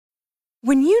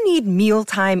When you need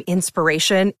mealtime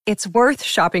inspiration, it's worth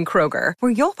shopping Kroger,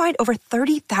 where you'll find over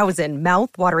 30,000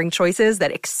 mouth-watering choices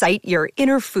that excite your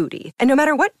inner foodie. And no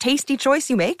matter what tasty choice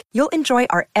you make, you'll enjoy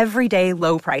our everyday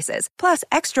low prices, plus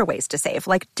extra ways to save,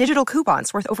 like digital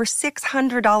coupons worth over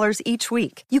 $600 each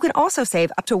week. You can also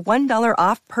save up to $1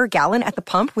 off per gallon at the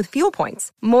pump with fuel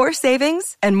points. More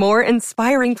savings and more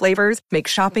inspiring flavors make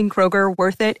shopping Kroger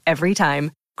worth it every time.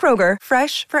 Kroger,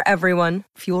 fresh for everyone.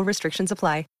 Fuel restrictions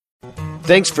apply.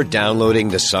 Thanks for downloading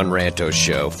the Son Ranto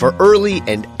Show. For early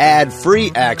and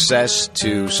ad-free access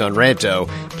to Son Ranto,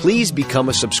 please become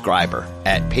a subscriber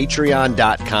at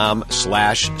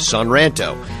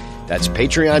patreon.com/sonranto. That's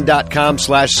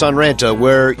patreon.com/sonranto,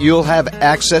 where you'll have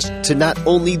access to not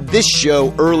only this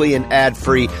show early and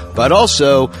ad-free, but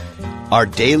also our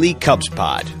daily Cubs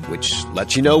pod, which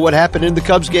lets you know what happened in the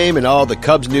Cubs game and all the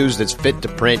Cubs news that's fit to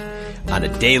print on a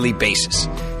daily basis.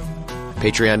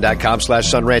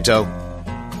 Patreon.com/sonranto.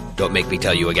 Don't make me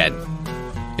tell you again.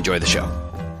 Enjoy the show.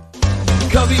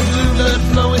 Cubby blue blood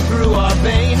flowing through our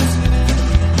veins,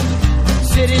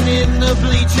 sitting in the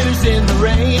bleachers in the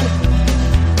rain.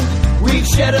 We've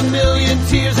shed a million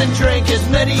tears and drank as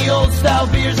many old-style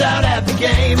beers out at the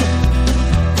game.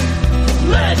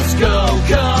 Let's go,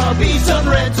 Cubby, Son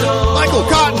Ranto. Michael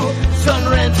Cotton. Son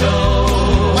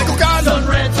Ranto. Michael Cotton. Son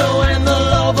Ranto and the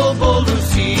lovable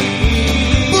Lucy.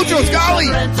 Lucho Scali.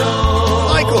 Son Ranto.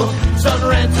 Michael. Son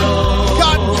Ranto.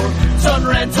 Cotton. Son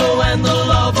Ranto and the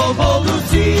lovable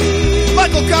Lucy.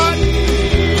 Michael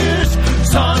Cotton.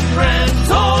 Son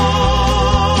Ranto.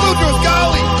 Lucho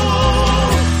Scali.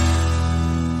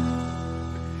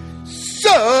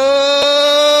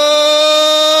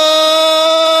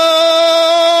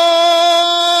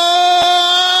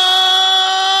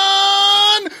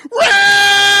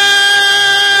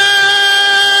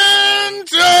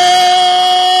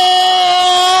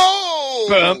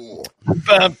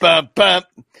 Bum, bum, bum,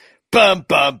 bum,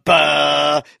 bum,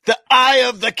 bum. The eye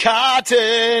of the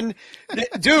cotton.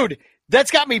 Dude,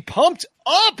 that's got me pumped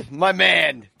up, my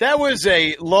man. That was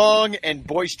a long and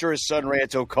boisterous Son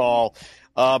Ranto call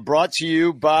brought to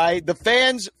you by the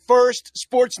Fans First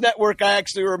Sports Network. I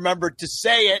actually remembered to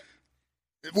say it.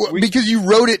 Well, because you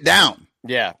wrote it down.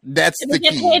 Yeah. That's the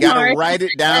key. You got to write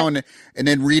it down and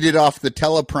then read it off the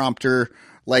teleprompter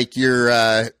like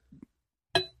you're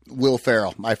Will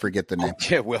Ferrell. I forget the name.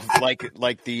 Yeah, Will, like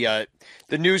the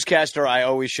newscaster I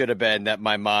always should have been that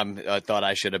my mom thought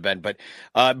I should have been. But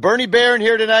Bernie Barron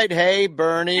here tonight. Hey,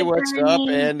 Bernie, Hi, what's Bernie. up?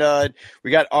 And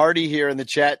we got Artie here in the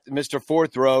chat, Mr.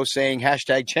 Fourth Row, saying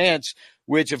 #Chance,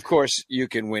 which, of course, you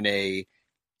can win a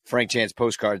Frank Chance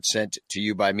postcard sent to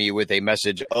you by me with a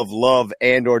message of love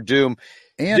and or doom.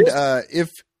 And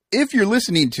if you're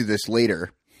listening to this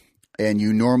later, and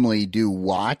you normally do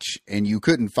watch and you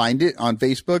couldn't find it on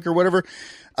Facebook or whatever,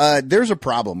 there's a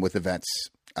problem with events.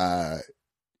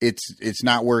 It's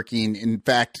not working. In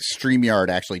fact, StreamYard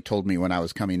actually told me when I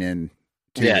was coming in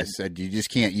to this, said you just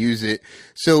can't use it.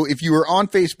 So if you were on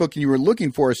Facebook and you were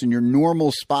looking for us in your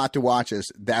normal spot to watch us,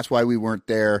 that's why we weren't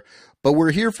there. But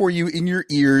we're here for you in your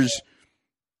ears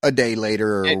a day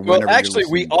later or whenever. Well, actually,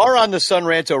 we are on the Son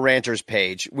Ranto Ranters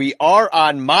page. We are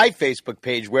on my Facebook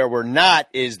page. Where we're not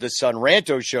is the Son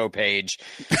Ranto Show page.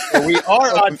 So we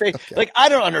are on Facebook. Okay. Like, I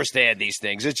don't understand these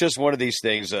things. It's just one of these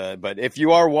things. But if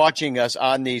you are watching us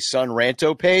on the Son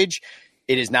Ranto page,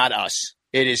 it is not us.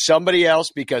 It is somebody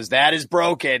else, because that is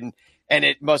broken, and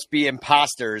it must be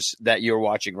imposters that you're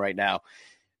watching right now.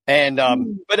 And oh,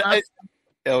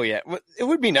 yeah. It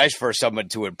would be nice for someone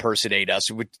to impersonate us.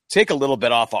 It would take a little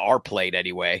bit off of our plate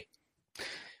anyway.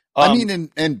 I mean,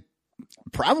 and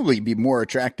probably be more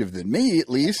attractive than me, at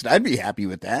least. I'd be happy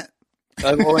with that.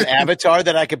 Or an avatar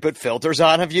that I could put filters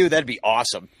on of you. That'd be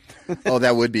awesome. Oh,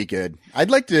 that would be good. I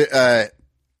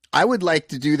would like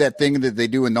to do that thing that they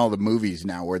do in all the movies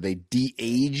now where they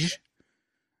de-age,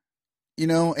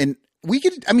 and we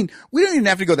don't even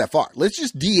have to go that far. Let's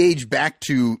just de-age back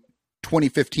to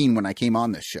 2015 when I came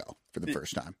on this show for the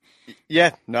first time.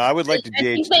 Yeah, no, I would like to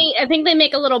de-age. I think they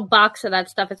make a little box of that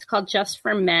stuff. It's called Just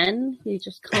for Men. You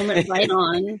just comb it right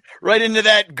on. Right into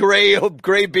that gray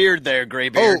beard there, gray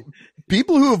beard. Oh,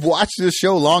 people who have watched this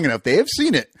show long enough, they have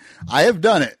seen it. I have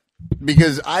done it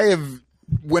because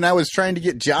when I was trying to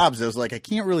get jobs, I was like, I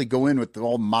can't really go in with it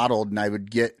all modeled, and I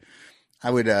would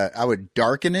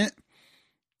darken it.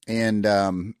 And,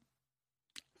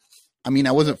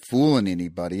 I wasn't fooling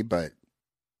anybody, but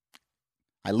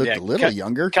I looked a little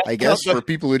younger, I guess, for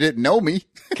people who didn't know me.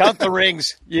 Count the rings.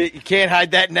 You can't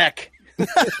hide that neck.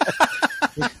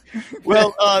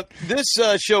 Well, this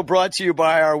show brought to you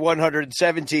by our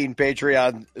 117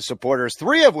 Patreon supporters,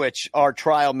 3 of which are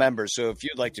trial members. So if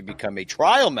you'd like to become a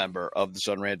trial member of the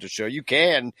Sun Ranto Show, you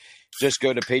can just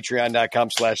go to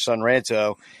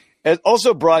patreon.com/sunranto. And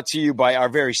also brought to you by our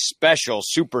very special,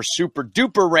 super, super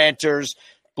duper ranters,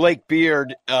 Blake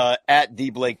Beard at the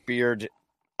Blake Beard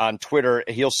on Twitter.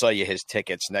 He'll sell you his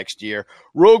tickets next year.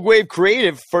 Rogue Wave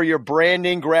Creative for your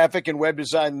branding, graphic, and web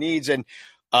design needs. And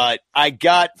I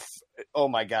got, oh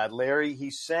my God, Larry,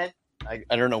 he sent, I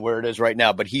don't know where it is right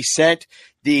now, but he sent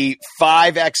the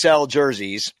 5XL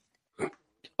jerseys,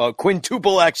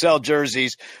 quintuple XL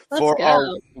jerseys for our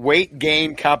weight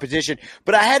gain competition.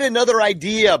 But I had another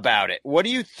idea about it. What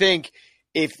do you think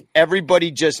if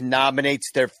everybody just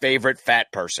nominates their favorite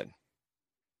fat person?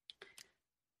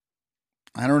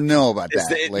 I don't know about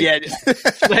that. Yeah.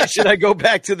 Should I go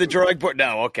back to the drawing board?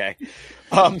 No. Okay.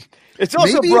 It's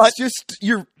also maybe it's just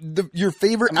your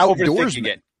favorite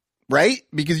outdoorsman, right?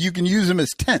 Because you can use them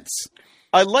as tents.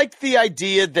 I like the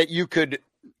idea that you could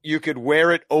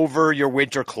wear it over your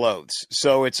winter clothes.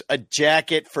 So it's a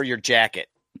jacket for your jacket.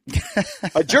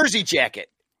 A jersey jacket.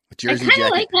 I kind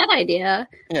of like that idea.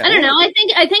 Yeah. I don't know. I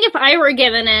think if I were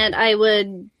given it, I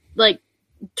would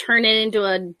turn it into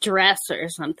a dress or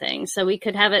something. So we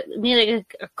could have it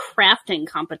like a crafting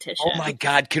competition. Oh my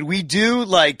God. Could we do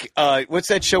what's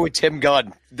that show with Tim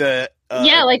Gunn? The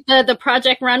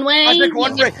Project Runway. Project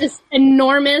Runway. This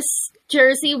enormous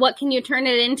jersey. What can you turn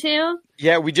it into?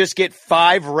 Yeah, we just get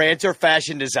 5 ranter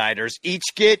fashion designers. They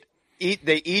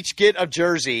each get a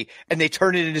jersey and they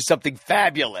turn it into something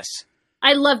fabulous.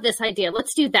 I love this idea.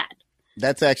 Let's do that.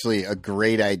 That's actually a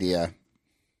great idea.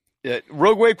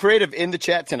 Rogue Wave Creative in the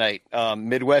chat tonight.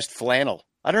 Midwest flannel.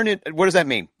 What does that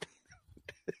mean?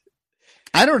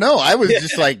 I don't know. I was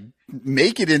just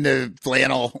make it into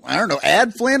flannel. I don't know.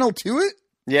 Add flannel to it.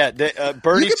 Yeah.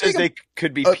 Bernie says they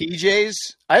could be PJs.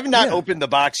 I have not opened the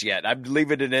box yet. I'm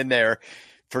leaving it in there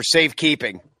for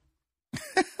safekeeping.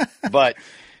 But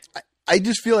I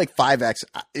just feel like 5X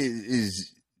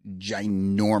is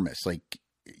ginormous. Like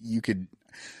you could,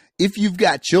 if you've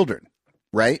got children,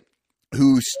 right?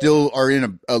 Who still are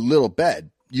in a little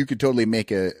bed, you could totally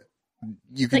use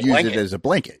it as a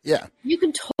blanket. Yeah. You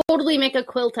could totally make a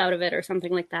quilt out of it or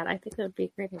something like that. I think that would be a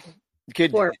great idea.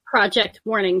 For Project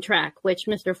Warning Track, which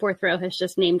Mr. Fourth Row has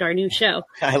just named our new show.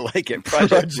 I like it.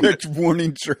 Project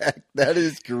Warning Track. That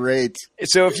is great.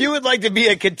 So if you would like to be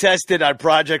a contestant on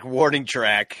Project Warning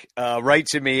Track, write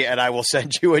to me and I will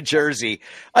send you a jersey.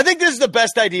 I think this is the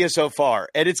best idea so far.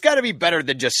 And it's got to be better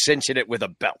than just cinching it with a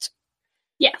belt.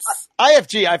 Yes.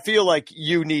 IFG, I feel like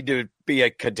you need to be a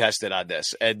contestant on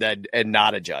this and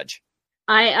not a judge.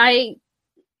 I'm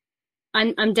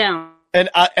down. And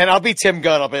I'll be Tim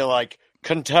Gunn. I'll be like,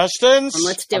 contestants?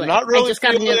 Let's do it. Not really I just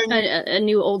got a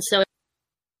new old soda.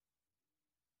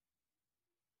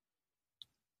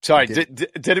 Sorry, did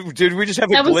we just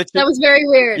have a glitch? That was very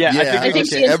weird. Yeah, I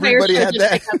think everybody had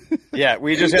that. Yeah,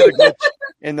 we just had a glitch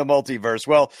in the multiverse.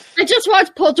 Well, I just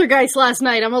watched Poltergeist last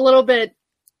night. I'm a little bit.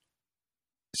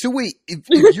 So wait, if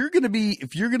you're gonna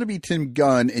be Tim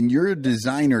Gunn and you're a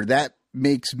designer, that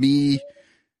makes me.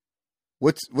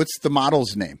 What's the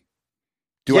model's name?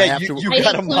 Do I have to? You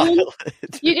got a model.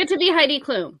 You get to be Heidi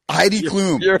Klum. Heidi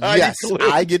Klum. You're Heidi yes, Klum.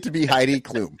 I get to be Heidi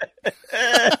Klum.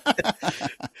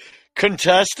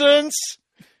 Contestants.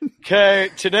 Okay,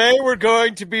 today we're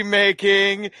going to be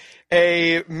making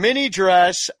a mini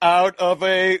dress out of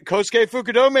a Kosuke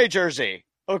Fukudome jersey.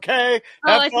 Okay,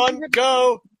 have fun.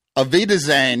 Go. Avida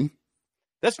Zane.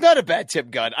 That's not a bad Tim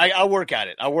Gunn. I'll work at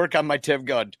it. I'll work on my Tim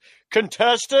Gunn.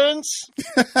 Contestants.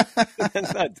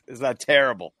 It's not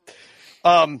terrible.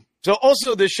 So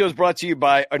also this show is brought to you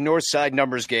by a Northside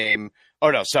Numbers game. Oh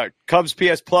no, sorry. Cubs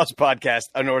PS Plus podcast,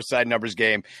 a Northside Numbers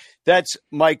game. That's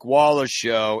Mike Waller's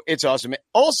show. It's awesome.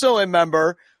 Also a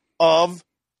member of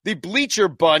the Bleacher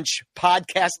Bunch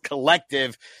podcast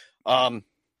collective.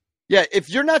 Yeah, if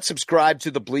you're not subscribed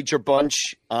to the Bleacher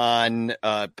Bunch on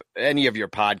any of your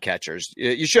podcatchers,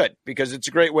 you should, because it's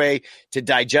a great way to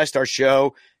digest our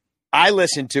show. I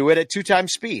listen to it at 2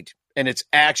 times speed, and it's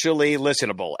actually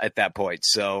listenable at that point.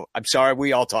 So I'm sorry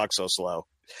we all talk so slow.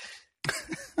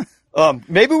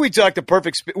 Maybe we talk the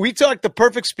perfect speed. We talk the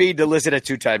perfect speed to listen at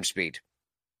 2 times speed.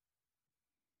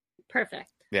 Perfect.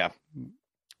 Yeah.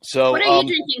 So what are you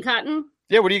drinking, Cotton?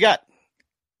 Yeah, what do you got?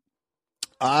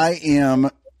 I am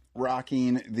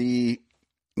rocking the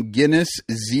Guinness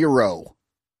Zero.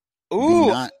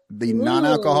 Ooh. The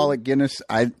non-alcoholic Guinness.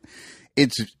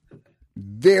 It's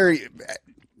very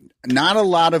not a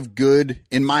lot of good,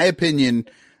 in my opinion.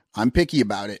 I'm picky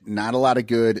about it. Not a lot of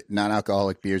good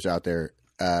non-alcoholic beers out there.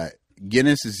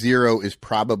 Guinness Zero is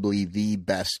probably the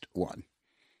best one.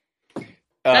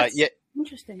 Yeah.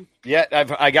 Interesting. Yeah,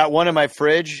 I got one in my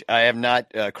fridge. I have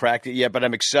not cracked it yet, but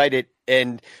I'm excited.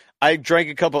 And I drank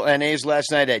a couple NAs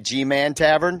last night at G-Man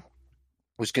Tavern.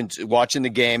 Was watching the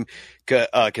game,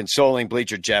 consoling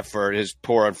Bleacher Jeff for his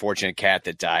poor, unfortunate cat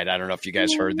that died. I don't know if you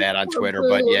guys heard that on Twitter,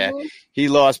 but yeah, he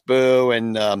lost Boo.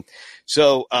 And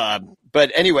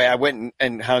but anyway, I went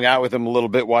and hung out with him a little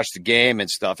bit, watched the game and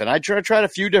stuff. And I tried a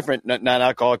few different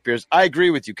non-alcoholic beers. I agree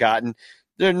with you, Cotton.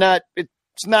 They're not –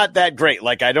 it's not that great.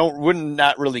 Like, wouldn't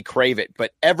not really crave it.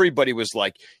 But everybody was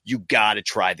like, you got to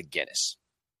try the Guinness.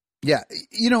 Yeah,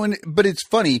 but it's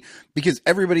funny because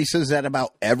everybody says that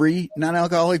about every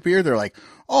non-alcoholic beer. They're like,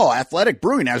 "Oh, Athletic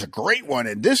Brewing has a great one,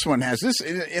 and this one has this."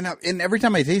 And every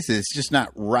time I taste it, it's just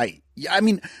not right. I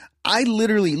mean, I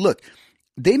literally look.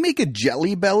 They make a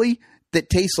Jelly Belly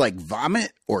that tastes like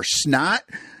vomit or snot.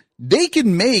 They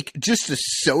can make just a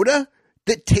soda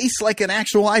that tastes like an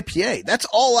actual IPA. That's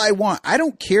all I want. I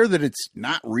don't care that it's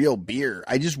not real beer.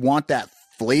 I just want that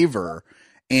flavor.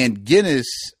 And Guinness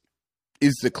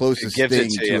is the closest thing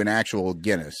to an actual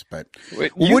Guinness. But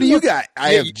what do you got?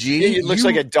 I have G. It looks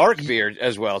like a dark beer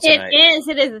as well tonight.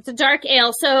 It is. It's a dark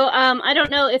ale. So I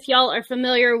don't know if y'all are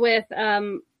familiar with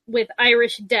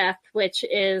Irish Death, which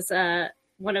is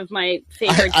one of my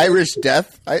favorite. Irish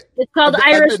Death? It's called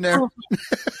Irish Death.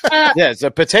 Yeah, it's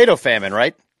a potato famine,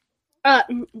 right?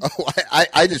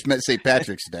 I just meant St.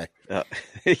 Patrick's Day.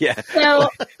 Yeah. So,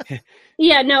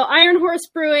 yeah, no. Iron Horse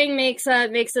Brewing makes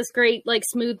this great like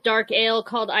smooth dark ale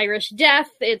called Irish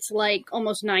Death. It's like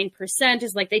almost 9%.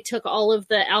 It's like they took all of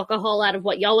the alcohol out of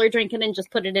what y'all are drinking and just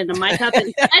put it into my cup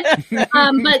instead.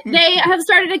 But they have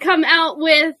started to come out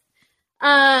with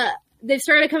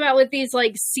these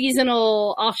like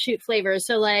seasonal offshoot flavors.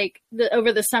 So like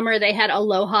over the summer they had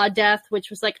Aloha Death, which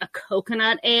was like a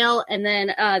coconut ale, and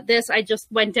then this I just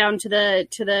went down to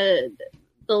the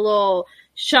little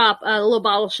shop, little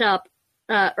bottle shop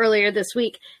earlier this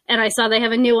week, and I saw they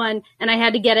have a new one, and I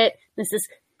had to get it. This is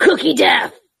Cookie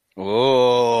Death.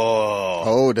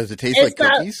 Oh, does it taste like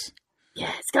cookies? Yeah,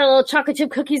 it's got little chocolate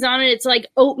chip cookies on it. It's like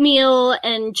oatmeal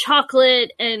and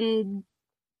chocolate and.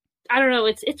 I don't know.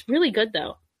 It's really good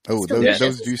though. Oh,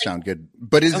 those do sound good.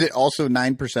 But is it also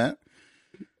 9%?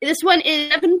 This one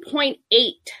is 7.8,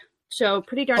 so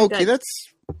pretty darn good. Okay,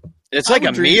 it's like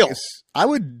a meal. I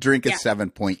would drink a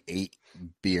 7.8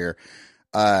 beer.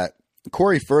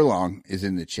 Corey Furlong is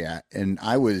in the chat, and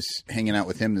I was hanging out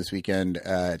with him this weekend,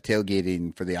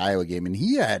 tailgating for the Iowa game, and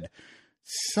he had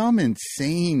some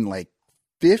insane like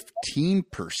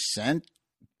 15%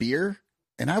 beer,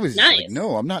 and I was like,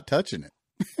 no, I'm not touching it.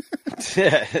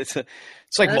 Yeah, it's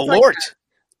like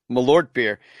Malort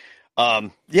beer.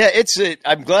 I'm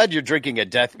glad you're drinking a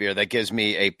death beer. That gives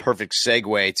me a perfect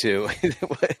segue to.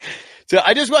 So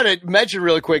I just want to mention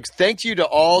really quick. Thank you to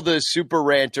all the super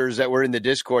ranters that were in the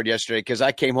Discord yesterday, because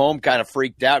I came home kind of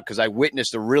freaked out because I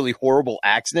witnessed a really horrible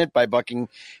accident by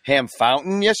Buckingham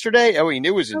Fountain yesterday. I mean,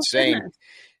 it was insane. Goodness.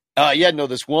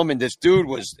 This dude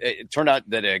it turned out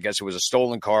that I guess it was a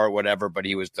stolen car or whatever, but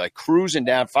he was like cruising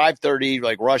down 5:30,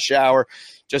 like rush hour,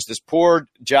 just this poor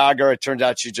jogger. It turns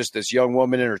out she's just this young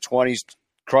woman in her 20s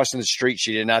crossing the street.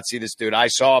 She did not see this dude. I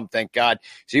saw him, thank God.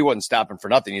 He wasn't stopping for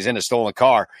nothing. He's in a stolen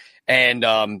car. And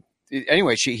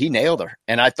anyway, he nailed her,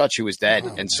 and I thought she was dead.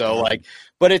 And so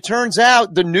but it turns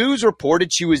out the news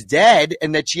reported she was dead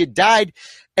and that she had died.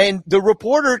 And the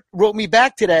reporter wrote me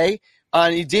back today.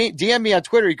 He DM'd me on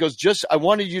Twitter. He goes, I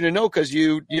wanted you to know because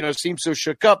you seem so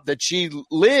shook up that she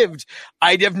lived.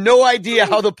 I have no idea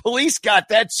how the police got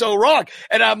that so wrong.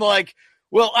 And I'm like,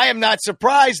 well, I am not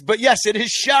surprised, but yes, it is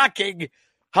shocking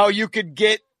how you could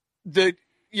get the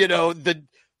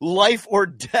life or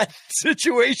death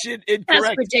situation incorrect.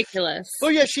 That's ridiculous. Oh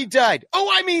yeah, she died.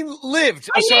 Oh, I mean, lived.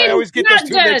 I always get those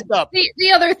two mixed up.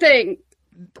 The other thing.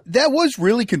 That was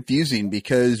really confusing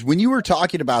because when you were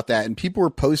talking about that and people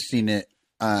were posting it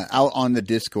out on the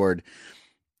Discord,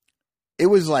 it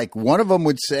was like one of them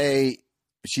would say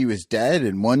she was dead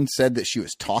and one said that she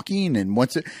was talking and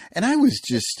I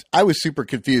was super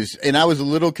confused, and I was a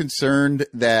little concerned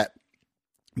that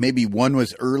maybe one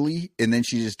was early and then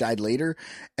she just died later,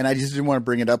 and I just didn't want to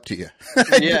bring it up to you.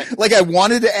 Yeah. Like I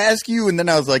wanted to ask you, and then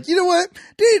I was like, you know what?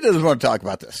 Dave doesn't want to talk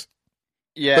about this.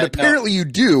 Yeah, but apparently you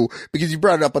do because you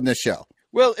brought it up on this show.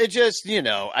 Well, it just,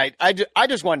 I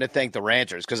just wanted to thank the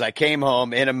ranters because I came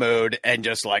home in a mood and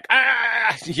just like,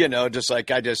 just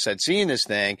like I just said, seeing this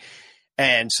thing.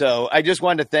 And so I just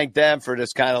wanted to thank them for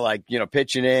just kind of like,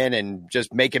 pitching in and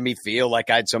just making me feel like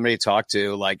I had somebody to talk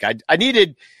to. Like I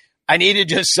I needed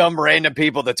just some random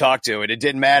people to talk to, and it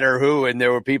didn't matter who, and there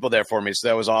were people there for me, so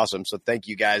that was awesome. So thank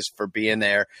you guys for being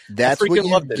there. That's what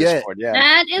you get. Yeah.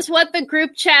 That is what the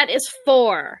group chat is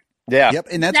for. Yeah. Yep,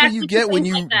 and that's what you get when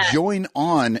you join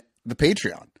on the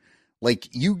Patreon. Like,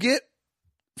 you get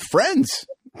friends.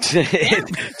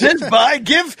 Just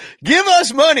give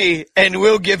us money, and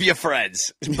we'll give you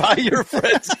friends. Buy your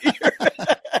friends here.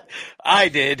 I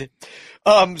did.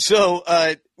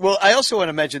 Well, I also want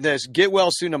to mention this. Get well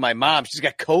soon to my mom. She's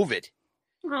got COVID.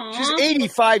 Aww. She's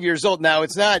 85 years old now.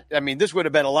 It's not, I mean, this would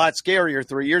have been a lot scarier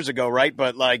 3 years ago, right?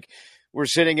 But like, we're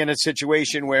sitting in a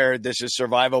situation where this is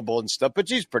survivable and stuff, but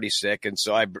she's pretty sick. And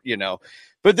so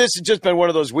but this has just been one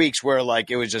of those weeks where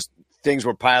like, it was just, things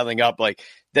were piling up. Like,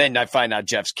 then I find out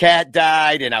Jeff's cat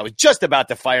died, and I was just about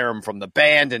to fire him from the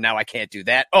band, and now I can't do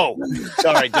that. Oh,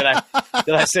 sorry. Did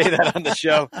I say that on the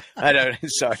show?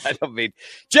 Sorry. I don't mean,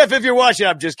 Jeff, if you're watching,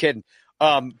 I'm just kidding.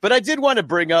 But I did want to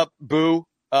bring up Boo,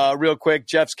 real quick,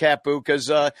 Jeff's cat Boo, because,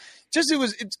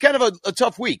 it's kind of a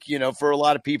tough week, for a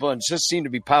lot of people, and it just seemed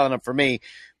to be piling up for me.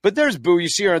 But there's Boo. You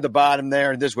see her at the bottom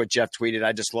there, and this is what Jeff tweeted.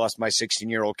 I just lost my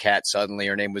 16-year-old cat suddenly.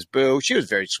 Her name was Boo. She was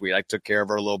very sweet. I took care of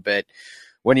her a little bit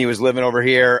when he was living over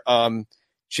here.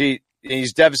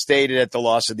 He's devastated at the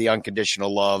loss of the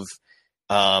unconditional love.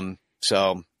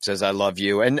 So says, I love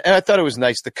you. And I thought it was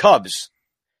nice. The Cubs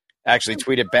actually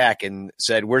tweeted back and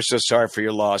said, we're so sorry for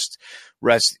your loss.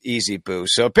 Rest easy, Boo.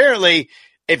 So apparently,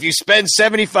 if you spend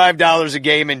 $75 a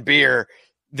game in beer,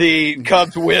 the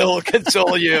Cubs will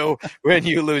console you when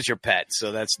you lose your pet.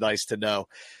 So that's nice to know.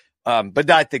 But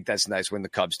I think that's nice when the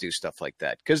Cubs do stuff like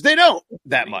that, because they don't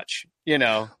that much,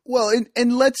 Well,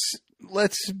 and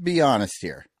let's be honest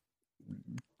here.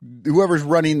 Whoever's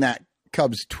running that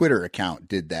Cubs Twitter account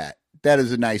did that. That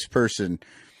is a nice person.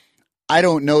 I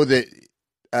don't know that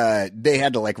they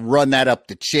had to like run that up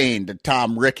the chain to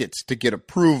Tom Ricketts to get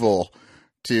approval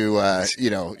to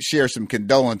share some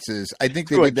condolences. I think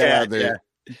they did that out of the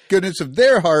goodness of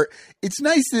their heart. It's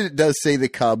nice that it does say the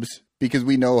Cubs, because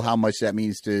we know how much that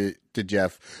means to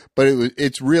Jeff, but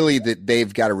it's really that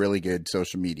they've got a really good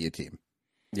social media team.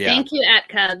 Yeah. Thank you,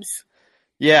 @Cubs.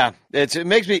 Yeah, it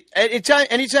makes me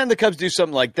anytime the Cubs do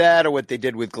something like that, or what they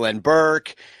did with Glenn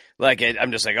Burke,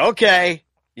 I'm just like, okay,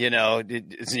 you're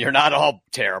not all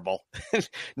terrible.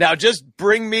 Now just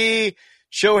bring me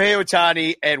Shohei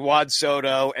Ohtani and Juan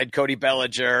Soto and Cody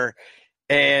Bellinger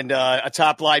and a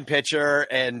top-line pitcher,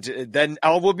 and then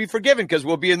we'll be forgiven, because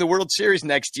we'll be in the World Series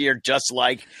next year, just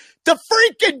like the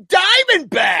freaking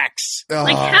Diamondbacks.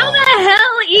 Like, how the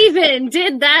hell even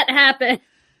did that happen?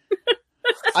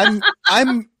 I'm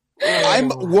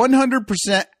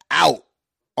 100% out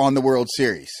on the World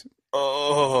Series.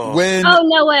 Oh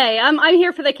no way! I'm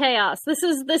here for the chaos. This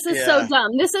is so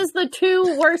dumb. This is the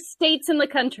two worst states in the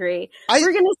country.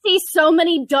 We're gonna see so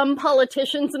many dumb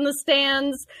politicians in the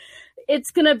stands.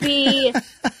 It's gonna be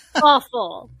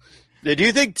awful. Do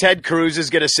you think Ted Cruz is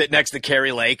going to sit next to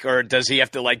Kerry Lake, or does he have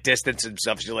to distance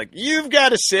himself? She's like, you've got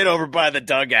to sit over by the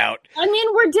dugout. I mean,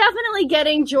 we're definitely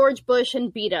getting George Bush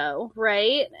and Beto,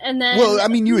 right? And then, well, I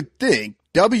mean, you would think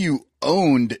W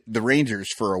owned the Rangers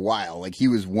for a while. Like, he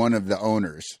was one of the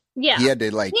owners. Yeah, he had to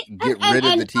get rid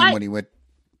of the team when he went.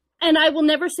 And I will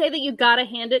never say that you got to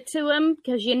hand it to him,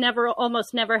 because you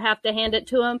almost never have to hand it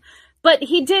to him. But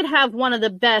he did have one of the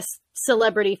best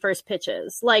celebrity first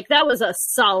pitches. That was a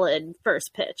solid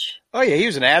first pitch. Oh, yeah, he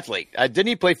was an athlete. Didn't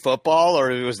he play football,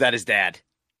 or was that his dad?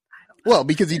 Well,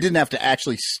 because he didn't have to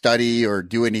actually study or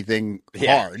do anything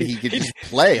hard. He could just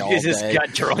play all day. He just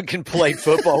got drunk and played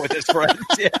football with his friends.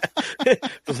 Yeah.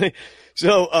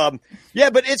 So,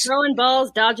 but it's... Throwing balls,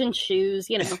 dodging shoes,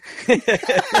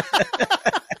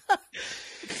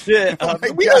 Yeah, I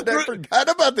forgot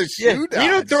about the shoe dodge.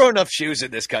 You don't throw enough shoes in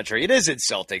this country. It is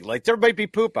insulting. There might be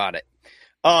poop on it.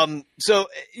 But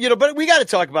we got to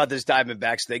talk about this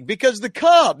Diamondbacks thing, because the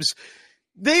Cubs,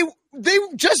 they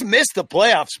just missed the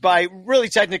playoffs by really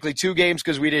technically 2 games,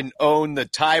 because we didn't own the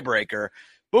tiebreaker.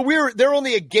 But they're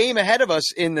only a game ahead of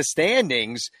us in the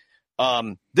standings.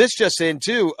 This just in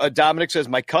too. Dominic says,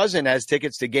 my cousin has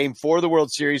tickets to Game 4 of the World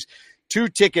Series. 2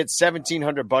 tickets,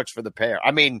 $1,700 for the pair.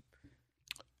 I mean.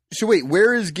 So wait,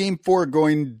 where is Game 4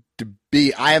 going to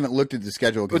be? I haven't looked at the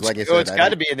schedule, because, like I said, it's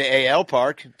got to be in the AL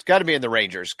park. It's got to be in the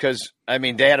Rangers, because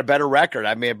they had a better record.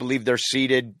 I believe they're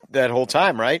seeded that whole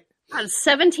time, right?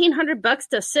 $1,700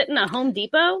 to sit in a Home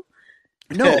Depot.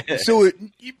 No,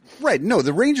 right? No,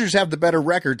 the Rangers have the better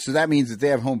record, so that means that they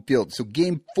have home field. So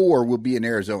Game 4 will be in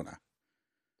Arizona.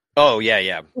 Oh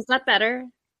yeah. Is that better?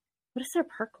 What does their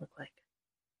park look like?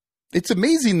 It's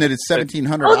amazing that it's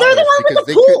 $1,700. Oh, they're the one with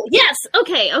the pool. Yes.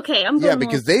 Okay. Yeah,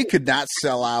 because they could not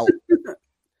sell out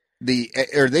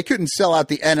they couldn't sell out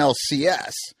the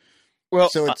NLCS. Well,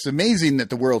 so it's amazing that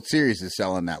the World Series is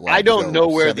selling that well. I don't know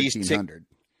where these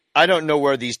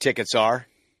tickets are.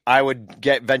 I would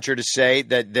venture to say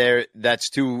that that's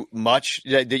too much,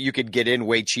 that you could get in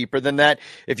way cheaper than that.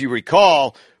 If you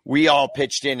recall, we all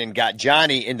pitched in and got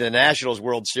Johnny into the Nationals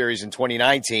World Series in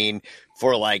 2019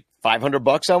 for like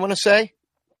 $500, I want to say.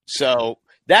 So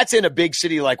that's in a big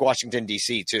city like Washington,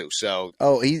 D.C. too. So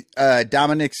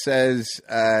Dominic says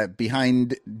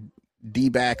behind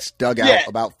D-backs dugout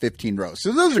about 15 rows.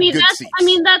 So those are good seats. I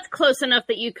mean, that's close enough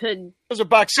that you could. Those are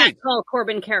box seats. Call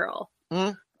Corbin Carroll.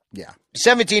 Mm-hmm. Yeah.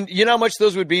 17. You know how much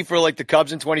those would be for like the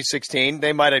Cubs in 2016?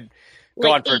 They might have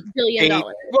gone for $8 billion.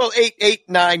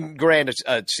 $9 grand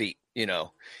a seat, you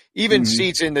know. Even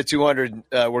seats in the 200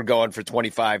 were going for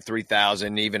 25,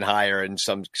 3,000, even higher in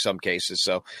some cases.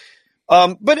 So,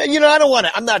 but you know,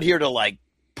 I'm not here to like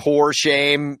poor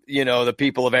shame, you know, the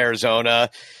people of Arizona.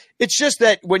 It's just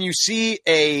that when you see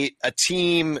a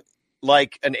team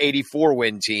like an 84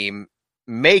 win team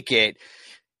make it,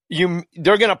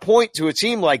 they're going to point to a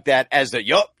team like that as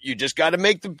you just got to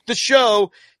make the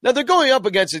show. Now they're going up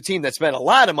against a team that spent a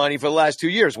lot of money for the last 2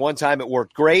 years. One time it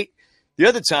worked great. The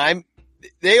other time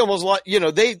they almost lost, you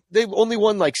know, they only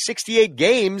won like 68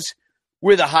 games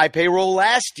with a high payroll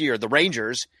last year. The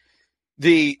Rangers,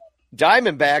 the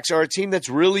Diamondbacks are a team that's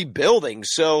really building.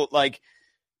 So like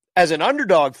as an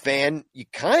underdog fan, you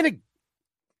kind of,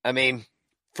 I mean,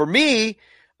 for me,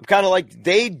 I'm kind of like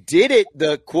they did it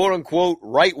the quote unquote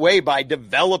right way by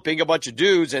developing a bunch of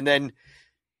dudes and then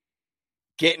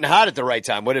getting hot at the right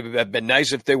time. Would it have been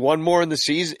nice if they won more in the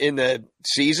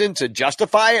season to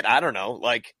justify it? I don't know.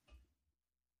 Like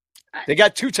they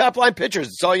got 2 top line pitchers.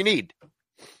 That's all you need.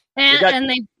 And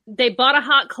they bought a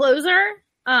hot closer,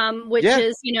 which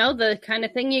is, you know, the kind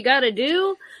of thing you got to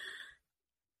do.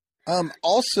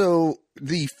 Also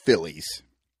the Phillies.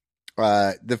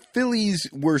 The Phillies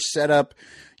were set up.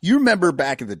 You remember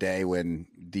back in the day when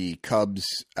the Cubs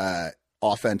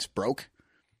offense broke?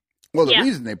 Well, the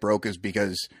reason they broke is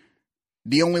because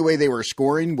the only way they were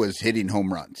scoring was hitting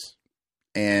home runs.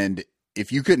 And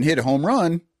if you couldn't hit a home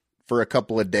run for a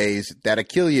couple of days, that'd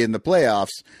kill you in the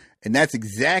playoffs. And that's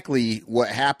exactly what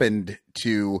happened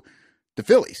to the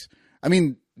Phillies. I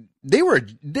mean,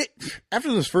 after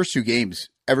those first 2 games,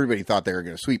 everybody thought they were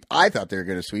going to sweep. I thought they were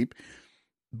going to sweep.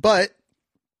 But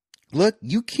look,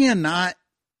 you cannot,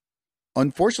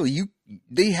 unfortunately,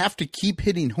 they have to keep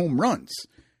hitting home runs.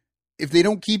 If they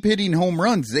don't keep hitting home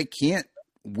runs, they can't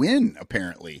win,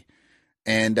 apparently.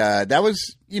 And that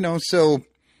was, you know, so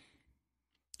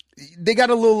they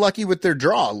got a little lucky with their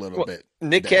draw a little bit.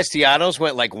 Nick Castellanos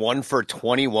went like 1 for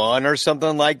 21 or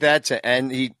something like that.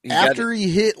 And he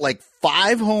hit like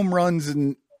 5 home runs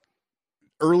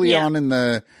early on in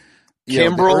the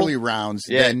early rounds.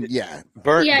 Then you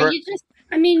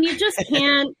just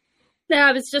can't.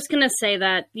 I was just going to say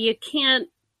that you can't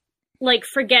like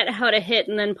forget how to hit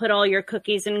and then put all your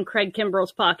cookies in Craig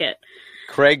Kimbrell's pocket.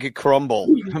 Craig Crumble.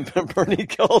 Bernie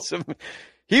calls him.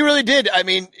 He really did. I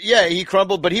mean, he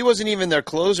crumbled, but he wasn't even their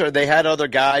closer. They had other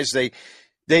guys. They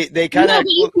kind of.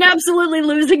 You can absolutely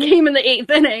lose a game in the 8th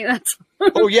inning. That's.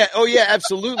 Oh yeah,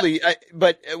 absolutely.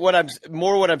 But what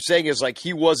I'm saying is like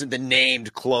he wasn't the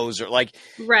named closer. Like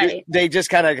they just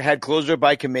kind of had closer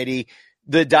by committee.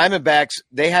 The Diamondbacks,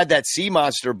 they had that sea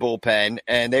monster bullpen,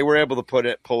 and they were able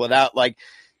to pull it out. Like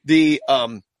the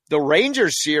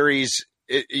Rangers series,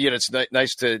 it's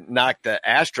nice to knock the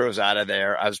Astros out of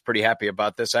there. I was pretty happy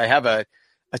about this. I have a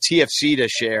TFC to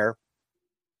share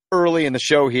early in the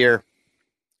show here,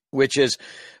 which is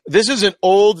this is an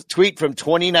old tweet from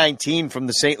 2019 from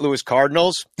the St. Louis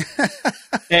Cardinals,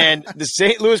 and the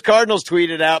St. Louis Cardinals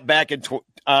tweeted out back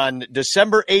on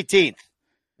December 18th.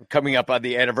 Coming up on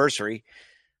the anniversary.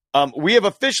 We have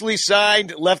officially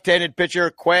signed left-handed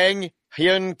pitcher Kwang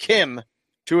Hyun Kim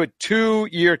to a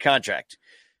 2-year contract.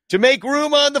 To make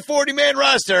room on the 40-man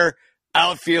roster,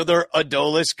 outfielder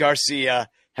Adolis Garcia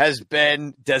has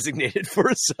been designated for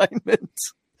assignment.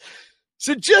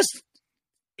 So just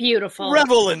beautiful.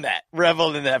 Revel in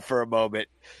that for a moment.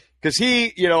 Because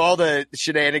he, all the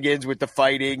shenanigans with the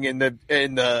fighting and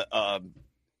the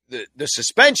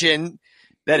suspension.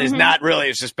 That is not really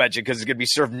a suspension because it's going to be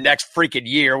served next freaking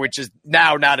year, which is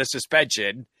now not a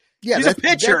suspension. Yeah, he's a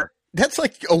pitcher. That's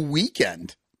like a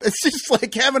weekend. It's just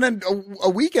like having a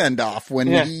weekend off when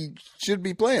he should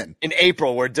be playing. In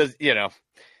April, where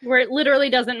it literally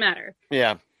doesn't matter.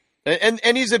 Yeah.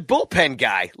 And he's a bullpen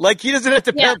guy. Like, he doesn't have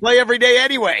to play every day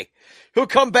anyway. He'll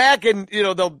come back and,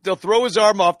 they'll throw his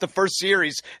arm off the first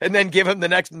series and then give him the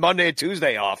next Monday and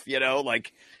Tuesday off,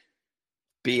 like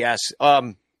BS.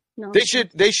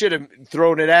 They should have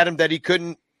thrown it at him that he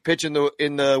couldn't pitch in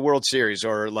the World Series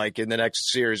or like in the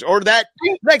next series or that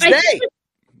next day.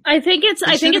 I think it's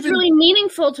really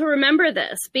meaningful to remember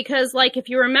this because, like, if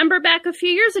you remember back a few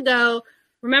years ago,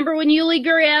 remember when Yuli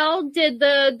Gurriel did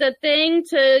the thing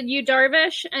to Yu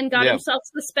Darvish and got himself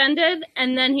suspended,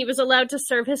 and then he was allowed to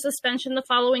serve his suspension the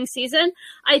following season?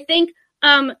 I think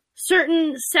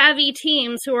certain savvy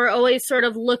teams who are always sort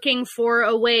of looking for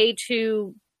a way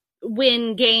to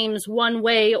win games one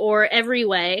way or every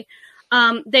way,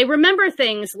 they remember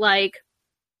things like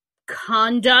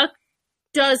conduct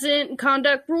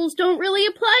rules don't really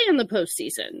apply in the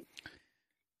postseason.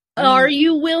 Are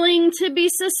you willing to be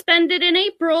suspended in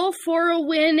April for a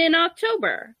win in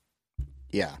October?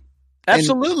 Yeah.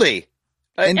 Absolutely.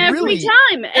 Every single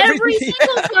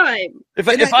time. If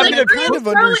I'm going to pro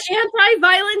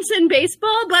anti-violence in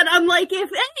baseball, but I'm like,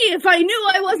 if I knew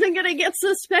I wasn't going to get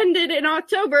suspended in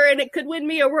October and it could win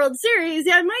me a World Series,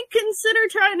 I might consider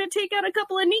trying to take out a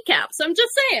couple of kneecaps. I'm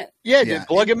just saying. Yeah, dude,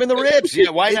 plug him in the ribs. Yeah,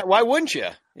 why wouldn't you?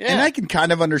 Yeah. And I can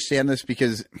kind of understand this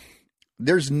because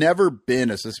there's never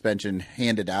been a suspension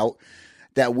handed out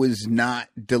that was not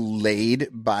delayed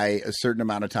by a certain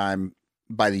amount of time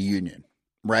by the union,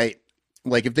 right?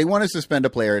 Like, if they want to suspend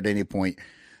a player at any point,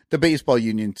 the baseball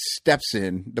union steps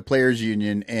in, the players'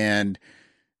 union, and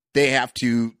they have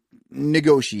to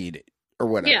negotiate it or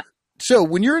whatever. Yeah. So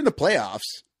when you're in the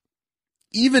playoffs,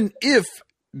 even if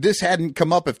this hadn't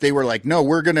come up, if they were like, no,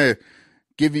 we're going to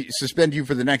suspend you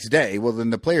for the next day, well, then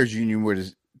the players' union would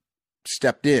have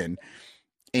stepped in.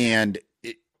 And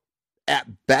at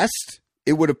best,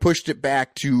 it would have pushed it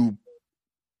back to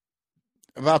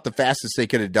about the fastest they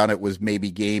could have done it was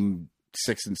maybe game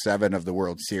 6 and 7 of the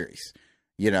World Series,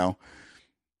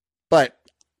 but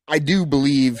I do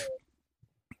believe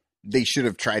they should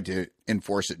have tried to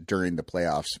enforce it during the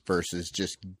playoffs versus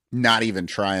just not even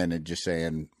trying and just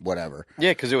saying whatever.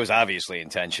 Yeah. Cause it was obviously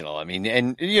intentional. I mean,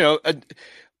 and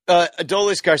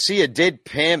Adolis Garcia did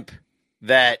pimp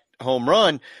that home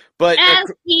run, but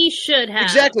as he should have.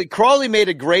 Exactly. Crawley made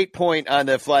a great point on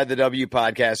the Fly the W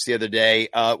podcast the other day,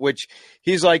 which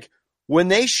he's like, when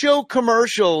they show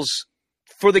commercials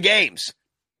for the games,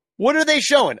 what are they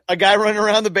showing? A guy running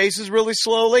around the bases really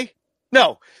slowly?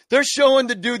 No, they're showing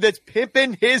the dude that's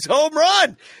pimping his home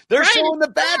run. They're showing the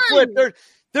bat flip.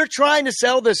 They're trying to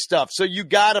sell this stuff. So you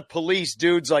got to police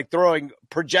dudes like throwing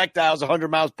projectiles 100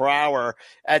 miles per hour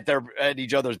at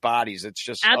each other's bodies. It's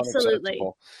just absolutely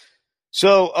unacceptable.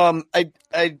 So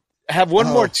I have one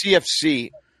more TFC.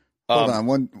 Hold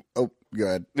on. Go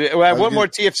ahead. I have one more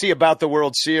TFC about the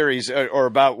World Series or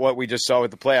about what we just saw with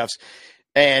the playoffs.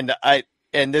 And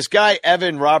this guy,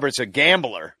 Evan Roberts, a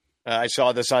gambler, I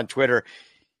saw this on Twitter.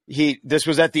 This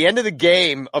was at the end of the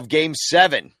game of Game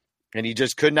 7, and he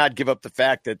just could not give up the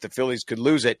fact that the Phillies could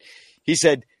lose it. He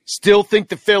said, still think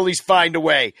the Phillies find a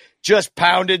way. Just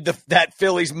pounded that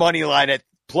Phillies money line at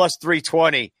plus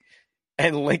 320.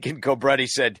 And Lincoln Cobretti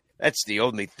said, that's the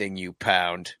only thing you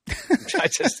pound. I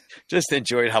just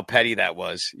enjoyed how petty that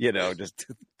was,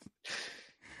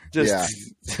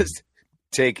 just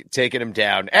taking him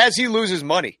down as he loses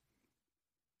money.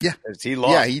 Yeah. As he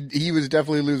lost. Yeah, he was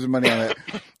definitely losing money on it.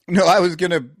 No, I was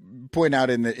going to point out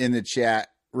in the chat,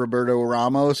 Roberto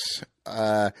Ramos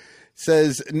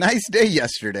says, nice day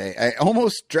yesterday. I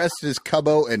almost dressed as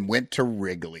Cubbo and went to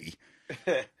Wrigley.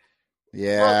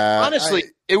 Yeah. Well, honestly,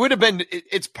 it would have been –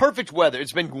 it's perfect weather.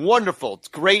 It's been wonderful. It's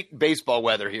great baseball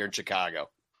weather here in Chicago.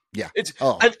 Yeah.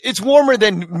 It's warmer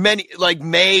than many like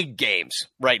May games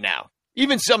right now.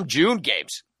 Even some June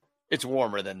games. It's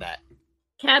warmer than that.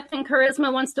 Captain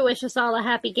Charisma wants to wish us all a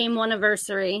happy Game 1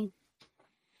 anniversary.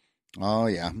 Oh,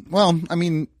 yeah. Well, I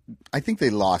mean, I think they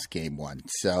lost Game 1,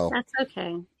 so. That's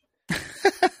okay.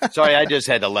 Sorry, I just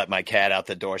had to let my cat out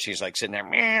the door. She's like sitting there.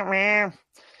 Meow, meow.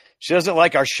 She doesn't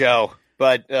like our show,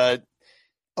 but.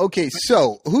 Okay,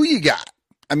 so who you got?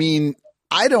 I mean,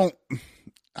 I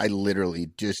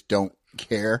literally just don't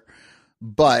care.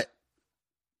 But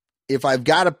if I've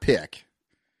got to pick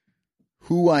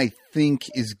who I think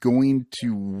is going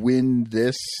to win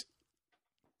this,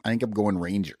 I think I'm going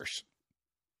Rangers.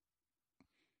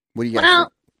 What do you guys think?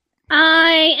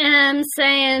 I am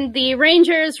saying the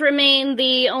Rangers remain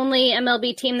the only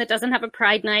MLB team that doesn't have a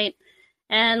Pride Night.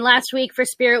 And last week for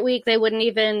Spirit Week, they wouldn't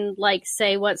even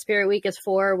say what Spirit Week is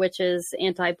for, which is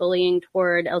anti-bullying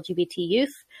toward LGBT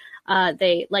youth.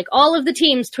 They all of the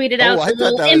teams tweeted out the little image. I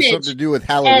thought that was something to do with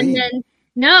Halloween. And then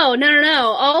no.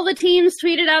 All the teams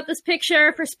tweeted out this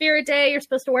picture for Spirit Day. You're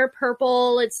supposed to wear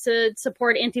purple. It's to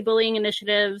support anti-bullying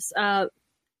initiatives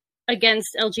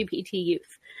against LGBT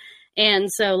youth.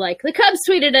 And so, like, the Cubs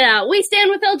tweeted it out, "We stand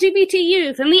with LGBT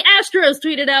youth." And the Astros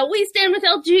tweeted out, "We stand with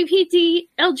LGBT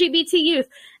youth."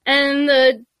 And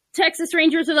the Texas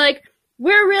Rangers are like,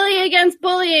 "We're really against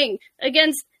bullying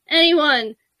against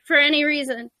anyone for any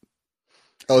reason."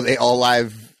 Oh, they all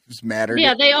lives mattered.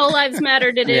 Yeah, they all lives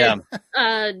mattered. It Yeah.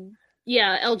 is,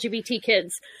 LGBT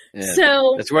kids. Yeah.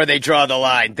 So That's where they draw the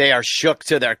line. They are shook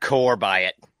to their core by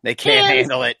it. They can't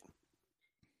handle it.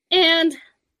 And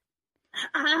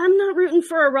I'm not rooting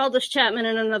for Aroldis Chapman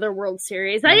in another World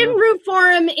Series. I didn't root for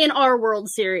him in our World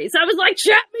Series. I was like,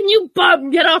 "Chapman, you bum,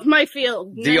 get off my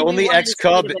field." The only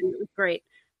ex-Cub. It was great.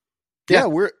 Yeah,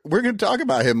 we're going to talk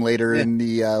about him later in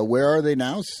the Where Are They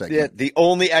Now segment. Yeah, the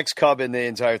only ex-Cub in the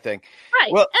entire thing.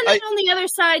 Right. Well, and then on the other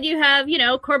side, you have,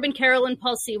 Corbin Carroll and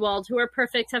Paul Sewald, who are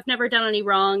perfect, have never done any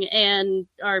wrong, and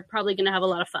are probably going to have a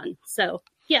lot of fun. So,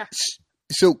 yeah.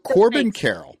 So Corbin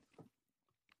Carroll,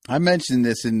 I mentioned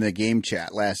this in the game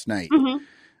chat last night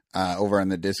over on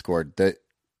the Discord, that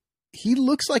he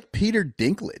looks like Peter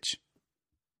Dinklage.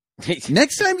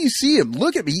 Next time you see him,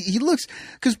 look at me. He looks,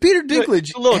 because Peter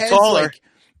Dinklage a little has taller. like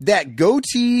that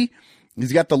goatee.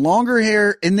 He's got the longer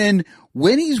hair, and then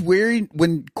when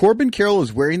Corbin Carroll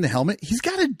is wearing the helmet, he's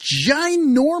got a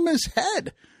ginormous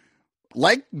head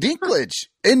like Dinklage.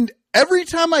 And every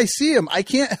time I see him, I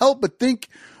can't help but think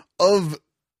of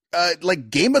like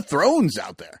Game of Thrones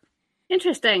out there.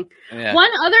 Interesting. Yeah. One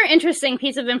other interesting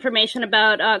piece of information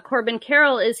about Corbin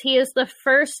Carroll is he is the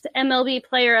first MLB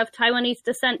player of Taiwanese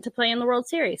descent to play in the World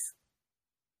Series.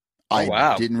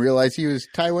 I didn't realize he was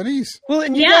Taiwanese. Well,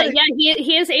 and he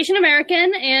is Asian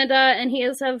American and he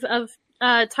is of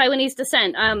Taiwanese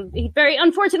descent. He very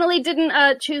unfortunately didn't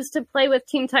choose to play with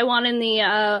Team Taiwan in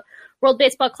the World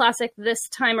Baseball Classic this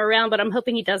time around, but I'm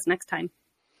hoping he does next time.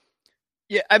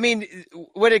 Yeah, I mean,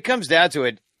 when it comes down to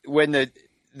it, when the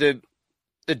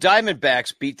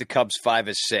Diamondbacks beat the Cubs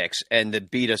 5-6 and they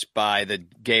beat us by the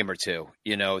game or two,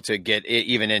 to get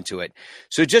even into it.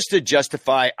 So just to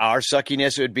justify our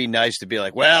suckiness, it would be nice to be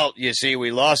like, well, you see,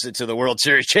 we lost it to the World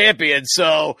Series champion,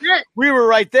 so we were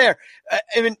right there.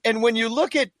 And when you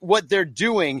look at what they're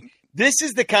doing, this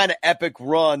is the kind of epic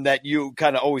run that you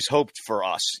kind of always hoped for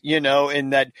us,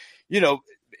 and that,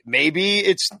 maybe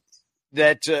it's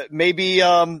that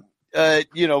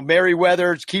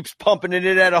Merriweather keeps pumping it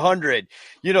in at 100.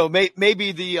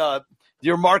 Maybe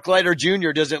your Mark Leiter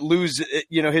Jr. doesn't lose,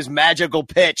 his magical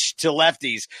pitch to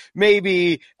lefties.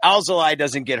 Maybe Alzolay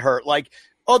doesn't get hurt. Like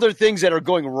other things that are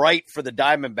going right for the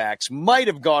Diamondbacks might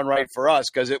have gone right for us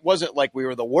because it wasn't like we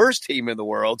were the worst team in the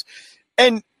world.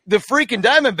 And the freaking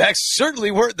Diamondbacks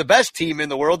certainly weren't the best team in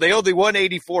the world. They only won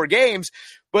 84 games.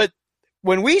 But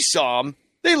when we saw them,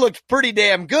 they looked pretty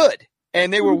damn good.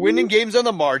 And they were winning games on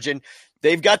the margin.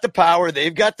 They've got the power.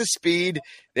 They've got the speed.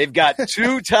 They've got they've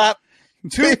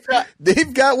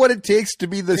got what it takes to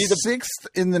be the sixth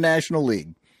in the National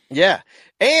League. Yeah.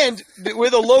 And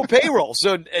with a low payroll.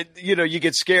 So, you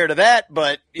get scared of that,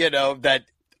 but, that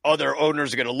other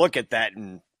owners are going to look at that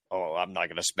and, I'm not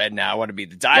going to spend now. I want to be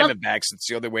the Diamondbacks. It's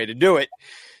the only way to do it.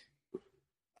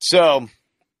 So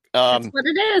that's what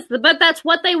it is. But that's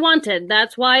what they wanted.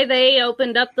 That's why they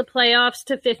opened up the playoffs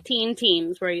to 15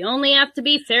 teams, where you only have to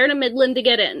be fair to Midland to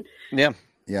get in. Yeah.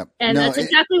 Yep. And that's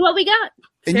exactly what we got.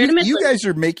 And you guys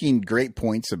are making great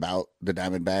points about the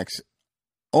Diamondbacks,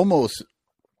 almost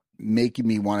making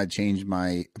me want to change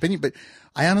my opinion. But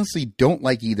I honestly don't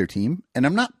like either team, and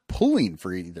I'm not pulling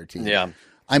for either team. Yeah.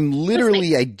 I'm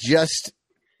literally,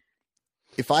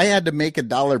 if I had to make a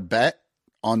dollar bet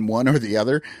on one or the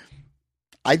other,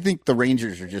 I think the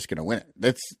Rangers are just going to win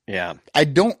it. I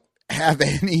don't have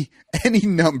any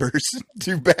numbers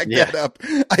to back that up.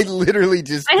 I literally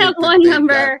just. I have one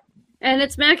number, and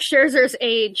it's Max Scherzer's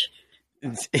age.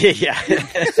 Yeah.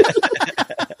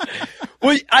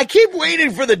 Well, I keep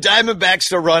waiting for the Diamondbacks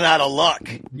to run out of luck,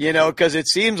 because it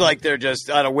seems like they're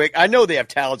just on a wick. I know they have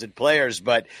talented players,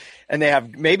 and they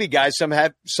have maybe guys.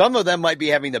 Some of them might be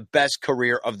having the best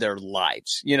career of their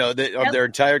lives, of their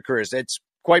entire careers. It's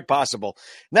quite possible.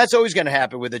 And that's always going to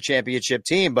happen with a championship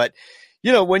team. But,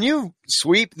 when you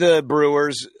sweep the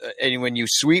Brewers and when you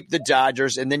sweep the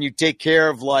Dodgers and then you take care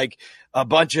of like a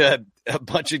bunch of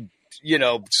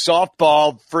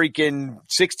softball freaking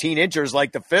 16 inchers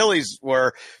like the Phillies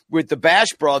were with the Bash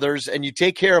brothers, and you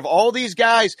take care of all these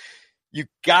guys, you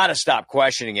got to stop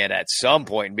questioning it at some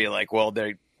point and be like, well,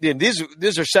 these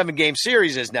are 7-game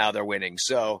series now they're winning.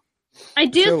 So I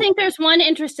do think there's one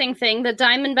interesting thing. The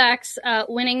Diamondbacks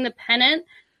winning the pennant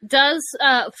does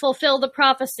fulfill the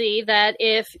prophecy that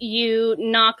if you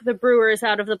knock the Brewers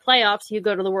out of the playoffs, you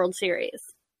go to the World Series.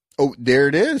 Oh, there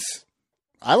it is.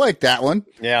 I like that one.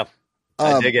 Yeah.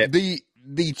 I dig it.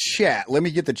 the chat. Let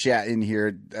me get the chat in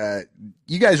here.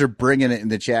 You guys are bringing it in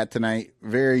the chat tonight.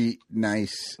 Very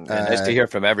nice. Nice to hear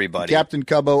from everybody. Captain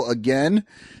Cubbo again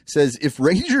says, if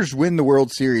Rangers win the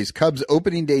World Series, Cubs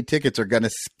opening day tickets are going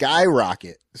to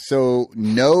skyrocket. So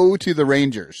no to the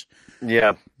Rangers.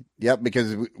 Yeah. Yep,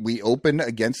 because we open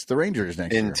against the Rangers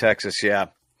next year. In Texas, yeah.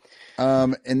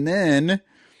 And then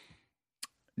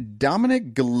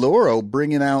Dominic Galoro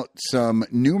bringing out some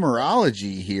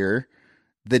numerology here.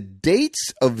 The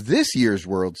dates of this year's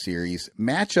World Series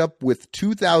match up with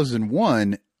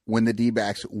 2001 when the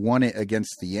D-backs won it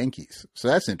against the Yankees. So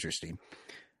that's interesting.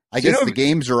 I guess the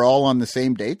games are all on the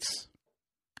same dates.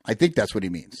 I think that's what he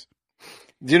means.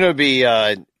 Do you know, it'd be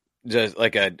just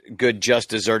like a good just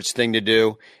desserts thing to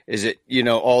do is it,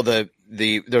 all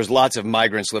there's lots of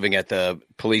migrants living at the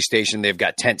police station. They've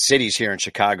got tent cities here in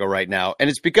Chicago right now. And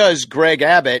it's because Greg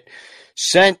Abbott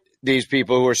sent these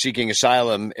people who are seeking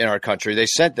asylum in our country. They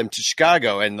sent them to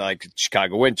Chicago, and like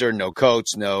Chicago winter, no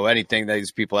coats, no anything.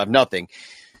 These people have nothing.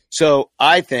 So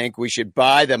I think we should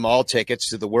buy them all tickets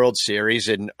to the World Series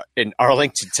in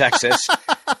Arlington, Texas,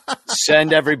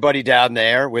 send everybody down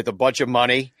there with a bunch of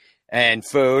money and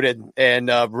food and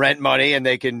rent money, and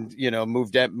they can,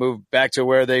 move back to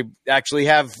where they actually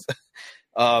have,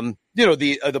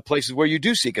 the places where you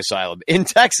do seek asylum. In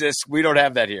Texas, we don't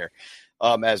have that here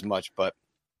as much, but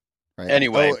right.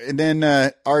 Anyway. Oh, and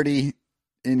then Artie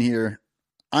in here,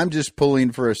 I'm just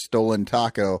pulling for a stolen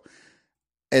taco,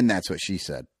 and that's what she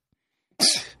said.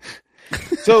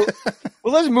 So,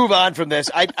 well, let's move on from this.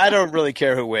 I don't really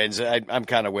care who wins. I'm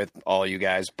kind of with all you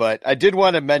guys, but I did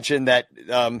want to mention that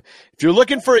if you're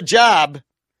looking for a job,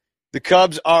 the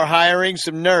Cubs are hiring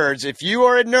some nerds. If you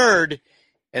are a nerd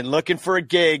and looking for a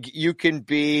gig, you can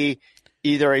be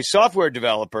either a software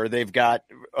developer. They've got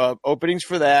openings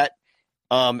for that.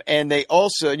 And they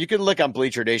also, you can look on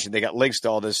Bleacher Nation. They got links to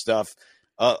all this stuff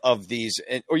of these,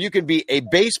 or you can be a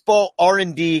baseball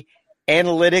R&D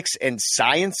analytics and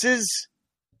sciences.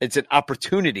 It's an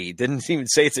opportunity. It didn't even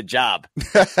say it's a job.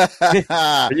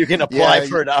 You can apply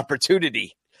for an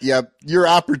opportunity. Yep. Your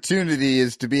opportunity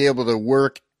is to be able to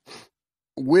work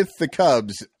with the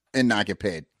Cubs and not get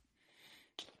paid.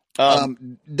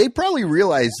 They probably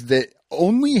realize that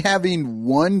only having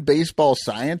one baseball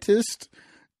scientist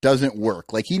doesn't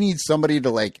work. Like, he needs somebody to,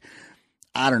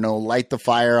 light the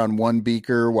fire on one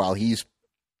beaker while he's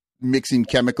mixing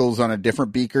chemicals on a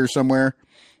different beaker somewhere.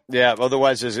 Yeah,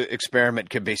 otherwise his experiment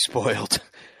could be spoiled.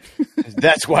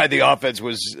 That's why the offense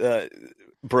was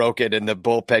broken and the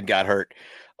bullpen got hurt.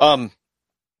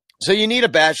 So you need a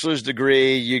bachelor's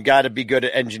degree. You got to be good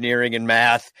at engineering and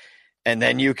math, and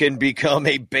then you can become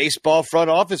a baseball front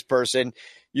office person.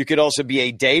 You could also be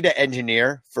a data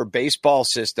engineer for baseball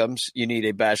systems. You need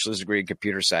a bachelor's degree in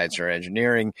computer science or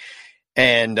engineering.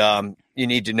 And you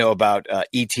need to know about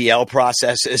ETL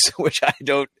processes, which I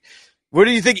don't. What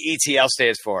do you think ETL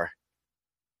stands for?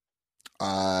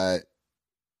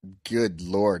 Good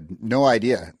Lord. No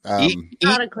idea.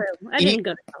 Not a clue. I didn't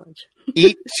go to college.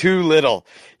 Eat too little.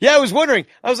 Yeah, I was wondering.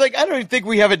 I was like, I don't even think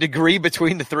we have a degree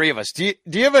between the three of us. Do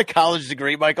you have a college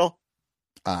degree, Michael?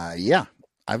 Yeah.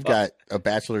 I've got a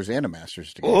bachelor's and a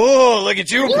master's degree. Oh, look at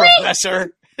you,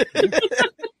 Professor.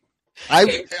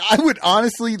 I would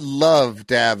honestly love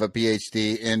to have a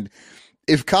PhD, and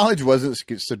if college wasn't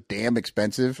so damn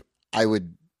expensive, I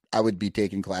would be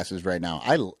taking classes right now.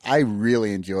 I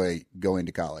really enjoy going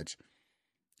to college.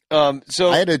 So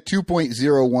I had a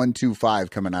 2.0125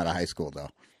 coming out of high school, though.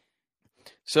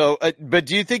 So, but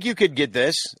do you think you could get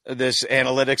this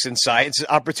analytics and science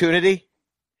opportunity?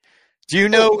 Do you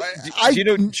know? Do you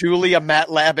know Julia,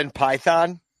 MATLAB, and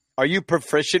Python? Are you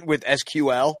proficient with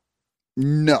SQL?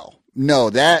 No,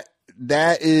 that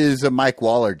is a Mike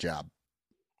Waller job.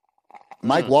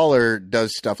 Mike Waller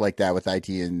does stuff like that with IT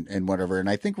and whatever. And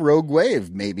I think Rogue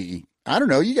Wave, maybe. I don't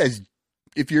know. You guys,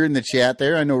 if you're in the chat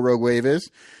there, I know Rogue Wave is.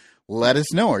 Let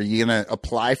us know. Are you going to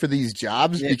apply for these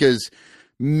jobs? Yeah. Because,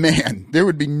 man, there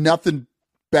would be nothing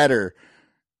better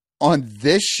on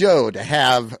this show to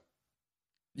have,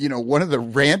 one of the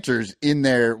ranters in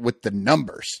there with the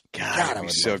numbers. God, it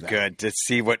was so good to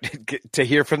see to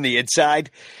hear from the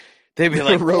inside. They'd be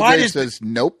like, Rogue Wave says,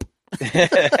 nope.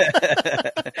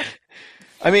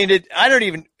 I mean, I don't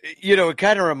even, it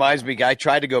kind of reminds me, I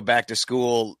tried to go back to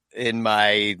school in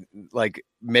my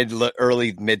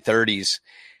early mid 30s.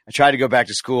 I tried to go back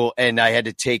to school and I had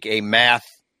to take a math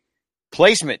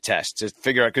placement test to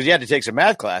figure out, because you had to take some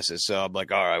math classes. So I'm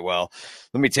like, all right, well,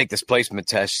 let me take this placement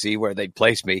test, see where they'd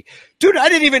place me. Dude, I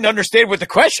didn't even understand what the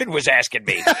question was asking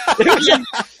me.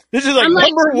 This is like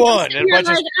number one. And I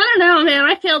don't know, man.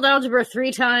 I failed algebra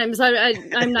 3 times.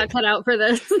 I'm not cut out for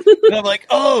this. And I'm like,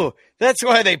 oh, that's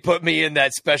why they put me in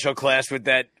that special class with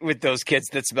those kids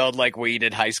that smelled like weed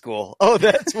in high school. Oh,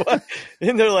 that's why.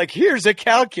 And they're like, here's a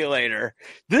calculator.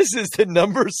 This is the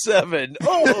number 7.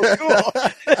 Oh, cool.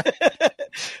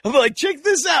 I'm like, check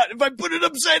this out. If I put it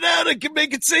upside down, I can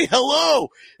make it say hello.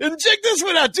 And check this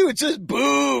one out, too. It says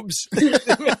boobs.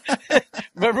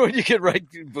 Remember when you could write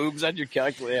boobs on your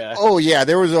calculator? Yeah. Oh, yeah.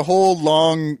 There was a whole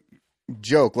long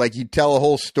joke. Like, you tell a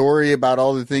whole story about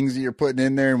all the things that you're putting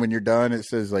in there, and when you're done, it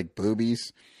says, like,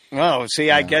 boobies. Oh,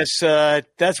 see, I guess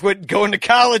that's what going to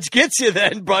college gets you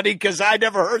then, buddy, because I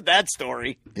never heard that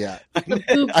story. Yeah.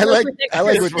 I like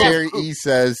what Terry E.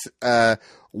 says.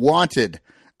 Wanted.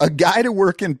 A guy to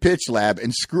work in pitch lab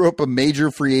and screw up a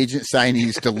major free agent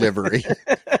signee's delivery.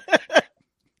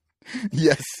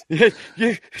 Yes.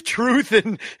 Yeah, truth,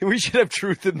 and we should have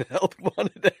truth in the health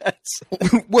wanted ads.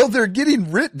 Well,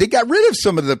 they got rid of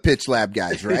some of the pitch lab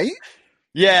guys, right?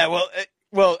 Yeah,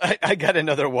 well, I got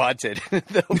another wanted.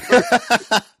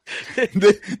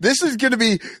 This is going to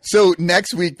be, so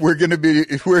next week we're going to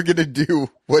do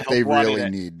what they really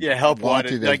need. Yeah, help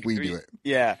wanted. Like we do it.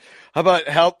 Yeah. How about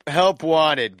help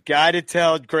wanted? Guy to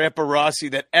tell Grandpa Rossi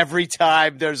that every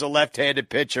time there's a left-handed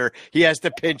pitcher, he has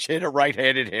to pinch hit a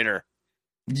right-handed hitter.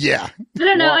 Yeah. I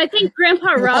don't know. I think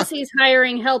Grandpa Rossi's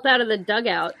hiring help out of the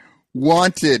dugout.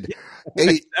 Wanted.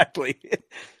 Exactly.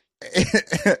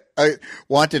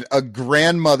 Wanted a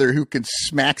grandmother who can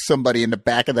smack somebody in the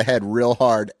back of the head real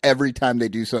hard every time they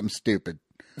do something stupid.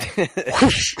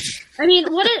 I mean,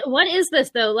 what is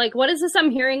this though? Like, what is this I'm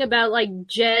hearing about? Like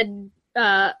Jed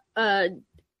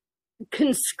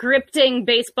conscripting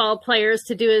baseball players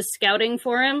to do his scouting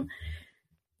for him.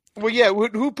 Well, yeah.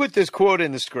 Who put this quote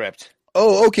in the script?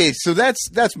 Oh, okay. So that's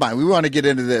mine. We want to get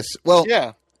into this. Well,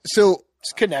 yeah. So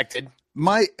it's connected.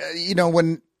 My,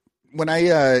 when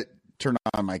I turn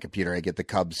on my computer, I get the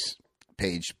Cubs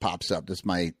page pops up. That's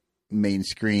my main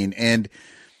screen, and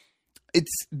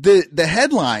it's the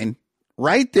headline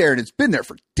right there, and it's been there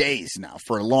for days now,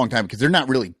 for a long time, because they're not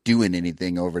really doing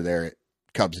anything over there at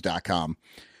Cubs.com.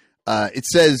 It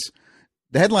says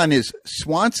the headline is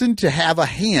Swanson to have a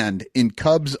hand in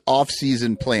Cubs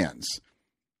offseason plans.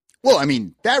 Well, I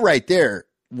mean, that right there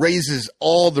raises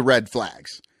all the red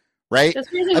flags, right?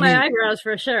 That's raising my eyebrows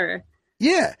for sure.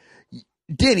 Yeah.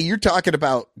 Danny, you're talking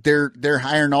about they're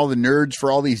hiring all the nerds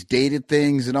for all these dated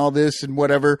things and all this and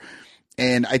whatever.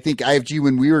 And I think IFG,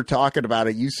 when we were talking about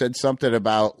it, you said something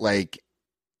about like,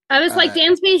 I was like,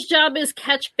 Dansby's job is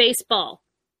catch baseball.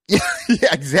 Yeah,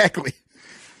 exactly.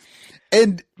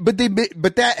 But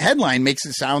that headline makes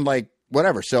it sound like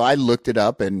whatever. So I looked it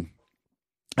up, and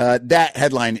that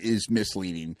headline is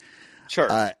misleading.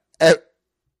 Sure.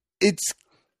 It's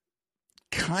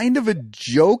kind of a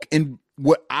joke, and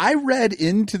what I read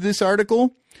into this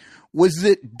article was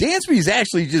that Dansby's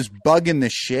actually just bugging the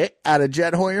shit out of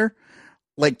Jed Hoyer,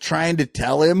 like trying to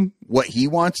tell him what he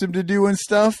wants him to do and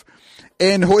stuff.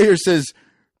 And Hoyer says,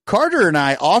 Carter and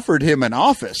I offered him an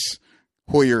office,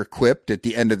 Hoyer quipped at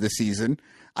the end of the season.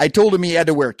 I told him he had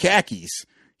to wear khakis.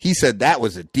 He said that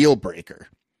was a deal breaker.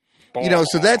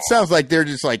 So that sounds like they're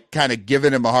just like kind of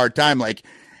giving him a hard time, like,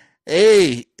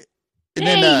 hey. And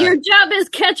then, your job is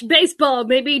catch baseball.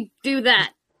 Maybe do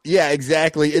that. Yeah,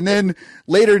 exactly. And then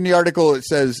later in the article, it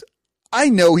says, I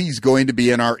know he's going to be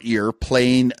in our ear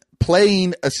playing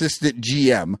assistant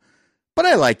GM, but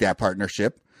I like that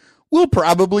partnership. We'll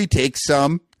probably take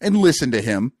some and listen to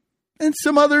him, and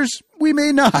some others we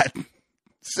may not.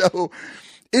 So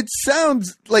it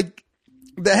sounds like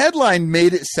the headline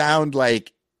made it sound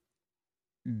like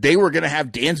they were going to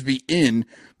have Dansby in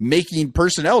making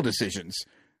personnel decisions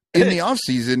in the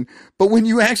offseason. But when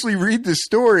you actually read the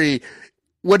story,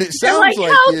 what it sounds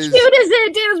like how is, cute is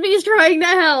it? Dansby's trying to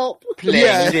help. What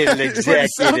it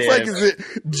sounds like is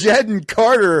that Jed and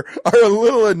Carter are a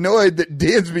little annoyed that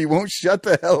Dansby won't shut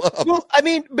the hell up. Well, I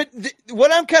mean, but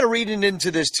what I'm kind of reading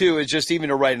into this too is just even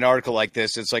to write an article like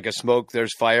this, it's like a smoke,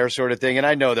 there's fire sort of thing. And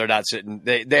I know they're not sitting;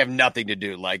 they have nothing to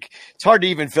do. Like it's hard to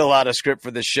even fill out a script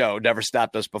for this show. Never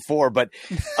stopped us before, but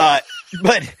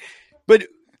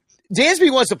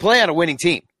Dansby wants to play on a winning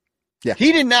team. Yeah.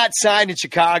 He did not sign in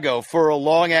Chicago for a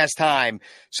long ass time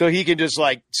so he can just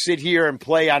like sit here and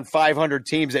play on 500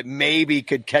 teams that maybe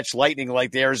could catch lightning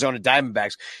like the Arizona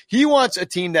Diamondbacks. He wants a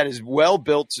team that is well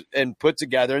built and put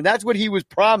together, and that's what he was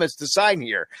promised to sign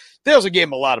here. They also gave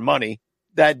him a lot of money.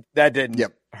 That didn't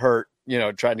hurt,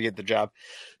 trying to get the job.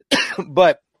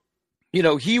 But,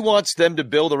 he wants them to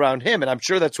build around him, and I'm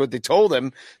sure that's what they told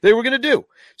him they were going to do.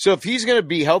 So if he's going to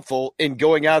be helpful in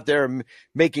going out there and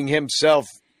making himself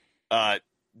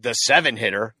the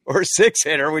 7-hitter or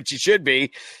 6-hitter, which he should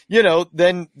be,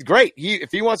 then great.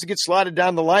 If he wants to get slotted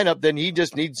down the lineup, then he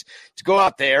just needs to go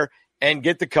out there and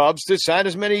get the Cubs to sign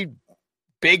as many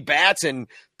big bats and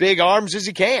big arms as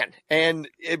he can. And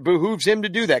it behooves him to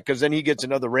do that because then he gets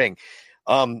another ring.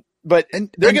 But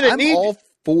they're going to need all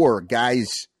for guys,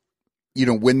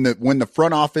 when the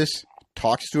front office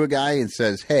talks to a guy and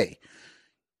says, hey,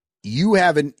 you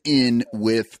have an in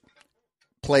with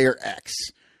player X,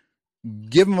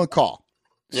 give him a call.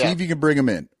 See if you can bring him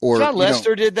in. Or John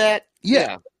Lester did that.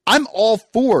 Yeah. I'm all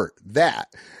for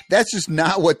that. That's just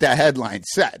not what that headline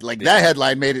said. Like that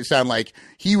headline made it sound like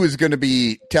he was going to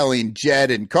be telling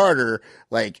Jed and Carter,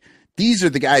 like, these are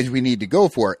the guys we need to go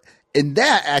for. And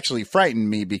that actually frightened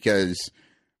me because,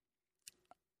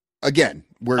 again,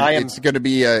 it's going to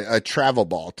be a travel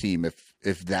ball team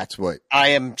if that's what. I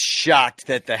am shocked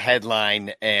that the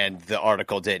headline and the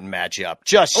article didn't match up.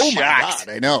 Just shocked. My God,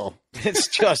 I know. It's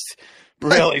just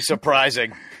really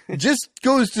surprising. Just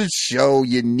goes to show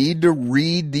you need to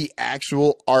read the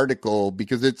actual article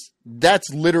because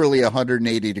that's literally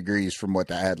 180 degrees from what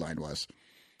that headline was.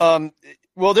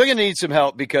 Well, they're going to need some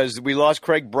help because we lost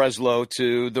Craig Breslow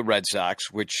to the Red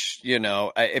Sox, which,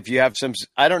 if you have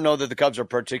I don't know that the Cubs are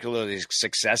particularly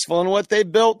successful in what they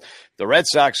built. The Red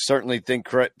Sox certainly think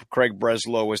Craig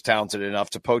Breslow was talented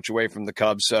enough to poach away from the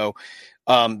Cubs. So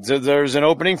there's an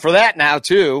opening for that now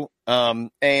too.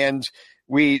 And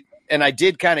I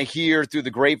did kind of hear through the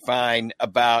grapevine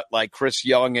about like Chris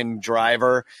Young and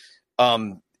Driver.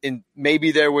 And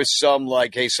maybe there was some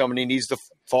like, hey, somebody needs to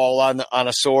fall on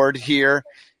a sword here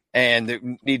and they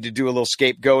need to do a little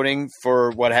scapegoating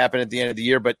for what happened at the end of the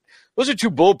year. But those are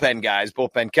two bullpen guys,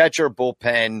 bullpen catcher,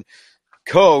 bullpen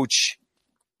coach.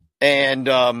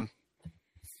 And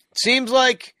seems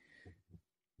like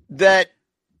that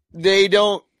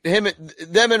them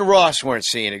and Ross weren't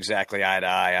seeing exactly eye to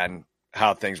eye on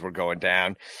how things were going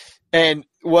down. And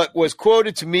what was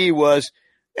quoted to me was,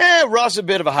 Ross a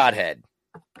bit of a hothead.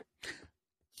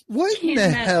 What in the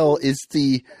hell is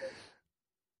the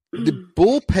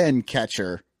bullpen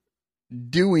catcher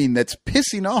doing that's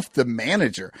pissing off the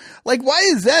manager? Like, why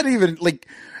is that even like?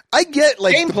 I get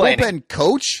like the bullpen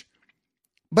coach,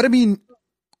 but I mean,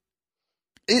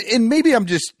 and maybe I'm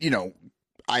just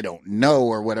I don't know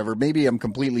or whatever. Maybe I'm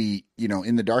completely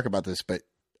in the dark about this, but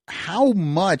how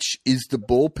much is the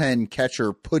bullpen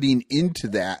catcher putting into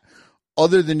that,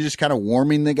 other than just kind of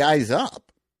warming the guys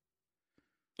up?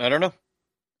 I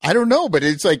don't know, but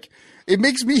it's like, it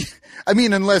makes me, I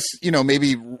mean, unless,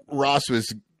 maybe Ross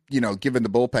was, giving the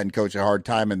bullpen coach a hard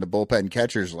time and the bullpen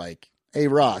catcher's like, hey,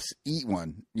 Ross, eat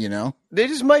one, They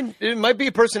just it might be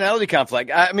a personality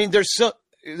conflict. I mean, there's so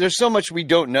much we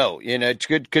don't know, it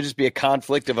could just be a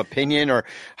conflict of opinion or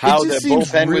how the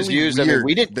bullpen really was used. I mean,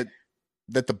 we didn't.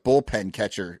 That the bullpen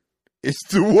catcher is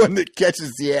the one that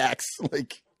catches the axe.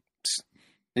 Like,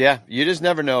 yeah, you just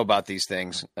never know about these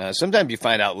things. Sometimes you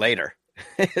find out later.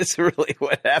 It's really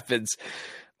what happens.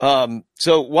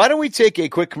 So why don't we take a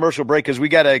quick commercial break because we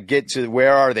got to get to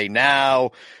where are they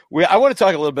now. I want to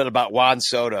talk a little bit about Juan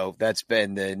Soto. That's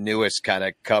been the newest kind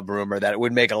of Cub rumor that it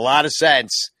would make a lot of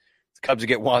sense. The Cubs to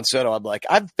get Juan Soto. I'm like,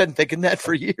 I've been thinking that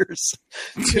for years.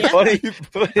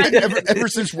 Ever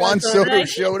since Juan Soto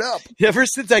showed up. Ever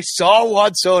since I saw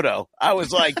Juan Soto, I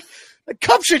was like, the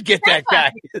Cubs should get that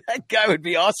guy. That guy would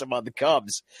be awesome on the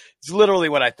Cubs. It's literally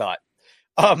what I thought.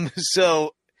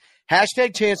 So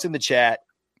hashtag chance in the chat,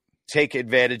 take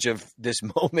advantage of this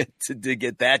moment to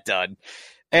get that done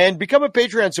and become a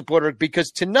Patreon supporter because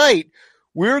tonight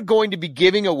we're going to be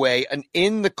giving away an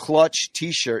In the Clutch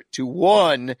t-shirt to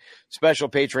one special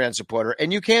Patreon supporter.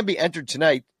 And you can be entered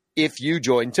tonight if you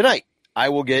join tonight. I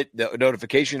will get the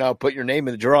notification. I'll put your name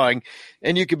in the drawing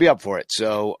and you can be up for it.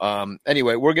 So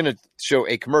anyway, we're going to show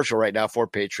a commercial right now for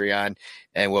Patreon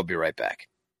and we'll be right back.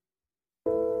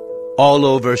 All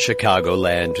over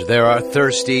Chicagoland, there are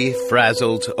thirsty,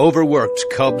 frazzled, overworked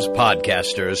Cubs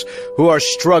podcasters who are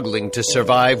struggling to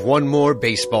survive one more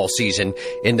baseball season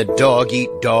in the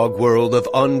dog-eat-dog world of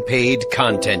unpaid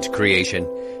content creation.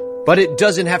 But it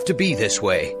doesn't have to be this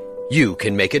way. You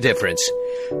can make a difference.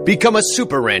 Become a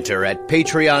super ranter at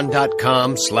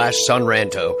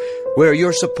patreon.com/sunranto, where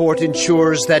your support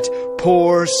ensures that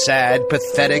poor, sad,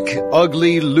 pathetic,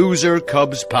 ugly, loser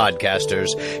Cubs podcasters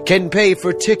can pay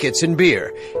for tickets and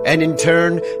beer, and in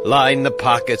turn line the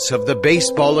pockets of the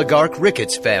baseball oligarch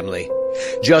Ricketts family.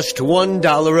 Just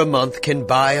 $1 a month can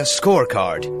buy a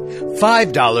scorecard.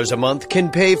 $5 a month can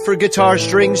pay for guitar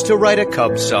strings to write a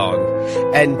Cubs song.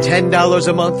 And $10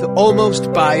 a month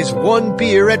almost buys one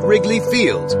beer at Wrigley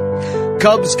Field.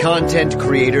 Cubs content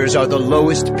creators are the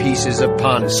lowest pieces of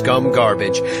pond scum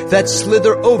garbage that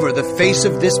slither over the face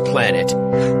of this planet.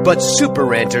 But super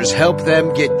ranters help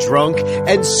them get drunk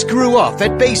and screw off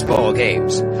at baseball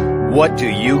games. What do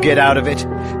you get out of it?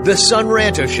 The Son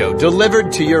Ranto Show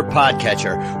delivered to your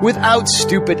podcatcher without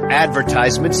stupid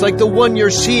advertisements like the one you're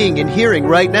seeing and hearing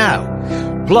right now.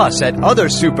 Plus, at other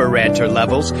Super Ranter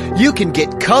levels, you can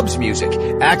get Cubs music,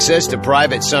 access to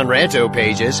private Son Ranto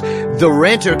pages, the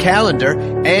Ranter calendar,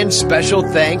 and special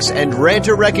thanks and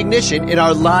Ranter recognition in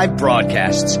our live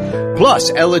broadcasts.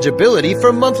 Plus, eligibility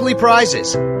for monthly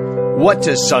prizes. What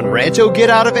does Son Ranto get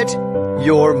out of it?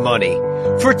 Your money.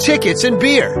 For tickets and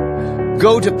beer.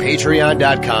 Go to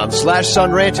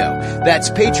patreon.com/sunranto.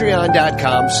 That's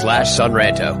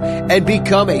patreon.com/sunranto. And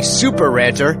become a Super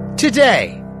Ranter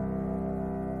today.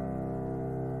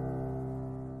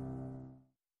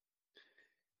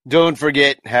 Don't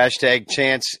forget,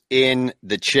 #chants in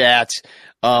the chat.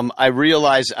 I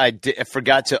realized I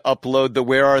forgot to upload the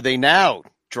 "Where Are They Now"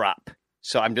 drop.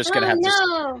 So I'm just going to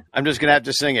I'm just going to have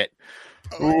to sing it.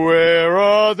 Where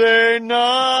are they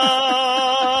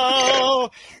now?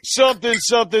 Something,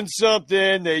 something,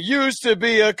 something. They used to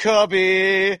be a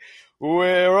cubby.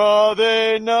 Where are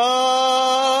they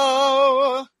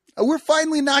now? We're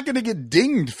finally not going to get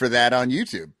dinged for that on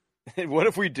YouTube. What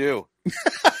if we do?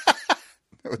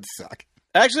 That would suck.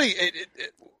 Actually,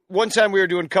 one time we were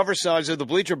doing cover songs of the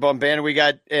Bleacher Bum Band,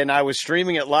 and I was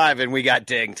streaming it live, and we got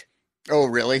dinged. Oh,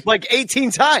 really? Like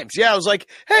 18 times. Yeah, I was like,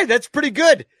 hey, that's pretty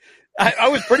good. I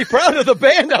was pretty proud of the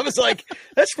band. I was like,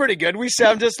 that's pretty good. We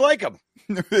sound just like them.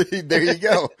 There you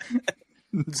go.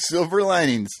 Silver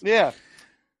linings. Yeah.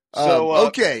 So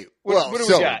okay. What do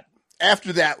we got?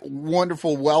 After that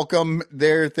wonderful welcome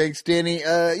there, thanks, Danny.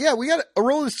 We got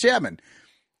Aroldis Chapman.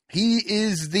 He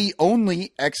is the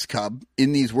only ex-Cub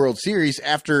in these World Series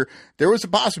after there was a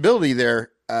possibility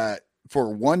there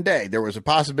for one day. There was a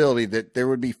possibility that there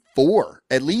would be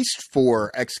at least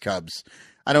four ex-Cubs.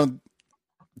 Let's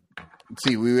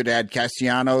see, we would add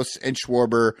Castellanos and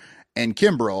Schwarber and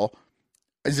Kimbrel.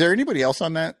 Is there anybody else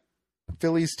on that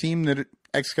Phillies team that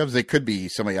ex-Cubs? They could be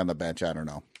somebody on the bench. I don't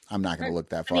know. I'm not going to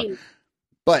look that far.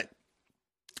 But,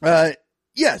 so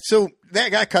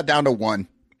that got cut down to one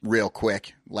real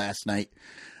quick last night.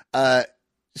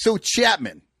 So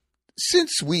Chapman,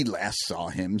 since we last saw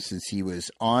him, since he was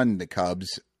on the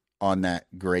Cubs on that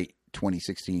great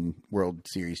 2016 World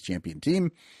Series champion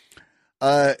team,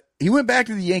 he went back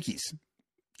to the Yankees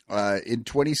in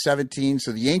 2017.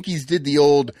 So the Yankees did the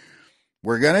old,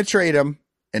 we're going to trade him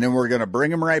and then we're going to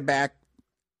bring him right back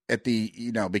at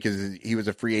because he was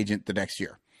a free agent the next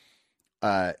year.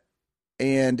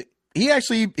 And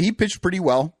he pitched pretty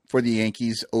well for the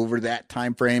Yankees over that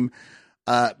time frame.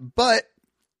 But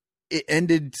it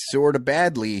ended sort of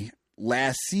badly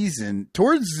last season.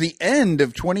 Towards the end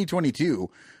of 2022,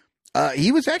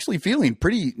 he was actually feeling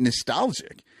pretty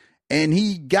nostalgic. And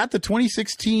he got the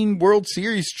 2016 World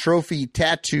Series trophy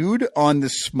tattooed on the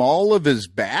small of his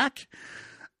back.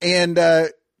 And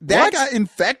that got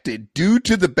infected due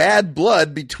to the bad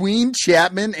blood between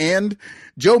Chapman and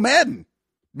Joe Madden.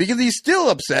 Because he's still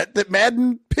upset that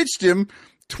Madden pitched him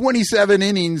 27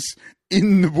 innings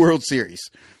in the World Series.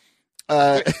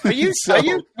 Are you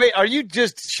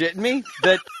just shitting me?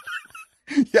 That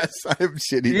yes, I am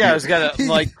shitting. Yeah, I was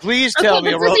please tell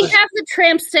me. Does he have the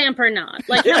tramp stamp or not?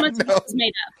 Like how much is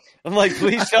made up? I'm like,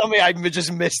 please tell me I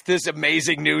just missed this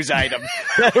amazing news item.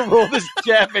 That Aroldis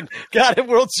Chapman got a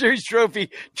World Series trophy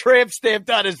tramp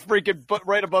stamped on his freaking butt,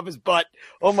 right above his butt.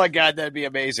 Oh my God, that'd be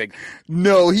amazing.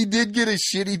 No, he did get a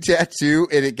shitty tattoo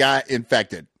and it got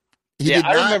infected. He did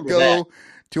not go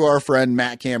to our friend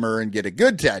Matt Kammer and get a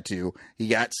good tattoo. He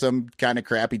got some kind of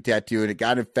crappy tattoo and it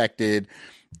got infected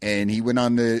and he went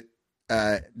on the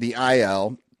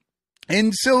IL.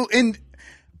 And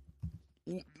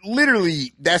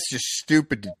literally, that's just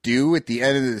stupid to do at the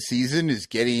end of the season, is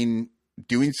doing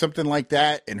something like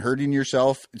that and hurting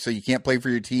yourself so you can't play for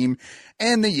your team.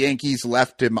 And the Yankees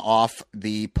left him off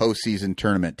the postseason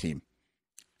tournament team.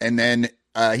 And then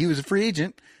he was a free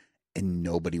agent and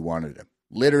nobody wanted him.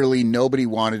 Literally nobody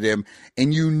wanted him.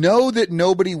 And you know that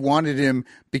nobody wanted him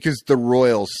because the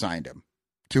Royals signed him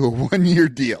to a 1-year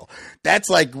deal. That's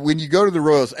like when you go to the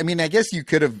Royals. I mean, I guess he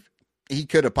could have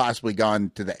possibly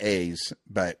gone to the A's,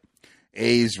 but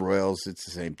A's, Royals, it's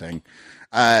the same thing.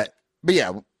 But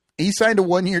yeah, he signed a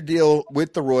 1-year deal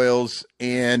with the Royals,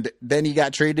 and then he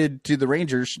got traded to the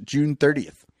Rangers June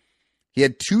 30th. He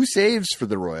had 2 saves for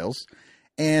the Royals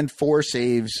and 4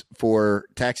 saves for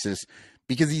Texas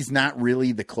because he's not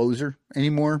really the closer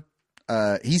anymore.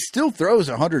 He still throws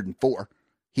 104.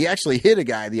 He actually hit a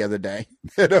guy the other day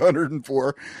at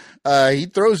 104. He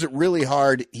throws it really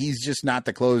hard. He's just not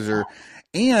the closer.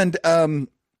 And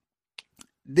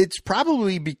it's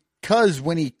probably because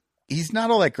when he's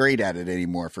not all that great at it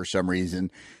anymore for some reason.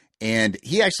 And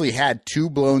he actually had 2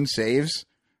 blown saves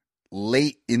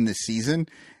late in the season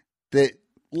that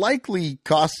likely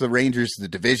cost the Rangers the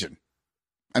division.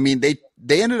 I mean,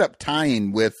 they ended up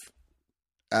tying with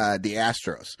the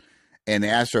Astros, and the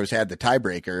Astros had the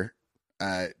tiebreaker.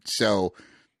 So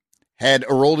had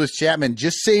Aroldis Chapman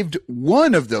just saved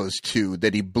one of those 2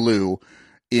 that he blew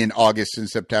in August and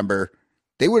September,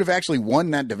 they would have actually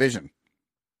won that division.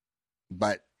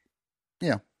 But,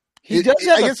 I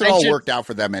guess it all worked out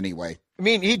for them anyway. I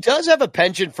mean, he does have a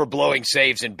penchant for blowing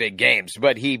saves in big games,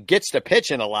 but he gets to pitch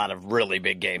in a lot of really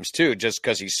big games too, just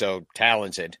because he's so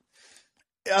talented.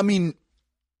 I mean,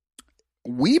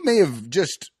 we may have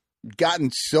just gotten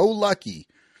so lucky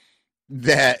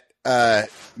that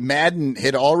Madden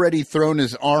had already thrown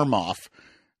his arm off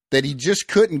that he just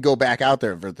couldn't go back out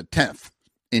there for the 10th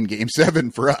in Game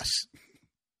 7 for us.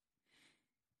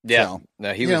 Yeah, so,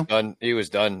 no, he was done. He was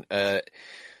done.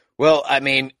 Well, I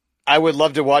mean, I would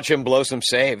love to watch him blow some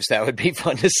saves. That would be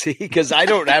fun to see because I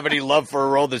don't have any love for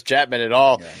Aroldis Chapman at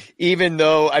all. Yeah. Even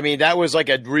though, I mean, that was like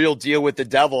a real deal with the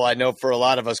devil. I know for a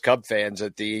lot of us Cub fans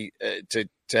at the to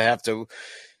have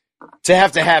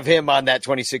him on that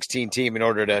 2016 team in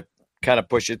order to kind of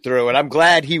push it through. And I'm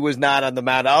glad he was not on the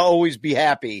mound. I'll always be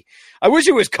happy. I wish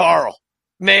it was Carl.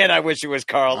 Man, I wish it was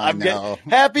Carl. I'm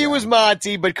happy it was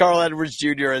Monty, but Carl Edwards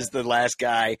Jr. is the last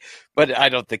guy. But I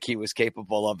don't think he was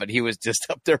capable of it. He was just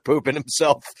up there pooping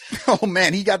himself. Oh,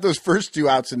 man, he got those first 2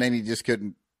 outs, and then he just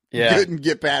couldn't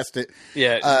get past it.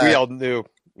 Yeah, we all knew.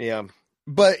 Yeah.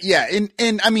 But, yeah,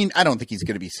 and I mean, I don't think he's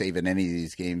going to be saving any of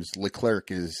these games.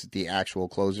 Leclerc is the actual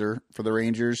closer for the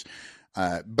Rangers.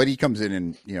 But he comes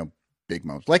in big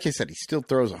moments. Like I said, he still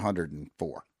throws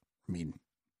 104. I mean,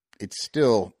 it's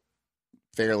still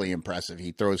fairly impressive.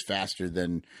 He throws faster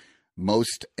than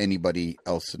most anybody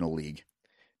else in the league.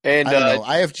 And I don't know,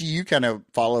 IFG, you kind of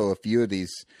follow a few of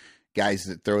these guys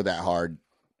that throw that hard.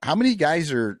 How many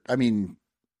guys off the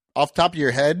top of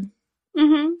your head,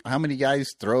 how many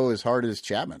guys throw as hard as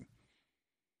Chapman?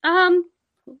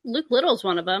 Luke Little's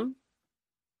one of them.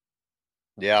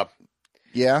 Yeah.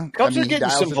 Yeah. Cubs are getting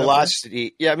some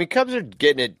velocity. Yeah, I mean, Cubs are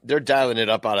getting it. They're dialing it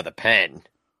up out of the pen.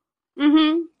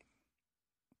 Mm-hmm.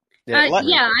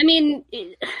 I mean,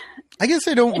 I guess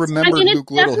I don't remember Luke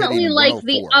Little hitting like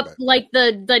the up, but... like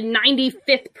the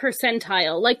 95th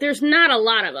percentile. Like, there's not a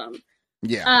lot of them.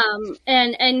 Yeah.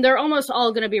 And they're almost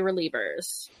all going to be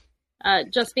relievers.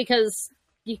 Just because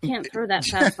you can't throw that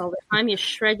fast all the time, you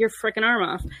shred your freaking arm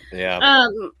off. Yeah.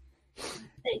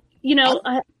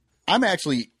 I'm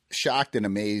actually shocked and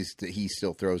amazed that he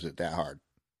still throws it that hard.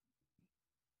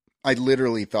 I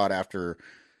literally thought after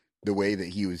the way that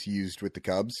he was used with the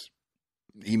Cubs,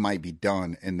 he might be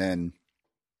done. And then,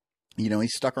 he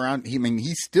stuck around.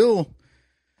 He's still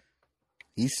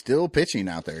pitching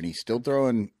out there, and he's still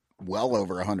throwing well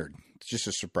over 100. It's just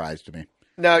a surprise to me.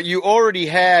 Now, you already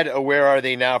had a Where Are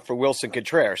They Now for Wilson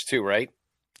Contreras too, right?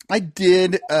 I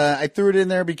did. I threw it in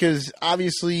there because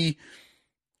obviously,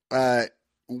 it's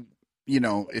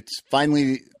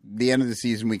finally the end of the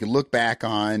season. We can look back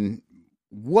on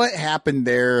what happened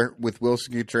there with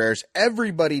Wilson Contreras.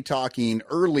 Everybody talking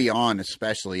early on,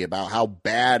 especially about how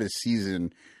bad a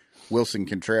season Wilson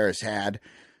Contreras had.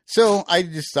 So I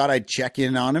just thought I'd check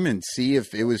in on him and see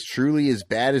if it was truly as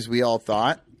bad as we all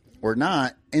thought or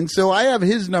not. And so I have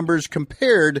his numbers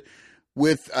compared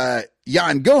with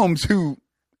Yan Gomes, who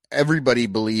everybody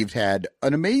believed had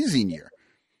an amazing year.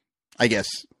 I guess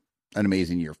an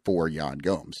amazing year for Yan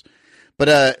Gomes.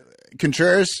 But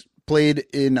Contreras played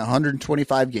in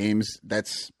 125 games.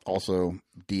 That's also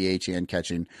DH and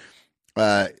catching.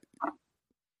 Gomes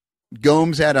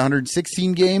had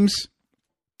 116 games.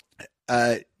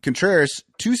 Contreras,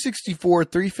 264,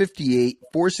 358,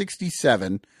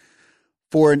 467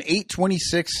 for an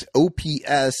 826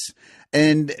 OPS.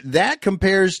 And that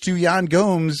compares to Yan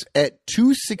Gomes at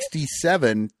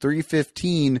 267,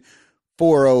 315,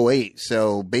 408.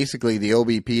 So basically the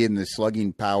OBP and the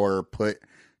slugging power put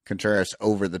Contreras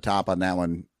over the top on that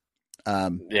one.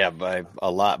 By a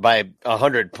lot, by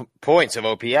 100 points of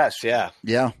OPS. Yeah.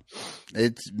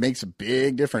 It makes a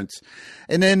big difference.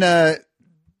 And then,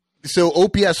 so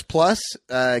OPS plus,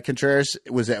 Contreras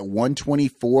was at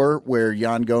 124, where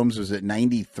Yan Gomes was at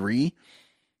 93.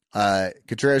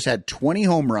 Contreras had 20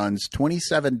 home runs,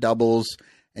 27 doubles,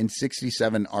 and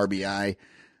 67 RBI.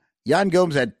 Yan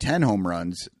Gomes had 10 home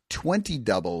runs, 20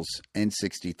 doubles, and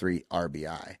 63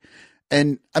 RBI.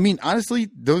 And, I mean, honestly,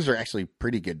 those are actually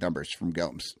pretty good numbers from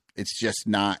Gomes. It's just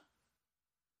not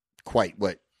quite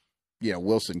what,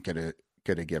 Wilson could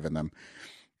have given them.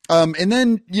 And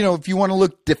then, if you want to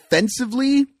look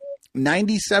defensively,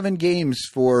 97 games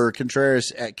for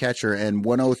Contreras at catcher and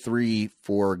 103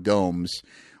 for Gomes,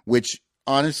 which,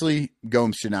 honestly,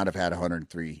 Gomes should not have had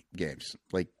 103 games.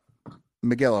 Like,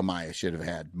 Miguel Amaya should have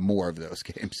had more of those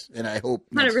games, and I hope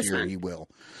next 100%. year he will.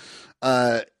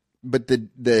 But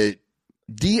the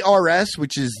DRS,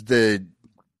 which is the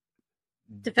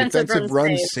defensive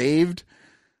run saved,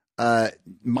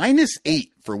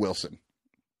 -8 for Wilson.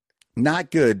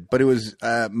 Not good, but it was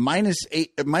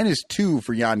 -2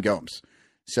 for Yan Gomes.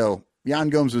 So Yan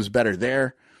Gomes was better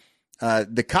there.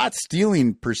 The caught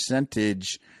stealing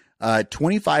percentage,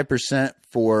 25%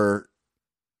 for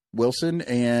Wilson,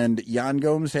 and Yan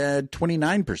Gomes had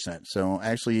 29%. So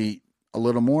actually a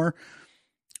little more.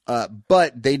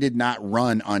 But they did not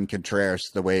run on Contreras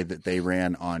the way that they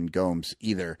ran on Gomes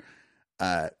either.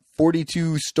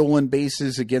 42 stolen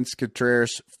bases against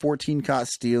Contreras, 14 caught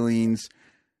stealings.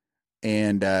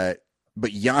 And,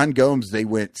 but Yan Gomes, they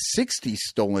went 60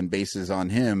 stolen bases on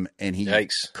him, and he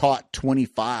caught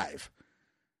 25.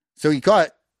 So he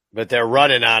caught. But they're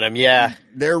running on him, yeah.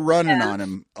 They're running on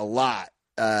him a lot.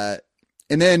 And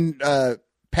then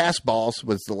pass balls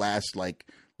was the last,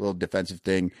 little defensive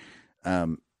thing.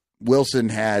 Wilson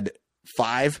had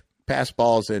 5 pass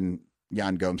balls, and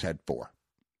Yan Gomes had 4.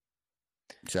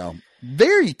 So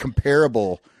very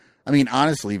comparable. I mean,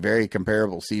 honestly, very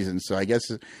comparable seasons. So I guess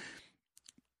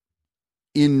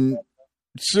in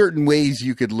certain ways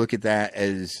you could look at that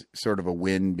as sort of a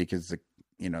win because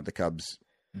the Cubs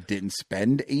didn't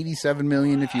spend $87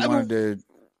 million if you wanted to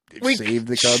save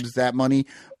the Cubs that money.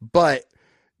 But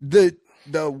the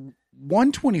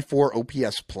 124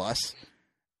 OPS plus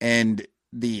and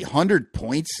the 100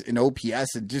 points in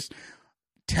OPS and just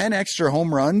 10 extra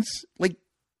home runs,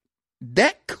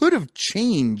 that could have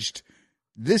changed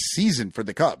this season for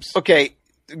the Cubs. Okay,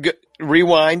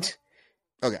 rewind.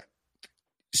 Okay.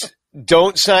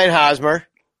 Don't sign Hosmer.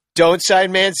 Don't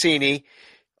sign Mancini.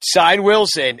 Sign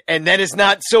Wilson, and then it's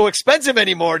not so expensive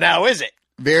anymore now, is it?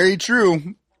 Very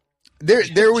true.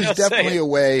 There was definitely a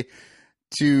way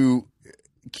to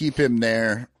keep him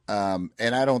there, and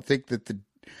I don't think that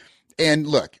and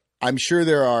look, I'm sure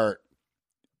there are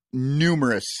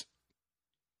numerous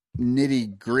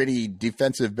nitty-gritty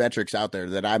defensive metrics out there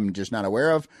that I'm just not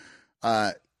aware of,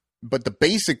 but the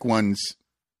basic ones,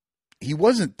 he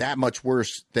wasn't that much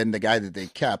worse than the guy that they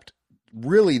kept.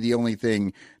 Really, the only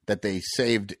thing that they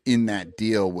saved in that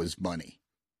deal was money.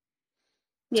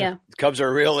 Yeah. The Cubs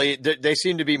are really, they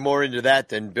seem to be more into that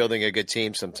than building a good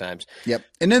team sometimes. Yep.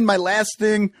 And then my last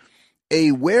thing,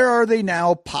 a Where Are They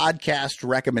Now podcast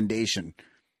recommendation.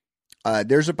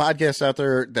 There's a podcast out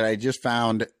there that I just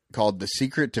found called The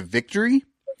Secret to Victory.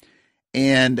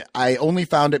 And I only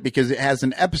found it because it has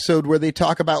an episode where they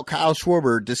talk about Kyle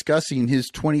Schwarber discussing his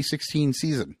 2016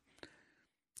 season.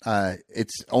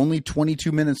 It's only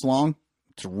 22 minutes long.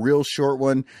 It's a real short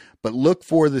one, but look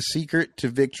for The Secret to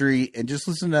Victory and just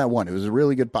listen to that one. It was a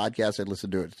really good podcast. I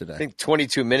listened to it today. I think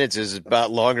 22 minutes is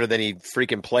about longer than he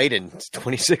freaking played in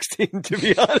 2016, to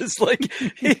be honest.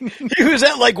 He was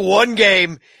at one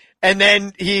game, and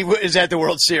then he was at the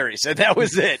World Series, and that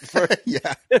was it.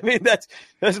 Yeah. I mean, that's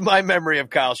my memory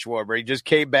of Kyle Schwarber. He just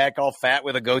came back all fat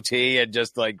with a goatee and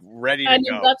just ready to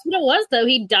go. That's what it was, though.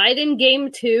 He died in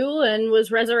Game 2 and was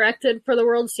resurrected for the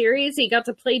World Series. He got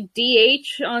to play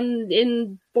DH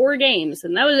in 4 games,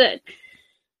 and that was it.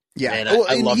 Yeah, man,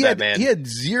 I love that man. He had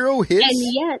 0 hits,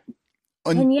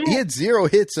 and yet he had 0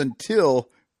 hits until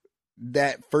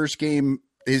that first game,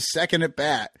 his second at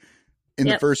bat. In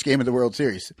the first game of the World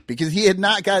Series, because he had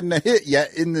not gotten a hit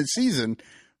yet in the season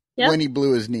when he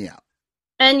blew his knee out.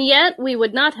 And yet we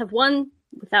would not have won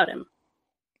without him.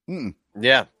 Mm.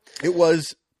 Yeah. It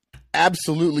was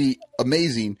absolutely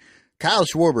amazing. Kyle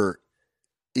Schwarber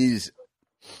is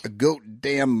a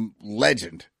goddamn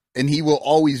legend, and he will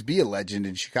always be a legend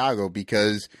in Chicago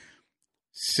because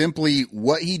simply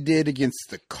what he did against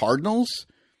the Cardinals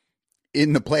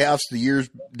in the playoffs the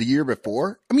year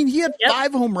before. I mean, he had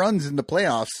 5 home runs in the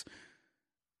playoffs.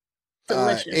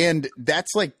 And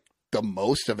that's the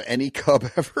most of any Cub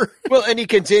ever. Well, and he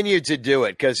continued to do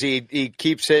it because he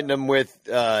keeps hitting them with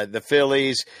the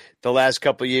Phillies. The last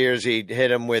couple of years, he hit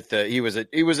him with he was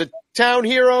a town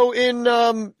hero in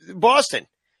Boston.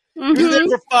 Mm-hmm. He was there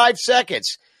for 5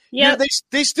 seconds. Yeah,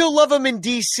 they still love him in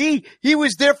D.C. He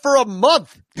was there for a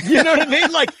month. You know what I mean?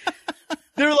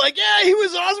 They're like, yeah, he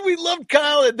was awesome. We loved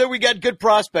Kyle, and then we got good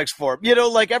prospects for him. You know,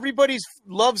 like everybody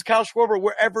loves Kyle Schwarber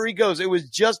wherever he goes. It was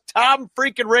just Tom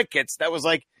freaking Ricketts that was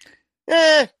like,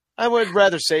 I would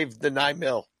rather save the $9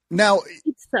 million. Now,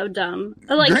 it's so dumb.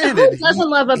 Like, granted, who doesn't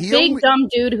love a big dumb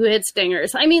dude who hits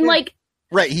stingers? I mean, like,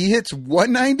 right? He hits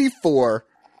 194,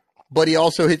 but he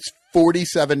also hits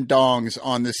 47 dongs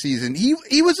on the season.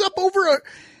 He was up over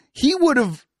he would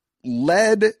have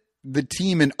led the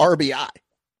team in RBI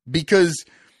because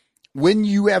when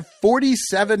you have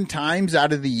 47 times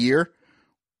out of the year,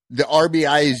 the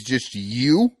RBI is just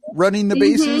you running the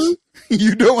bases.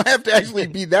 You don't have to actually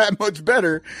be that much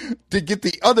better to get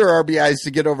the other RBIs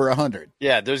to get over 100.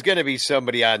 Yeah, there's going to be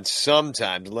somebody on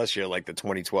sometimes, unless you're like the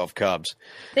 2012 Cubs.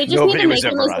 They just need to make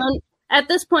him his own. At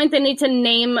this point, they need to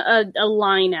name a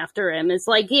line after him. It's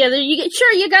like, yeah,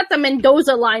 you got the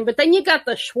Mendoza line, but then you got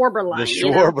the Schwarber line. The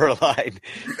Schwarber line.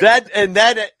 That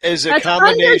is a That's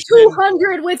combination. Under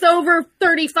 200 with over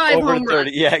 35 over home 30.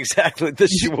 runs. Yeah, exactly. The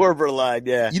Schwarber line,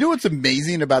 yeah. You know what's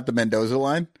amazing about the Mendoza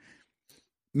line?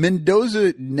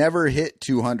 Mendoza never hit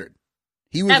 200.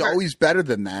 He was always better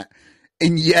than that.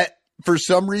 And yet, for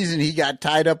some reason, he got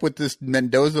tied up with this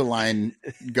Mendoza line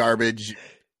garbage.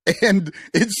 And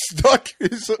it's stuck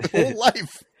his whole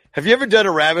life. Have you ever done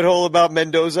a rabbit hole about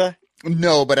Mendoza?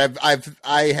 No, but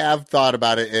I have thought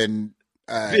about it, and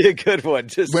be a good one.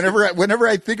 Just whenever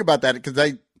I think about that, because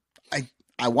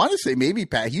I want to say maybe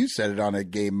Pat Hughes said it on a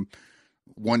game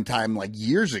one time like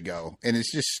years ago, and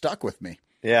it's just stuck with me.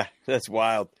 Yeah, that's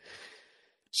wild.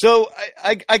 So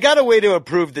I got a way to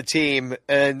improve the team,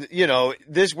 and you know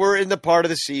we're in the part of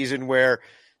the season where,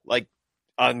 like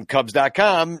on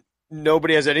Cubs.com.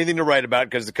 Nobody has anything to write about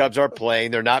because the Cubs aren't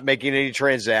playing. They're not making any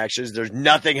transactions. There's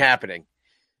nothing happening.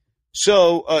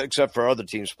 So, except for other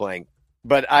teams playing.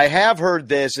 But I have heard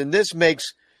this, and this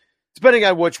makes, depending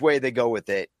on which way they go with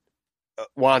it,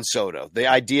 Juan Soto. The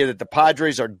idea that the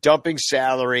Padres are dumping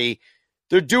salary.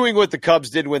 They're doing what the Cubs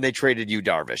did when they traded Yu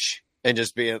Darvish. And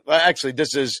just being, actually,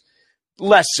 this is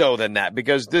less so than that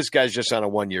because this guy's just on a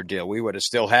one-year deal. We would have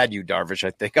still had Yu Darvish, I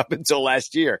think, up until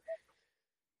last year.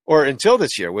 Or until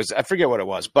this year I forget what it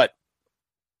was, but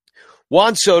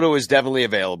Juan Soto is definitely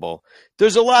available.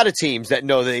 There's a lot of teams that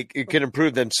know they can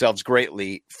improve themselves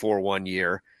greatly for 1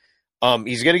 year.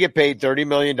 He's going to get paid $30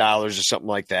 million or something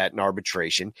like that in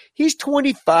arbitration. He's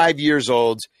 25 years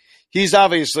old. He's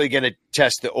obviously going to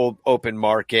test the open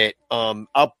market. I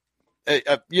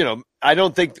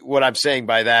don't think what I'm saying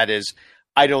by that is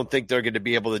I don't think they're going to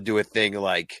be able to do a thing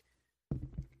like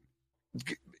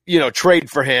trade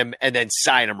for him and then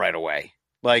sign him right away.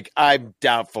 Like, I'm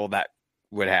doubtful that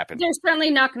would happen. They're certainly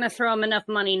not going to throw him enough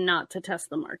money not to test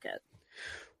the market.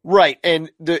 Right. And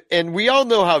we all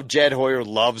know how Jed Hoyer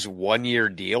loves 1 year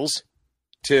deals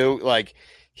too. Like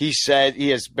he said, he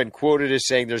has been quoted as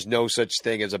saying there's no such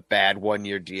thing as a bad 1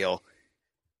 year deal.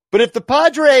 But if the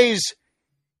Padres,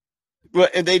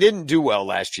 and they didn't do well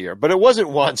last year, but it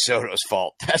wasn't Juan Soto's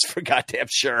fault. That's for goddamn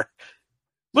sure.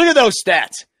 Look at those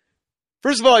stats.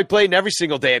 First of all, he played in every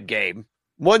single damn game.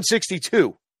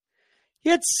 162. He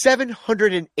had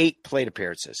 708 plate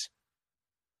appearances.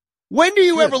 When do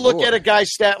you ever look at a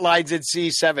guy's stat lines and see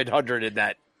 700 in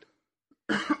that?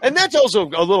 And that's also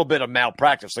a little bit of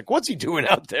malpractice. Like, what's he doing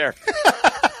out there?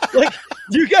 Like,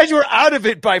 you guys were out of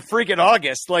it by freaking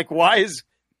August. Like, why is...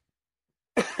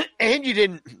 And you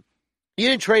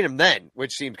didn't trade him then,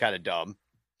 which seemed kind of dumb.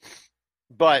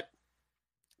 But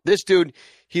this dude...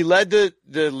 He led the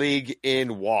league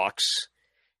in walks,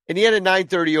 and he had a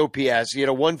 930 OPS. He had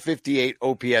a 158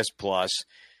 OPS plus.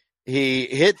 He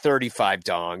hit 35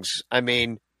 dongs. I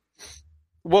mean,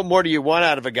 what more do you want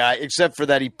out of a guy except for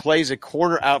that he plays a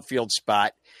corner outfield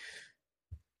spot?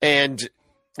 And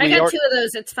I got two of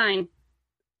those. It's fine.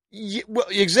 Yeah, well,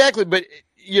 exactly. But,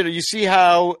 you see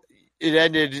how it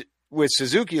ended with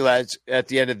Suzuki at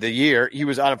the end of the year. He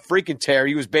was on a freaking tear.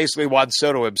 He was basically Juan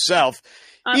Soto himself.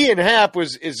 Ian Happ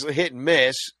is hit and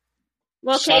miss.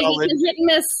 Well, okay, solid. He can hit and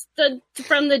miss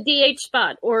from the DH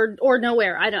spot or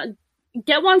nowhere. I don't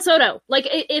get Juan Soto. Like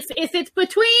if it's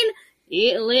between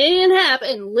Ian Happ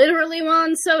and literally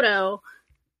Juan Soto.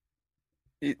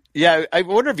 Yeah, I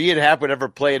wonder if Ian Happ would ever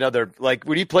play another. Like,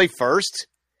 would he play first?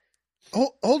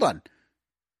 Hold on.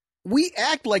 We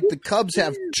act like the Cubs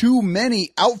have too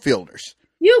many outfielders.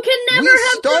 You can never have.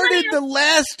 We started the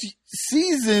last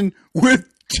season with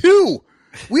 2.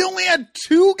 We only had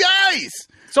 2 guys.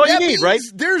 That's all you need, right?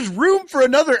 There's room for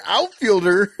another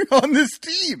outfielder on this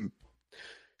team.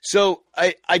 So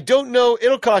I don't know.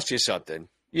 It'll cost you something,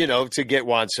 to get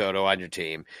Juan Soto on your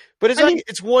team. But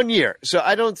it's 1 year, so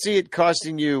I don't see it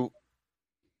costing you.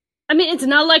 I mean, it's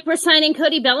not like we're signing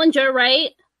Cody Bellinger,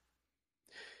 right?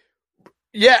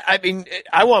 Yeah, I mean,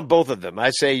 I want both of them. I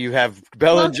say you have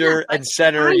Bellinger and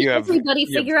center. You have everybody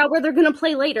figure out where they're going to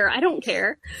play later. I don't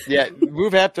care. Yeah,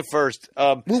 move half to first.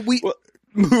 Move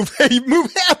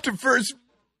half to first.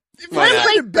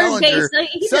 Sign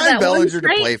Bellinger to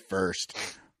play first.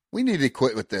 We need to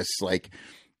quit with this. Like,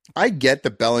 I get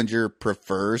that Bellinger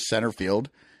prefers center field,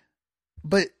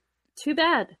 but too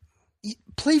bad.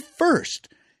 Play first.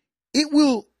 It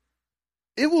will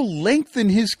lengthen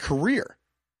his career.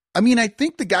 I mean, I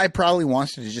think the guy probably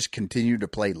wants to just continue to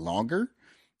play longer,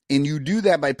 and you do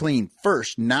that by playing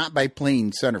first, not by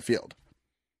playing center field.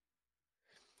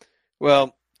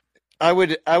 Well, I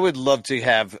would love to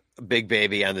have Big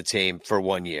Baby on the team for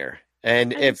 1 year.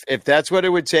 And if that's what it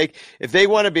would take, if they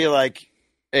want to be like,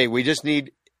 hey, we just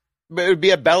need, it would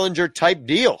be a Bellinger type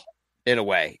deal in a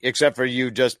way, except for you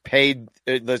just paid,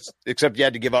 except you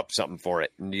had to give up something for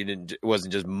it. And it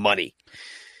wasn't just money.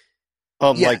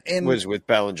 Was with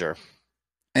Bellinger.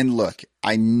 And look,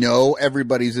 I know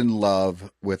everybody's in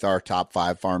love with our top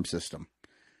 5 farm system.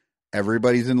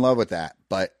 Everybody's in love with that.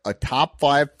 But a top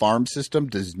 5 farm system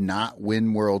does not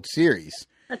win World Series.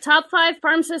 A top 5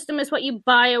 farm system is what you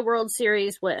buy a World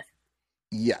Series with.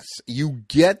 Yes, you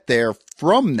get there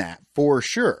from that for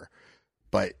sure.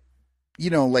 But,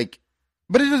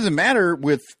 but it doesn't matter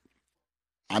with,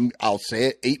 I'll say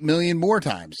it 8 million more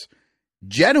times.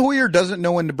 Jed Hoyer doesn't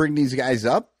know when to bring these guys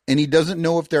up, and he doesn't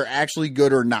know if they're actually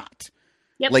good or not.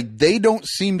 Yep. Like, they don't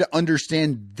seem to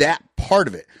understand that part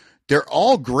of it. They're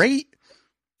all great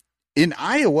in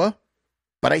Iowa,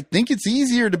 but I think it's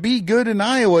easier to be good in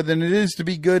Iowa than it is to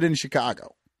be good in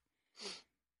Chicago.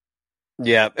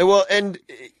 Yeah, well, and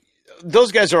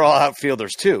those guys are all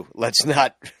outfielders too. Let's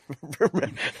not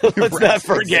not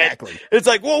forget. Exactly. It's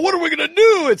like, well, what are we going to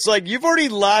do? It's like you've already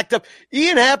locked up.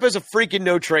 Ian Happ has a freaking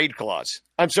no trade clause.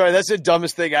 I'm sorry, that's the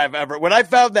dumbest thing I've ever. When I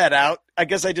found that out, I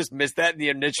guess I just missed that in the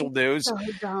initial news. So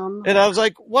dumb. And I was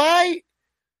like, why?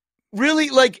 Really?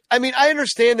 Like, I mean, I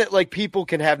understand that like people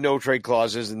can have no trade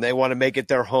clauses and they want to make it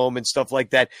their home and stuff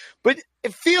like that. But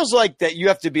it feels like that you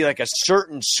have to be like a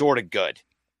certain sort of good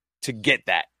to get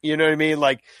that. You know what I mean?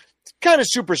 Like, kind of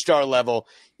superstar level.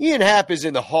 Ian Happ is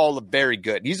in the Hall of Very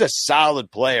Good. He's a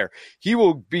solid player. He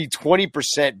will be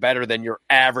 20% better than your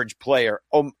average player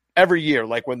every year.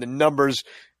 Like when the numbers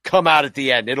come out at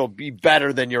the end, it'll be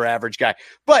better than your average guy.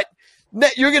 But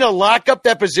you're going to lock up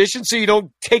that position so you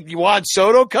don't take Juan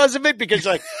Soto because of it? Because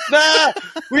you're like, nah,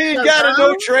 we ain't got a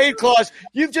no trade clause.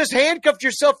 You've just handcuffed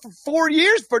yourself for 4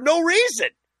 years for no reason.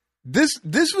 This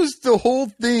was the whole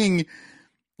thing.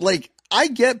 Like, I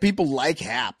get people like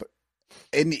Happ,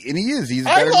 and he is. He's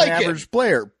better than an average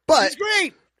player. But he's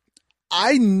great.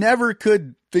 I never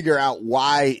could figure out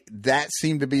why that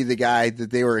seemed to be the guy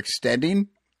that they were extending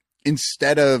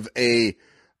instead of a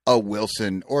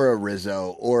Wilson or a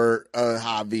Rizzo or a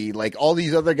Javi. Like all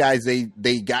these other guys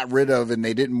they got rid of and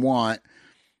they didn't want.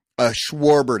 A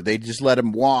Schwarber, they just let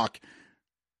him walk.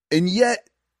 And yet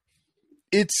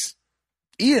it's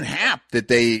Ian Happ that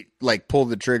they like pulled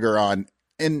the trigger on.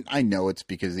 And I know it's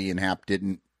because Ian Happ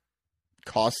didn't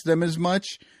cost them as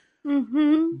much.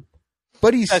 Mm-hmm.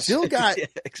 But he's still got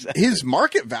his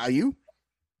market value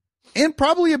and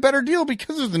probably a better deal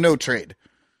because of the no trade.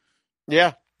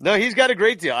 Yeah. No, he's got a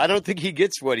great deal. I don't think he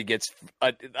gets what he gets.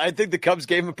 I think the Cubs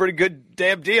gave him a pretty good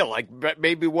damn deal. Like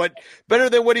maybe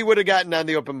better than what he would have gotten on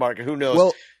the open market. Who knows?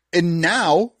 Well, and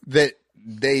now that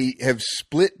they have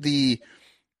split the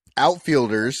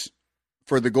outfielders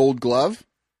for the Gold Glove,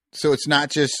 so it's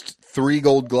not just 3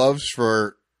 Gold Gloves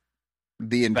for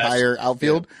the entire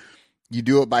outfield. Yeah. You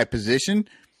do it by position.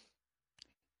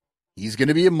 He's going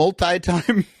to be a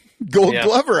multi-time Gold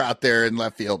Glover out there in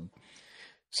left field.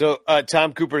 So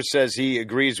Tom Cooper says he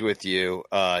agrees with you,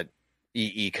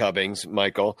 E.E. Cubbings,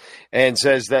 Michael, and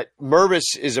says that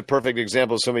Mervis is a perfect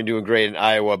example of somebody doing great in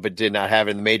Iowa but did not have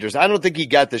it in the majors. I don't think he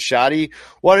got the shot he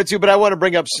wanted to, but I want to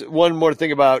bring up one more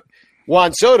thing about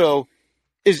Juan Soto.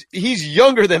 He's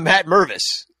younger than Matt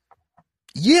Mervis.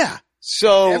 Yeah.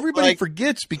 So everybody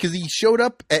forgets because he showed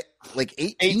up at like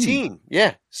 18. 18.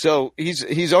 Yeah. So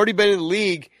he's already been in the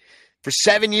league for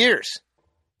 7 years.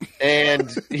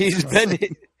 And he's been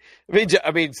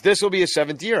I mean this will be his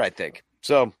 7th year, I think.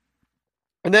 So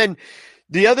and then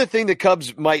the other thing the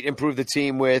Cubs might improve the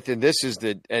team with, and this is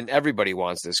and everybody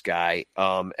wants this guy.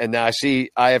 And now I see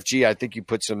IFG, I think you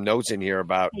put some notes in here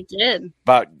about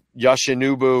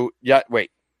Yoshinobu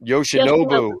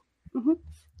Mm-hmm.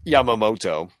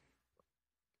 Yamamoto.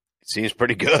 It seems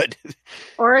pretty good.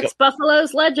 Oryx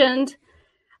Buffalo's legend.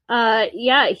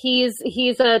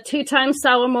 He's a 2-time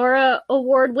Sawamura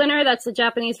Award winner. That's the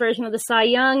Japanese version of the Cy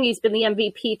Young. He's been the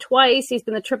MVP twice. He's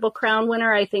been the Triple Crown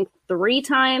winner, I think, 3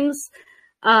 times.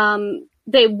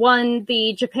 They won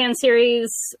the Japan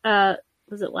series.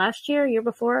 Was it last year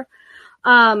before?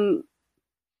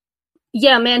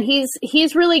 Yeah, man,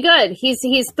 he's really good.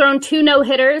 He's thrown 2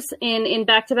 no-hitters in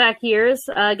back-to-back years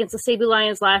against the Cebu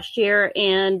Lions last year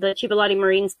and the Chibalati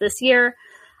Marines this year.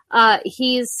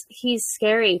 He's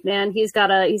scary, man. He's got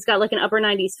like an upper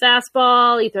 90s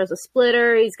fastball. He throws a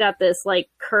splitter. He's got this like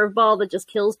curveball that just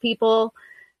kills people.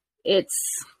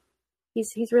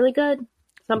 He's really good.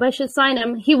 Somebody should sign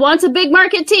him. He wants a big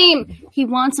market team.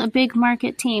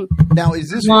 Now, is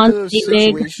this one of those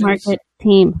situations? Big market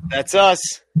team. That's us.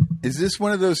 Is this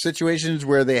one of those situations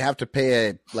where they have to pay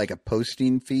a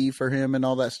posting fee for him and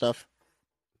all that stuff?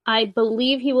 I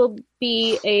believe he will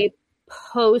be a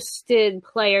posted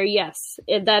player. Yes,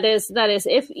 that is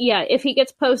if he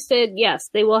gets posted, yes,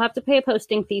 they will have to pay a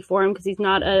posting fee for him because he's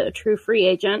not a true free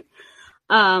agent.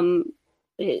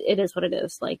 It is what it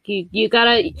is. Like you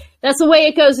gotta, that's the way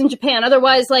it goes in Japan.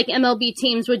 Otherwise, like MLB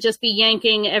teams would just be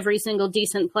yanking every single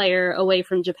decent player away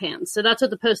from Japan. So that's what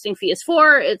the posting fee is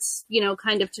for. It's,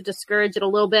 kind of to discourage it a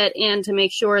little bit and to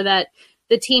make sure that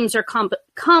the teams are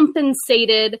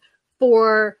compensated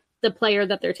for the player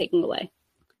that they're taking away.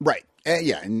 Right.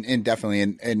 Yeah. And definitely.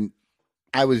 And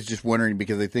I was just wondering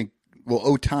because I think,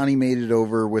 Ohtani made it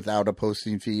over without a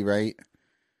posting fee, right?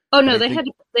 Oh no, they had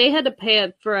to pay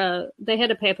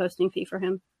a posting fee for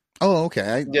him. Oh,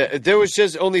 okay. Yeah, there was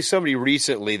just only somebody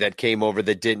recently that came over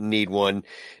that didn't need one.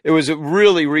 It was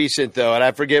really recent though, and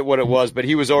I forget what it was, but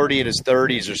he was already in his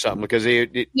 30s or something because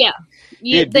he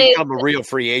had become a real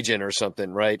free agent or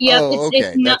something, right? Yeah,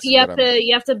 okay. You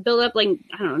have to build up like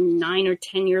 9 or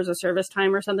 10 years of service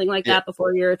time or something like that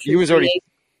before you're a true. He was already. Agent.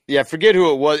 Yeah, I forget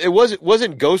who it was. It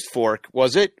wasn't Ghost Fork,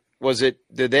 was it?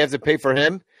 Did they have to pay for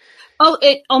him? Oh,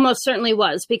 it almost certainly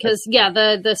was because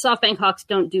the SoftBank Hawks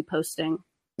don't do posting.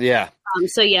 Yeah.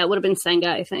 So it would have been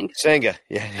Senga, I think. Senga,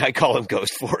 yeah, I call him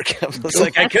Ghost Fork. I was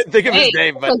like, I couldn't think of his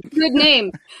name, but good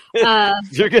name.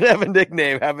 If you're gonna have a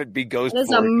nickname, have it be Ghost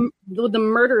Fork. The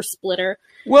murder splitter.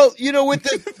 Well, with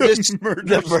the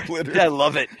murder splitter, I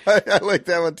love it. I like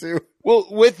that one too. Well,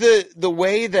 with the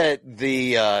way that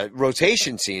the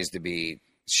rotation seems to be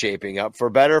shaping up,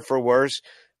 for better, for worse,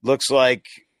 looks like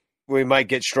we might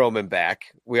get Stroman back.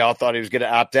 We all thought he was going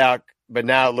to opt out, but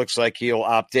now it looks like he'll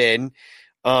opt in.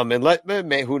 And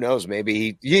who knows?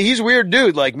 Maybe he's a weird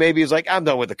dude. Like maybe he's like, I'm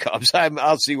done with the Cubs.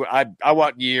 I'll see what I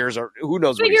want years, or who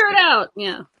knows? Figure it out.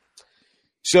 Yeah.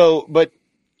 So, but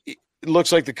it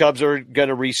looks like the Cubs are going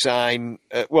to re-sign.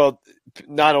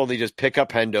 Not only just pick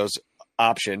up Hendo's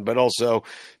option, but also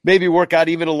maybe work out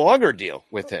even a longer deal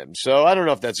with him. So I don't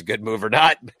know if that's a good move or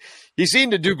not. He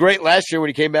seemed to do great last year when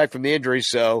he came back from the injury.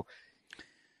 So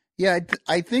yeah,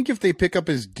 I think if they pick up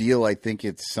his deal, I think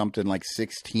it's something like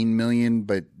 $16 million.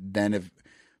 But then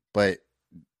but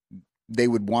they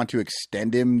would want to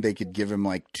extend him, they could give him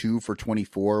like 2 for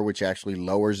 24, which actually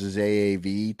lowers his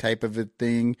AAV type of a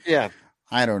thing. Yeah,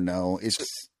 I don't know.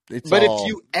 But if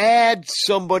you add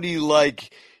somebody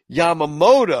like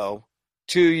Yamamoto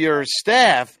to your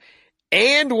staff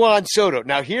and Juan Soto,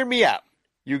 now hear me out.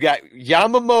 You got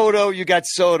Yamamoto, you got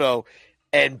Soto,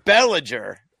 and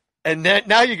Bellinger, and then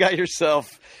now you got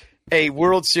yourself a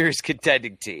World Series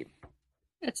contending team.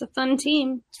 It's a fun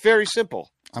team. It's very simple.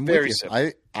 I'm very with you.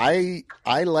 simple.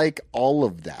 I like all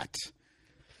of that.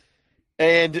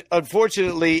 And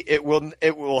unfortunately, it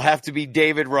will have to be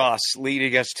David Ross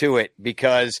leading us to it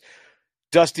because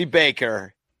Dusty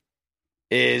Baker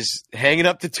is hanging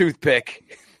up the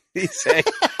toothpick. He's saying,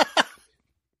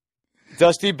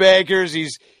 Dusty Baker's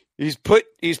he's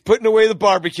putting away the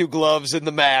barbecue gloves and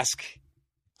the mask.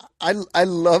 I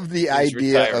love the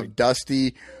idea retiring. of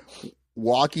Dusty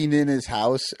walking in his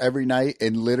house every night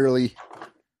and literally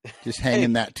just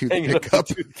hanging that toothpick up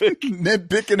and then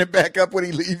picking it back up when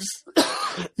he leaves.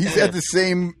 He's had the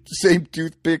same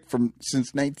toothpick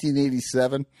since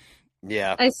 1987.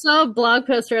 Yeah. I saw a blog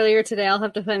post earlier today. I'll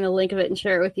have to find the link of it and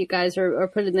share it with you guys or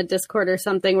put it in the Discord or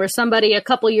something, where somebody a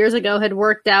couple years ago had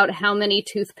worked out how many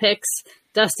toothpicks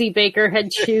Dusty Baker had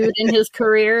chewed in his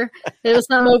career. It was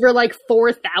some over like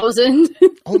 4,000.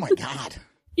 Oh my God.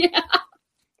 Yeah.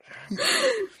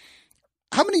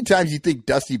 How many times do you think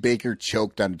Dusty Baker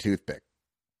choked on a toothpick?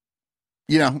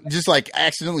 Just like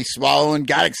accidentally swallowing,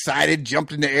 got excited,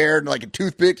 jumped in the air, and like a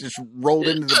toothpick just rolled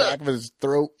into the back of his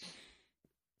throat.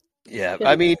 Yeah,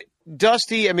 I mean,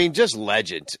 Dusty, just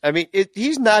legend.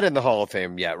 He's not in the Hall of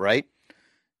Fame yet, right?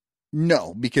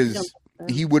 No, because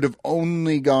he would have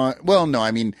only gone. Well, no,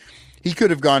 he could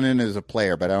have gone in as a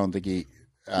player, but I don't think he.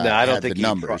 I don't think the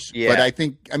numbers. Yeah. But I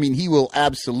think, he will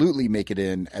absolutely make it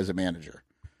in as a manager.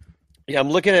 Yeah, I'm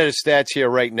looking at his stats here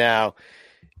right now.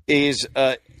 is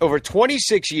over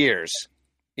 26 years.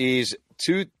 He's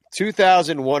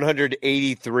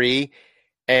 2,183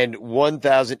 and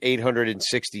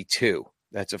 1,862.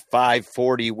 That's a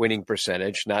 540 winning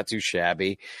percentage. Not too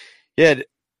shabby. Yet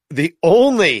the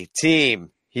only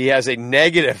team he has a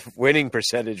negative winning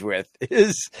percentage with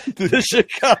is the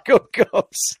Chicago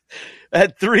Cubs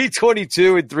at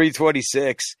 322 and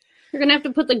 326. You're going to have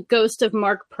to put the ghost of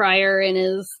Mark Pryor in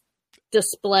his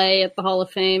display at the Hall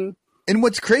of Fame. And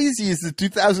what's crazy is the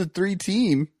 2003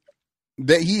 team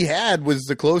that he had was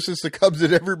the closest the Cubs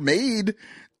had ever made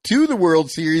to the World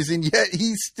Series, and yet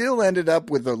he still ended up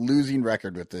with a losing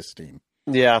record with this team.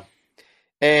 Yeah.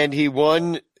 And he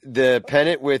won the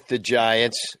pennant with the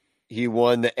Giants. He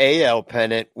won the AL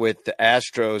pennant with the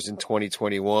Astros in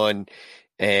 2021.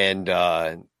 And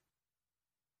let's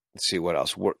see what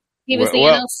else. He was the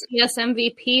NLCS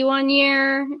MVP one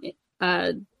year.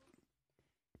 Got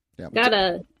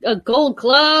a Gold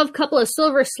Glove, couple of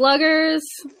Silver Sluggers.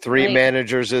 3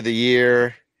 managers of the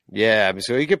year. Yeah, I mean,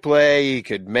 so he could play. He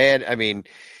could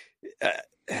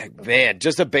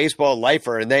just a baseball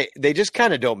lifer. And they just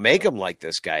kind of don't make him like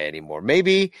this guy anymore.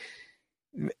 Maybe,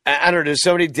 I don't know, does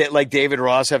somebody like David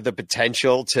Ross have the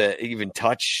potential to even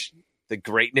touch the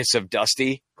greatness of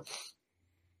Dusty?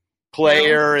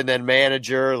 Player and then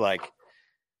manager, like.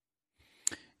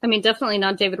 I mean, definitely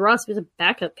not David Ross. He was a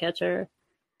backup catcher.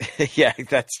 Yeah,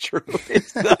 that's true.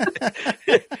 It's not.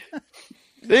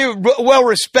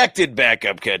 Well-respected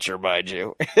backup catcher, mind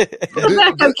you.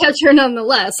 Backup catcher,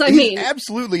 nonetheless. He's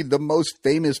absolutely the most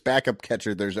famous backup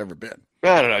catcher there's ever been.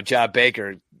 I don't know, John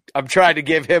Baker. I'm trying to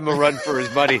give him a run for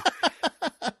his money.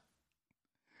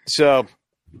 So,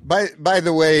 by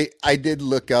the way, I did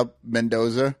look up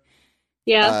Mendoza.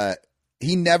 Yeah,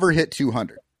 he never hit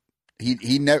 200.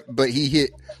 He never, but he hit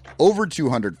over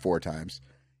 200 4 times.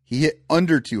 He hit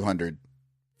under 200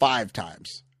 5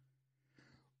 times.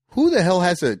 Who the hell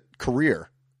has a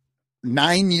career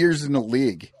 9 years in the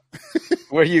league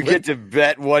where you get to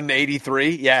bet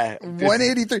 183? Yeah,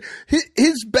 183.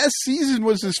 His best season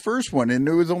was his first one, and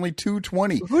it was only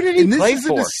 220. Who did he play this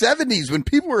for? This is in the 70s when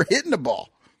people were hitting the ball.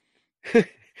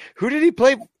 Who did he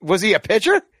play? Was he a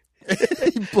pitcher?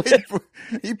 He played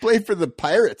for the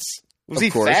Pirates. Was he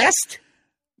fast?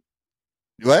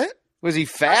 What? Was he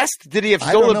fast? Did he have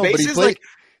stolen bases?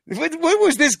 What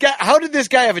was this guy? How did this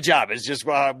guy have a job? It's just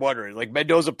what I'm wondering. Like,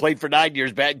 Mendoza played for 9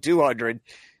 years, batting 200.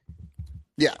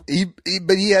 Yeah,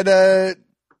 but he had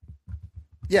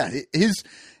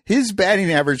his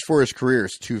batting average for his career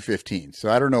is 215. So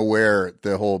I don't know where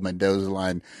the whole Mendoza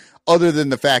line, other than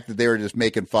the fact that they were just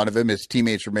making fun of him, his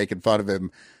teammates were making fun of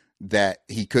him that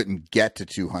he couldn't get to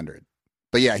 200.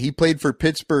 But yeah, he played for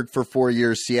Pittsburgh for 4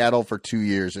 years, Seattle for 2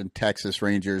 years, and Texas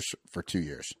Rangers for 2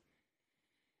 years.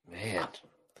 Man.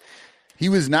 He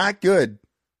was not good.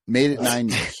 Made it 9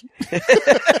 years.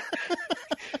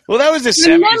 Well, that was the 70s.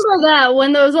 Remember that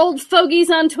when those old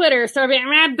fogies on Twitter started being,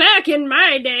 back in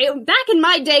my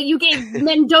day, you gave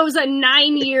Mendoza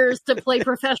 9 years to play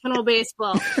professional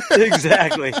baseball.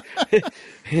 Exactly. Right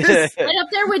up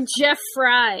there with Jeff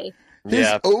Fry. His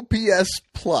OPS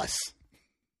plus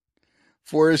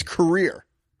for his career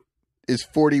is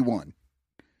 41.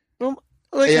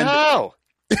 How?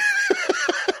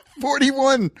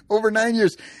 41 over 9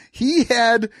 years. He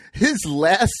had his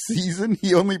last season,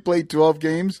 he only played 12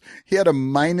 games. He had a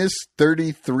minus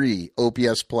 33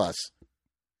 OPS plus,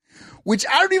 which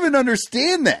I don't even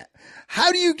understand that.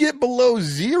 How do you get below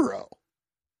 0?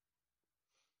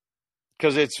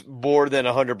 Because it's more than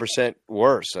 100%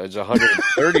 worse. It's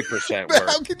 130% worse.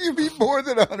 How can you be more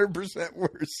than 100%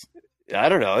 worse? I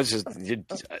don't know. It's just,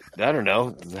 I don't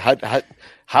know.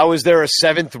 How is there a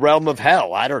 7th realm of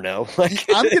hell? I don't know.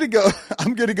 I'm gonna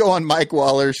go on Mike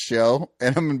Waller's show,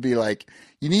 and I'm gonna be like,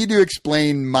 you need to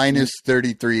explain minus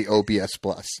 33 OPS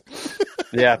plus.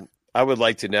 Yeah, I would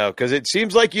like to know, because it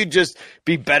seems like you'd just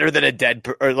be better than a dead,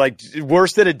 or like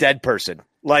worse than a dead person.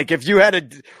 Like if you had a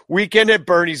Weekend at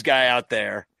Bernie's guy out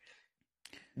there,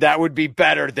 that would be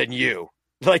better than you.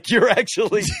 Like you're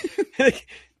actually.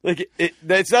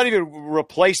 It's not even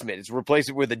replacement. It's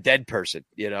replacement with a dead person,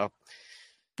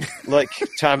 like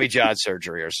Tommy John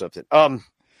surgery or something.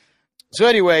 So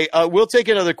anyway, we'll take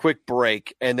another quick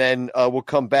break, and then we'll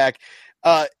come back.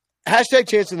 Hashtag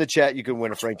chance in the chat. You can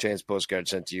win a Frank Chance postcard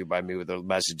sent to you by me with a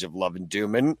message of love and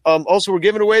doom. And also, we're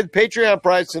giving away the Patreon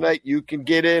prize tonight. You can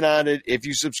get in on it if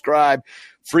you subscribe.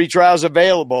 Free trials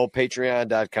available.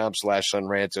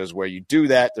 Patreon.com/SunRanto is where you do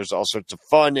that. There's all sorts of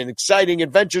fun and exciting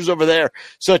adventures over there,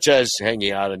 such as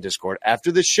hanging out on Discord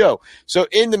after the show. So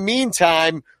in the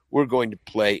meantime, we're going to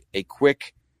play a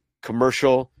quick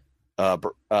commercial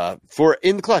for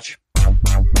In the Clutch.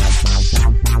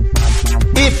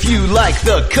 If you like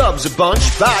the Cubs a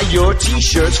bunch, buy your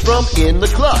t-shirts from In the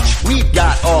Clutch. We've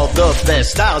got all the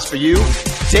best styles for you.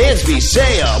 Dansby,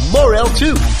 Saya, Morel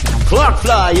too. Clark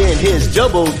Fly in his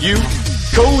W.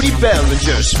 Cody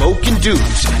Bellinger, smoking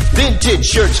dudes. Vintage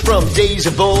shirts from days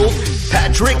of old.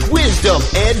 Patrick Wisdom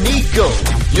and Nico.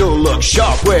 You'll look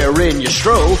sharp wearing your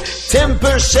stro.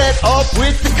 10% off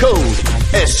with the code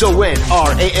SONRANTO.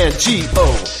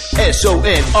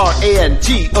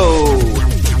 SONRANTO.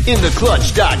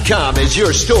 InTheClutch.com is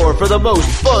your store for the most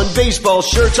fun baseball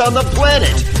shirts on the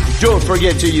planet. Don't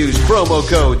forget to use promo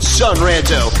code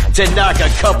SUNRANTO to knock a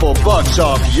couple bucks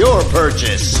off your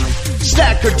purchase.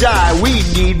 Stack or die, we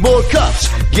need more cups.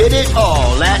 Get it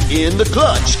all at In The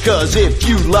Clutch. Cause if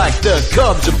you like the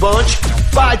Cubs a bunch,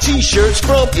 buy t-shirts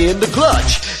from In The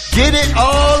Clutch. Get it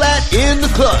all at In The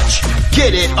Clutch.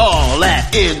 Get it all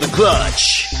at In The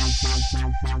Clutch.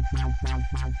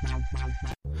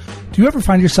 Do you ever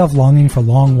find yourself longing for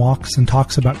long walks and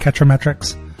talks about catcher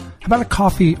metrics? How about a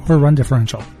coffee or a run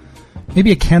differential?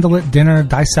 Maybe a candlelit dinner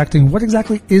dissecting what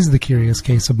exactly is the curious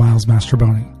case of Miles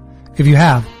Mastrobuoni? If you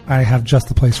have, I have just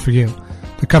the place for you,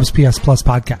 the Cubs PS Plus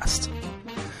podcast.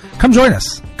 Come join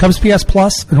us. Cubs PS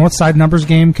Plus, a Northside numbers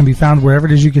game, can be found wherever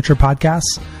it is you get your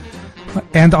podcasts,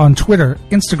 and on Twitter,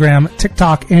 Instagram,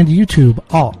 TikTok, and YouTube,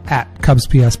 all at Cubs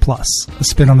PS Plus, a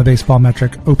spin on the baseball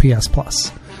metric OPS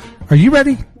Plus. Are you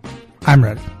ready? I'm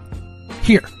ready.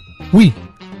 Here we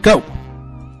go.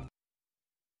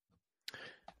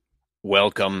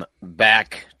 Welcome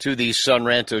back to the Sun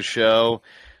Ranto Show.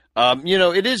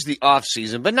 It is the off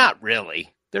season, but not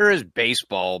really. There is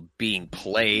baseball being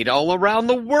played all around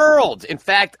the world. In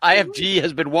fact, IFG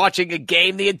has been watching a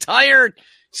game the entire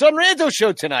Sun Ranto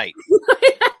Show tonight.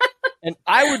 And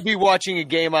I would be watching a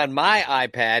game on my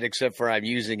iPad, except for I'm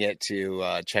using it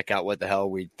to check out what the hell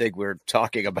we think we're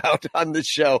talking about on the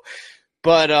show.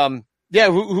 But,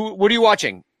 what are you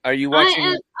watching? Are you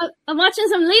watching? I'm watching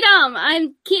some Lidom.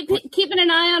 I'm keeping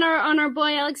an eye on our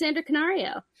boy Alexander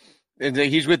Canario. And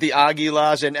he's with the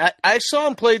Aguilas, and I saw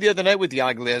him play the other night with the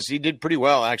Aguilas. He did pretty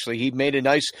well, actually. He made a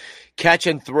nice catch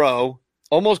and throw.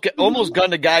 Almost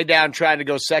gunned a guy down trying to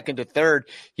go second to third.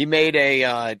 He made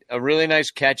a really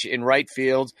nice catch in right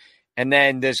field, and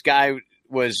then this guy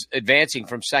was advancing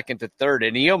from second to third,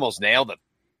 and he almost nailed him.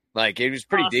 Like, he was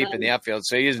pretty deep in the outfield.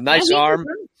 So he has a nice arm,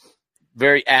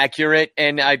 very accurate,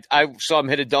 and I saw him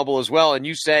hit a double as well. And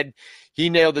you said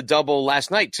he nailed a double last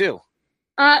night too.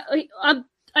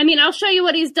 I'll show you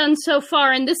what he's done so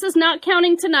far, and this is not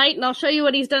counting tonight, and I'll show you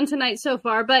what he's done tonight so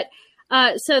far. But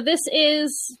so this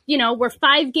is, we're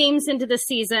 5 games into the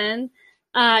season.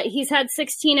 He's had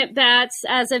 16 at-bats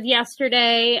as of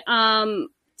yesterday,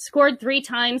 scored 3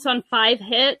 times on 5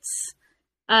 hits.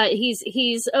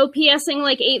 He's OPSing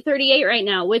like 838 right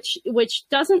now, which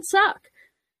doesn't suck.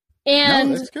 And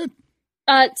no, that's good.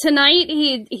 Tonight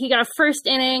he got a first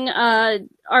inning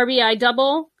RBI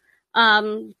double,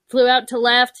 flew out to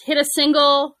left, hit a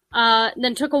single,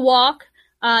 then took a walk.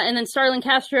 And then Starlin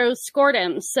Castro scored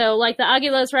him. So, like, the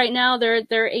Aguilas right now, they're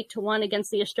 8-1 against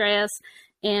the Estrellas,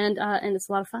 and it's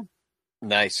a lot of fun.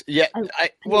 Nice. Yeah.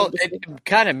 It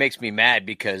kind of makes me mad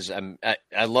because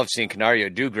I love seeing Canario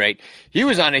do great. He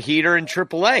was on a heater in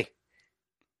AAA.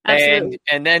 Absolutely.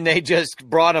 And then they just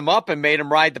brought him up and made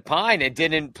him ride the pine and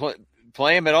didn't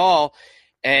play him at all.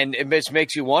 And it just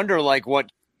makes you wonder, like,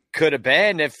 what could have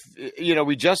been if,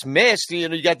 we just missed.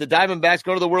 You got the Diamondbacks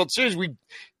going to the World Series.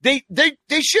 They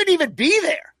shouldn't even be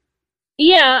there.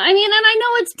 Yeah, and I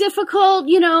know it's difficult,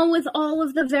 with all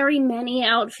of the very many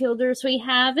outfielders we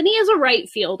have, and he is a right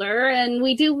fielder, and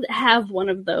we do have one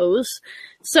of those.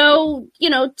 So,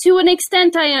 to an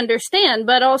extent I understand,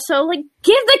 but also, like,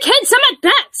 give the kid some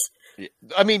at-bats.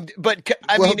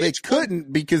 They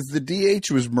couldn't because the DH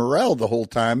was Morel the whole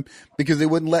time because they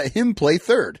wouldn't let him play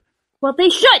third. Well, they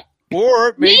should.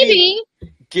 Or maybe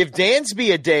give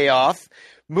Dansby a day off,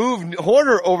 move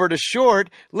Horner over to short,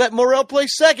 let Morel play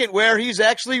second, where he's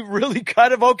actually really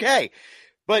kind of okay.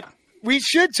 But we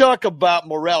should talk about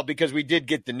Morel because we did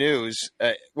get the news.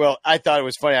 I thought it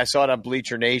was funny. I saw it on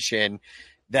Bleacher Nation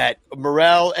that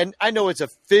Morel, and I know it's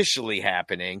officially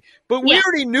happening, but we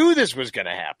already knew this was going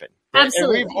to happen.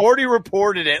 Absolutely. And we've already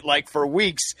reported it like for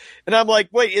weeks. And I'm like,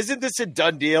 wait, isn't this a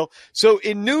done deal? So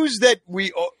in news that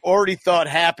we already thought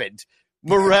happened,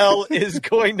 Morel is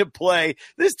going to play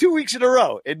this 2 weeks in a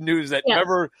row in news that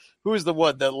remember who was the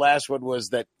one? The last one was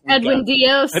that Edwin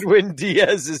Diaz. Edwin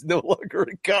Diaz is no longer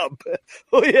a Cub.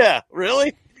 Oh yeah,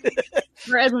 really?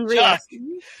 For Edwin Diaz.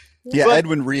 Yeah, But-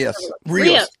 Edwin Rios.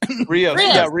 Rios.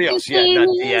 Yeah, Rios. Yeah,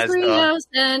 not Diaz. Rios,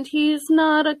 and he's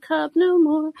not a Cub no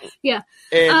more. Yeah.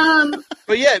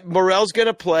 But yeah, Morel's going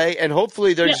to play, and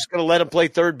hopefully they're just going to let him play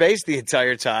third base the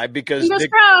entire time because fingers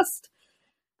crossed.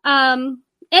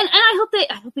 And I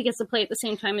hope he gets to play at the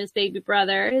same time as baby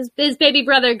brother. His baby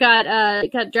brother got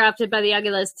drafted by the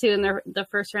Aguilas too in the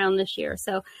first round this year.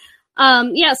 So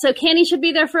so Canny should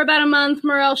be there for about a month.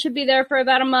 Morel should be there for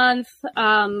about a month.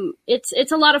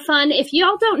 It's a lot of fun. If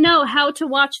y'all don't know how to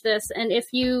watch this, and if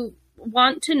you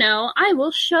want to know, I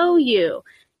will show you.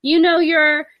 You know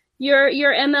your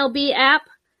MLB app.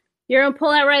 You're gonna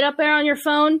pull that right up there on your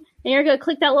phone, and you're gonna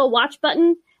click that little watch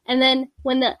button, and then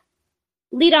when the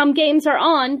lead-on games are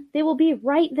on, they will be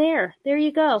right there. There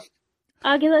you go.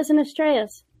 Aguilas and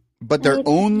Estrellas. But they're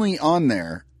only on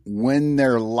there when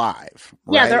they're live,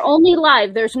 right? Yeah, they're only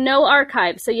live. There's no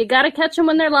archive. So you got to catch them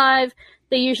when they're live.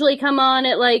 They usually come on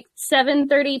at like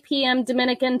 7:30 p.m.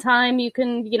 Dominican time. You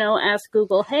can, ask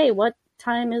Google, hey, what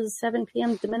time is 7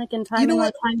 p.m. Dominican time in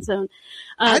our time zone?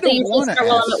 I don't want to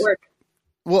while I'm at work.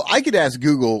 Well, I could ask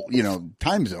Google,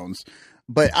 time zones,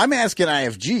 but I'm asking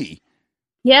IFG.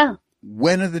 Yeah.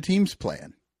 When are the teams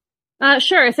playing?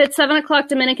 Sure. If it's 7 o'clock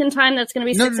Dominican time, that's going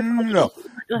to be 6 o'clock. No.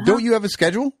 Uh-huh. Don't you have a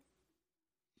schedule?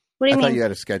 What do you mean? I thought you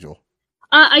had a schedule.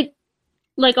 I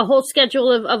like a whole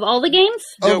schedule of all the games?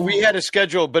 No, we had a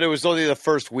schedule, but it was only the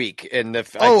first week. And I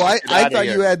thought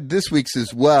you had this week's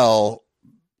as well.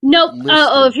 Nope.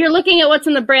 If you're looking at what's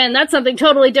in the brand, that's something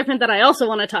totally different that I also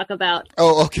want to talk about.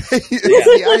 Oh, okay.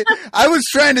 See, I was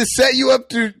trying to set you up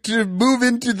to move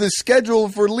into the schedule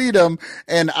for Lead'em,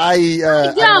 and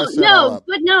No.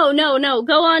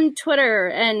 Go on Twitter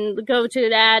and go to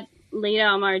that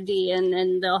Lead'emRD,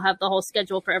 and they'll have the whole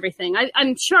schedule for everything.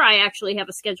 I'm sure I actually have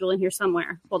a schedule in here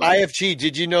somewhere. Hold on. IFG,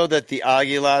 did you know that the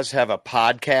Aguilas have a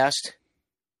podcast?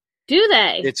 Do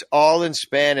they? It's all in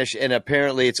Spanish, and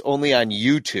apparently it's only on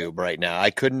YouTube right now. I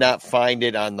could not find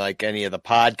it on like any of the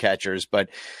podcatchers, but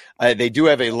they do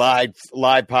have a live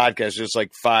podcast. There's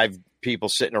like 5 people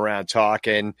sitting around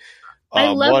talking. I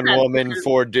love one that. woman,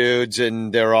 4 dudes,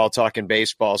 and they're all talking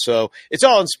baseball. So it's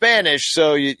all in Spanish,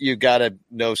 so you got to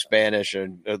know Spanish, or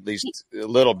at least a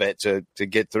little bit to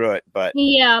get through it. But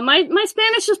yeah, my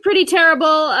Spanish is pretty terrible.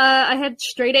 I had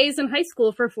straight A's in high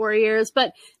school for 4 years,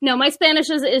 but no, my Spanish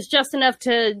is just enough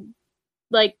to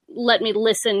like let me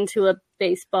listen to a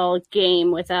baseball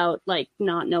game without like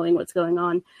not knowing what's going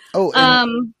on. Oh,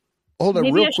 hold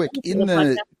on real quick in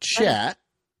the chat.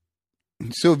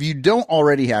 So if you don't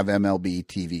already have MLB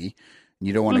TV, and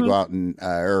you don't want to go out and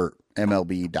or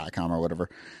MLB.com or whatever,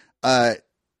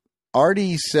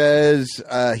 Artie says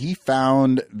he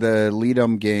found the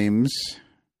Lead'em games.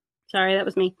 Sorry, that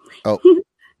was me. Oh,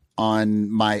 on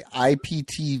my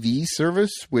IPTV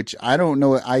service, which I don't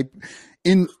know.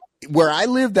 In where I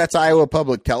live, that's Iowa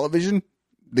Public Television.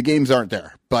 The games aren't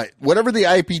there, but whatever the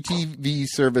IPTV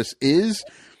service is,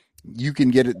 you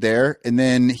can get it there. And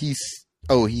then he said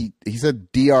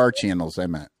DR channels. I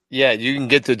meant. Yeah, you can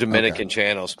get the Dominican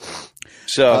channels.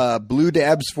 So Blue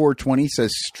Dabs 420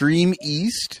 says Stream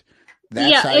East.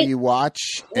 That's how you watch.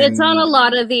 It's on a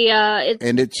lot of the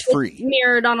and it's free. It's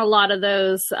mirrored on a lot of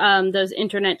those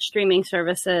internet streaming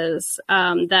services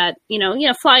that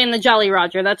fly in the Jolly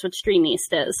Roger. That's what Stream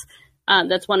East is.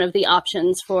 That's one of the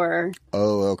options for.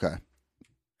 Oh, okay.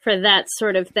 For that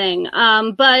sort of thing.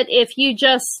 But if you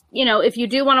just, if you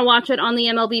do want to watch it on the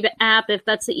MLB app, if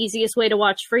that's the easiest way to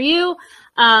watch for you,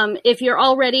 if you're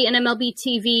already an MLB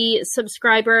TV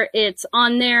subscriber, it's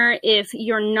on there. If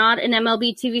you're not an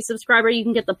MLB TV subscriber, you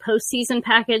can get the postseason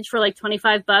package for like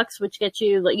 $25, which gets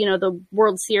you, the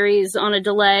World Series on a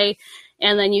delay.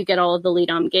 And then you get all of the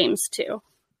lead-on games too.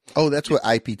 Oh, that's what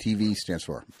IPTV stands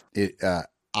for.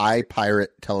 iPirate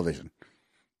Television.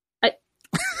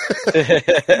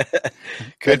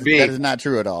 Could be. That is not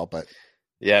true at all, but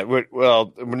yeah.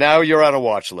 Well, now you're on a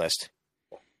watch list.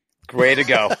 Way to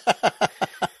go.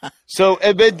 So,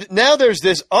 but now there's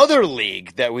this other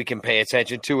league that we can pay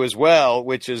attention to as well,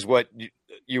 which is what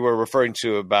you were referring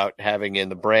to about having in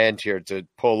the brand here to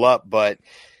pull up. But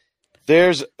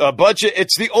there's a bunch of,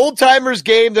 it's the old timers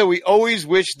game that we always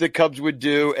wish the Cubs would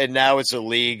do, and now it's a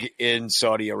league in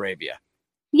Saudi Arabia.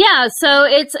 Yeah, so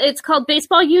it's called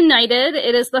Baseball United.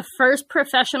 It is the first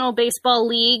professional baseball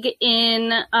league in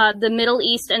the Middle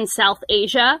East and South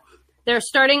Asia. They're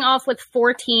starting off with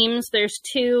 4 teams. There's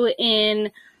 2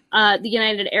 in the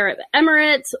United Arab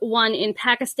Emirates, 1 in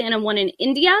Pakistan, and 1 in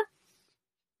India.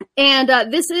 And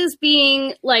this is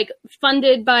being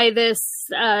funded by this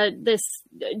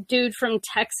dude from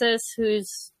Texas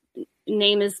whose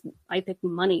name is, I think,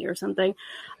 Money or something.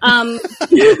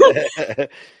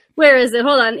 Where is it?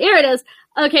 Hold on. Here it is.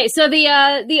 Okay, so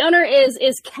the owner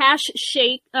is Cash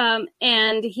Sheikh,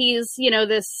 and he's,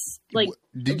 this, like...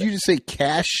 Did you just say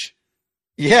Cash?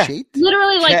 Yeah. Sheikh?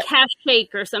 Literally like Cash Sheikh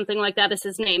or something like that is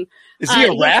his name. Is he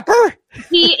a rapper?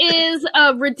 He is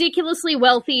a ridiculously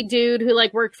wealthy dude who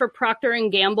like worked for Procter &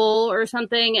 Gamble or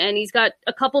something, and he's got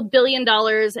a couple $1 billion,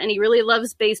 and he really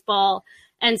loves baseball.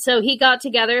 And so he got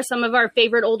together some of our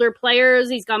favorite older players.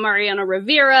 He's got Mariano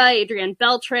Rivera, Adrian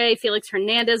Beltre, Felix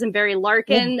Hernandez, and Barry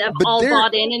Larkin have all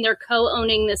bought in, and they're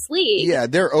co-owning this league. Yeah,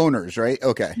 they're owners, right?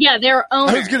 Okay. Yeah, they're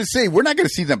owners. I was going to say, we're not going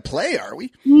to see them play, are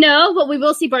we? No, but we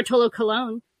will see Bartolo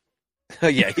Colon.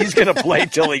 Yeah, he's going to play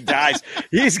till he dies.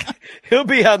 He'll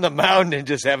be on the mound and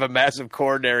just have a massive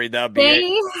coronary.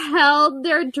 They held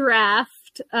their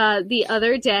draft the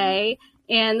other day,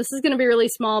 and this is going to be really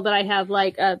small, but I have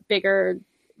like a bigger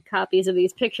copies of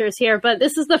these pictures here. But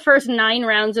this is the first 9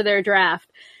 rounds of their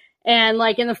draft, and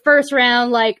like in the first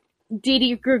round, like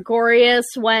Didi Gregorius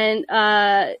went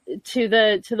to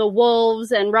the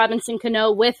Wolves, and Robinson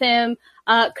Cano with him.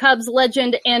 Cubs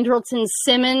legend Andrelton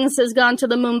Simmons has gone to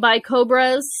the Mumbai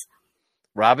Cobras.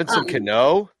 Robinson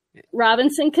Cano?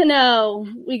 Robinson Cano.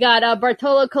 We got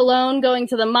Bartolo Colon going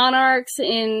to the Monarchs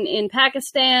in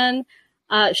Pakistan.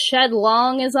 Shed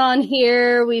Long is on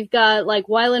here. We've got like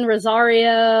Wylan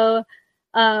Rosario.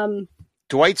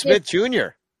 Dwight Smith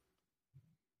Jr.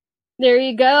 There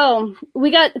you go.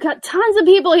 We got tons of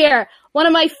people here. One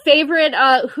of my favorite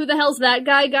Who the Hell's That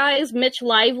Guy guys, Mitch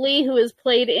Lively, who has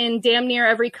played in damn near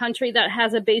every country that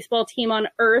has a baseball team on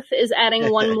earth, is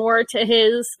adding one more to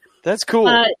his That's cool.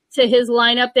 To his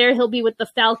lineup there. He'll be with the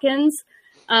Falcons,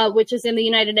 which is in the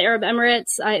United Arab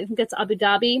Emirates. I think it's Abu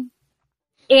Dhabi.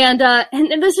 And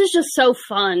this is just so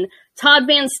fun. Todd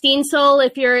Van Steensel,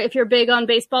 if you're big on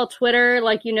baseball Twitter,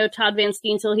 like Todd Van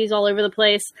Steensel, he's all over the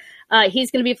place.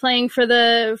 He's going to be playing for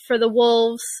the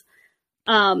Wolves.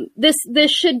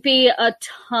 This should be a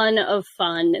ton of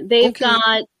fun. They've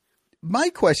got. My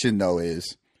question though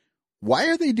is, why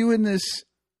are they doing this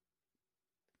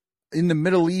in the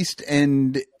Middle East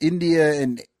and India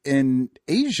and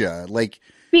Asia? Like,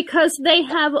 because they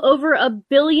have over 1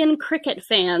 billion cricket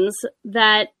fans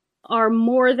that are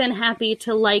more than happy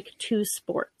to like 2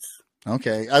 sports.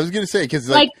 Okay, I was going to say because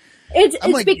it's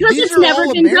because it's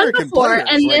never been done before,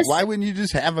 and why wouldn't you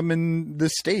just have them in the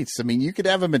States? I mean, you could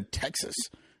have them in Texas.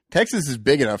 Texas is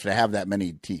big enough to have that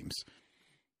many teams.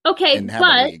 Okay,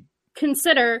 but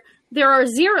consider there are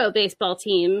 0 baseball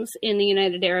teams in the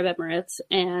United Arab Emirates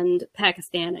and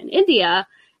Pakistan and India.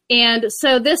 And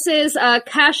so this is,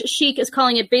 Cash Sheikh is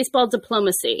calling it baseball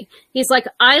diplomacy. He's like,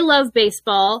 I love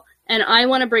baseball, and I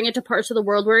want to bring it to parts of the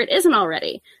world where it isn't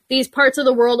already. These parts of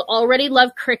the world already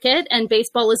love cricket, and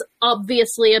baseball is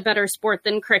obviously a better sport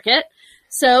than cricket.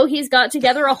 So he's got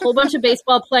together a whole bunch of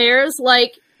baseball players,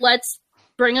 like, let's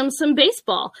bring them some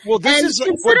baseball. Well, this is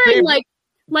considering,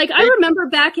 I remember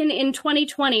back in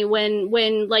 2020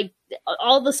 when like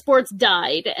all the sports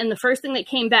died, and the first thing that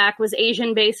came back was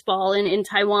Asian baseball in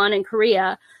Taiwan and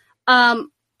Korea.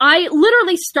 I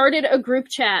literally started a group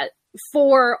chat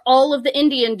for all of the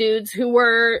Indian dudes who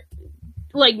were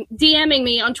like DMing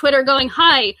me on Twitter going,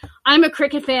 "Hi, I'm a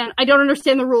cricket fan. I don't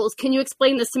understand the rules. Can you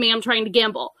explain this to me? I'm trying to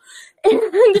gamble."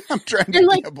 I'm trying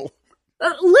to gamble.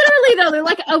 Literally, though, they're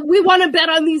like, we want to bet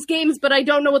on these games, but I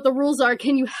don't know what the rules are.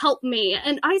 Can you help me?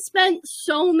 And I spent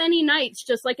so many nights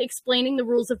just like explaining the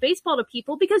rules of baseball to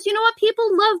people, because you know what? People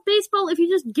love baseball if you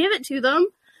just give it to them.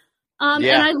 And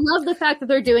I love the fact that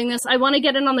they're doing this. I want to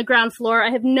get in on the ground floor. I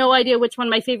have no idea which one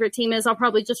my favorite team is. I'll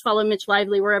probably just follow Mitch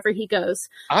Lively wherever he goes.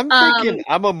 I'm thinking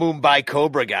I'm a Mumbai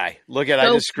Cobra guy. Look at,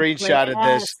 I just screenshotted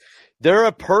this. They're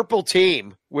a purple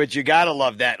team, which you gotta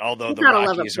love that. Although the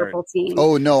Rockies are. Team.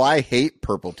 Oh no, I hate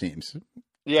purple teams.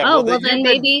 Yeah. Oh well, then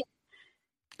maybe.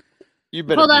 You've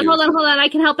been. Hold on. I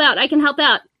can help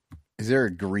out. Is there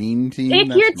a green team? If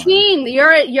your team,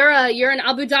 you're an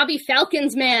Abu Dhabi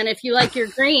Falcons man. If you like your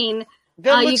green, you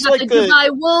got like the Dubai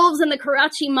Wolves and the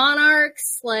Karachi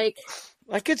Monarchs. Like,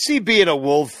 I could see being a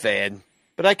Wolf fan,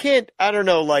 but I can't. I don't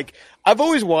know. Like, I've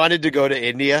always wanted to go to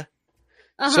India,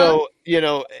 so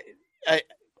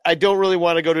I don't really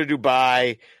want to go to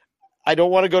Dubai. I don't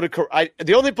want to go to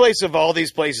the only place of all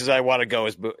these places I want to go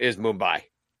is Mumbai.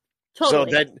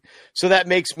 Totally. So that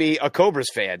makes me a Cobras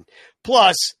fan.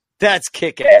 Plus, that's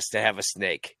kick-ass to have a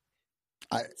snake.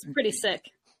 It's pretty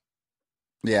sick.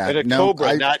 Yeah, and a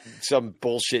Cobra, not some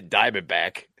bullshit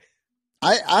Diamondback.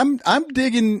 I'm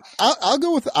digging. I'll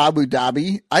go with Abu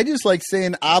Dhabi. I just like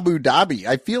saying Abu Dhabi.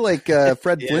 I feel like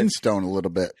Fred Flintstone a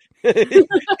little bit.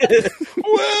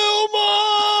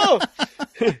 Wilma!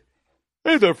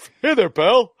 Hey there,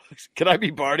 pal. Can I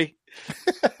be Barney?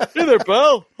 Hey there,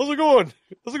 pal. How's it going?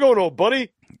 How's it going, old buddy?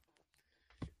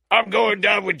 I'm going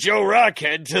down with Joe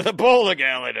Rockhead to the bowling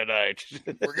alley tonight.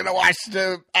 We're going to watch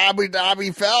the Abu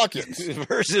Dhabi Falcons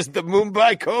versus the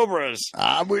Mumbai Cobras.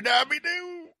 Abu Dhabi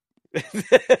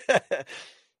do.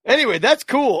 Anyway, that's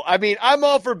cool. I mean, I'm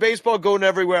all for baseball going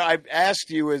everywhere. I asked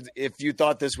you if you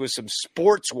thought this was some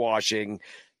sports washing,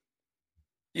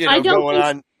 going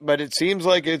on, but it seems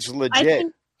like it's legit.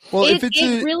 Well, it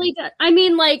really does. I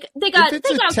mean, like they got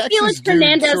Felix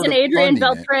Hernandez and Adrian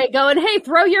Beltre going, "Hey,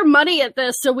 throw your money at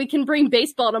this so we can bring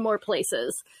baseball to more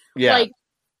places." Yeah. Like,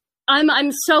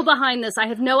 I'm so behind this. I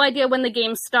have no idea when the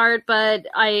games start, but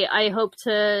I hope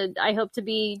to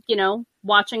be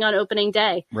watching on opening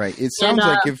day. Right. It sounds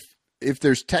like if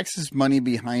there's Texas money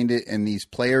behind it and these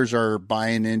players are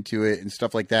buying into it and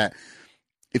stuff like that,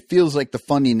 it feels like the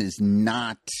funding is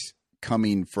not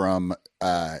coming from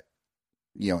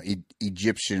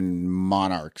Egyptian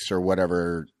monarchs or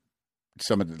whatever.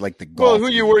 Some of the, like the golf. Well, who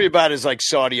you worry about is like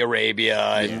Saudi Arabia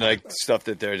and like stuff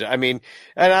that there's. I mean,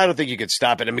 and I don't think you could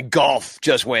stop it. I mean, golf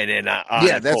just went in. That's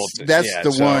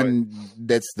the one.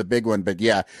 That's the big one. But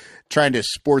yeah, trying to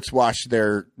sports wash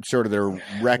their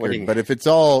record. But if it's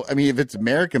if it's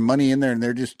American money in there and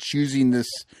they're just choosing this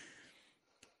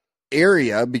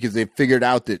area because they figured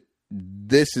out that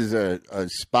this is a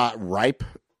spot ripe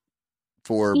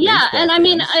for and I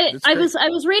mean, I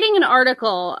was reading an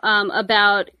article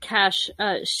about Cash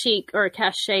Sheik or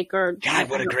God,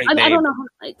 what a great name. I don't know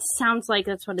how it sounds like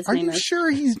that's what his name is. Are you sure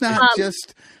he's not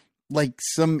just like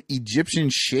some Egyptian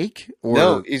sheikh?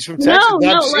 No, he's from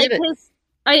Texas.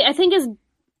 I think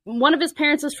one of his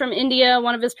parents is from India,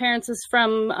 one of his parents is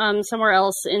from somewhere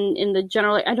else in the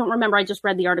general. I don't remember. I just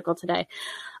read the article today.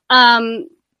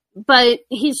 But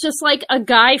he's just like a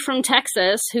guy from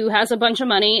Texas who has a bunch of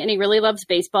money and he really loves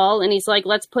baseball. And he's like,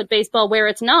 let's put baseball where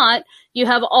it's not. You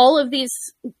have all of these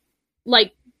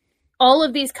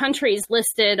countries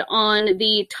listed on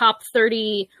the top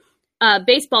 30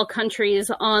 baseball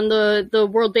countries on the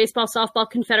World Baseball Softball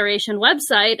Confederation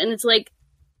website. And it's like,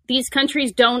 these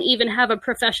countries don't even have a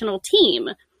professional team.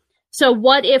 So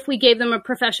what if we gave them a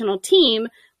professional team?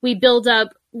 We build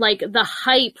up like the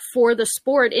hype for the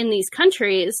sport in these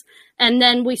countries, and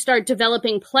then we start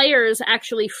developing players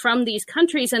actually from these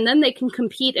countries, and then they can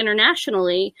compete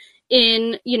internationally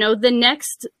in, the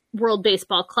next World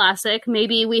Baseball Classic.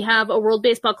 Maybe we have a World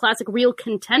Baseball Classic real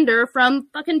contender from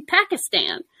fucking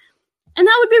Pakistan. And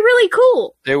that would be really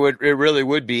cool. It really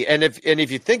would be. And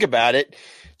if you think about it,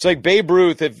 it's like Babe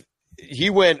Ruth, if he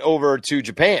went over to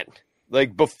Japan,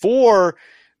 like before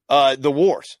the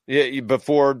wars,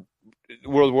 before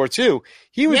World War II,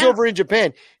 he was over in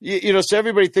Japan. So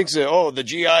everybody thinks that, the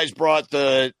GIs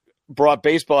brought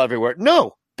baseball everywhere.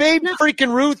 No, Babe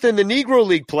freaking Ruth and the Negro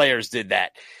League players did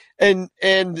that.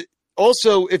 And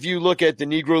also, if you look at the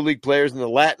Negro League players and the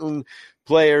Latin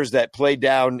players that play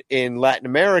down in Latin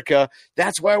America,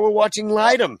 that's why we're watching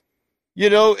Lidom.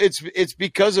 It's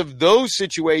because of those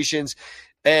situations.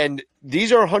 And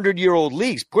these are 100-year-old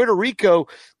leagues. Puerto Rico,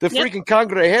 the freaking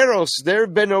Cangrejeros,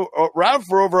 they've been around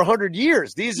for over 100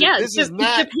 years. This is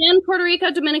not Japan, Puerto Rico,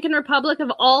 Dominican Republic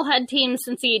have all had teams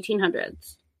since the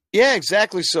 1800s. Yeah,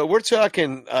 exactly. So we're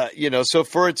talking, so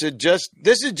for it to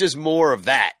this is just more of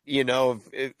that, and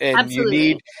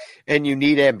Absolutely. you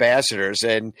need ambassadors.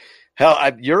 And hell,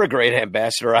 you're a great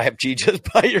ambassador, IFG, just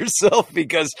by yourself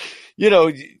because,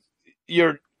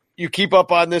 you keep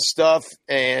up on this stuff,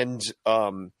 and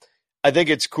I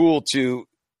think it's cool to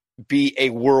be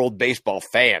a world baseball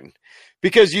fan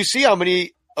because you see how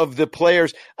many of the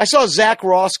players. I saw Zach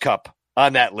Rosscup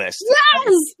on that list.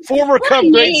 Yes, former Cub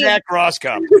great Zach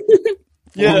Rosscup.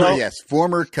 Yes,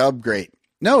 former Cub great.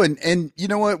 No, and you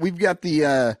know what? We've got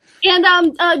the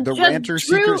Ranter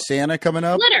Secret Santa coming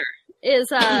up. Schlitter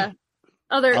is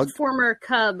other former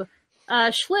Cub.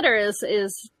 Schlitter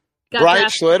is. Brian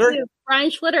Schlitter? Brian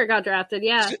Schlitter got drafted,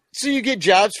 yeah. So you get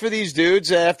jobs for these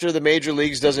dudes after the major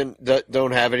leagues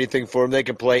don't have anything for them. They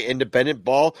can play independent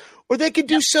ball, or they can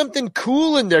do something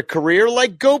cool in their career,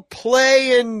 like go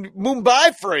play in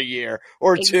Mumbai for a year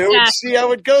or two and see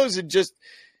how it goes. And just,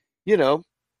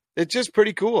 it's just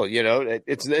pretty cool.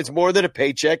 It's more than a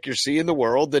paycheck. You're seeing the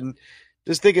world, and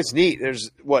just think it's neat. There's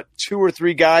 2 or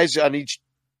 3 guys on each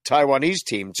Taiwanese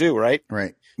team too, right?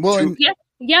 Right. Well,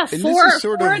 Yeah, four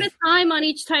at a time on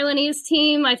each Taiwanese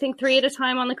team. I think 3 at a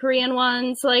time on the Korean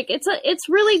ones. Like it's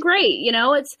really great.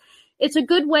 It's a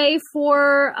good way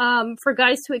for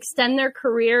guys to extend their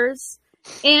careers,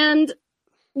 and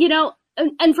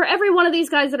and for every one of these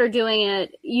guys that are doing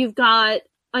it, you've got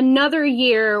another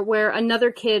year where another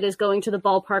kid is going to the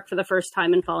ballpark for the first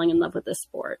time and falling in love with this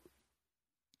sport.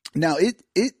 Now, it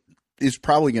is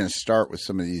probably going to start with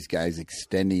some of these guys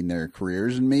extending their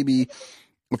careers, and maybe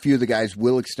a few of the guys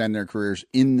will extend their careers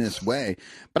in this way.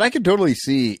 But I could totally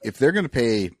see if they're going to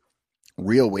pay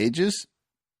real wages,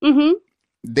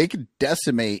 they could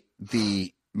decimate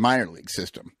the minor league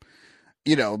system.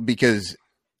 Because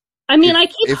I mean, I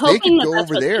keep if hoping they could that go that's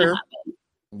over what's there, gonna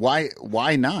happen.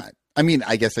 why not? I mean,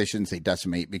 I guess I shouldn't say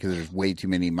decimate because there's way too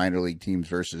many minor league teams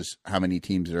versus how many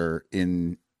teams are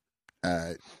in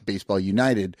Baseball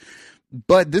United.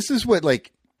 But this is what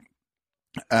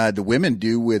the women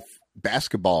do with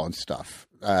basketball and stuff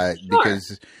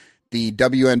because the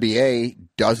WNBA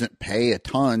doesn't pay a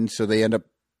ton, so they end up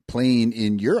playing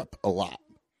in Europe a lot.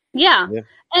 Yeah.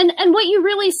 And what you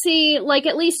really see,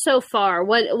 at least so far,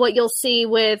 what you'll see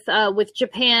with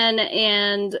Japan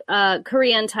and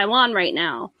Korea and Taiwan right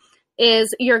now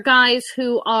is your guys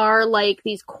who are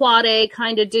these quad A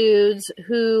kind of dudes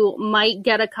who might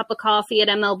get a cup of coffee at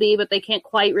MLB, but they can't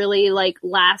quite really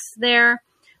last there.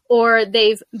 Or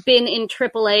they've been in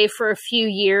AAA for a few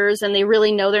years and they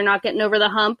really know they're not getting over the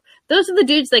hump. Those are the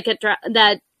dudes that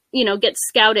get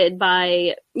scouted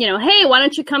by, hey, why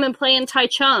don't you come and play in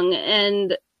Taichung?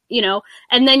 And,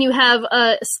 and then you have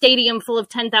a stadium full of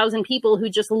 10,000 people who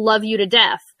just love you to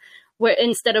death, where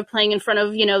instead of playing in front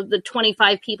of, the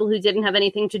 25 people who didn't have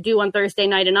anything to do on Thursday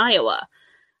night in Iowa.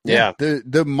 Yeah.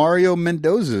 The Mario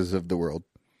Mendozas of the world.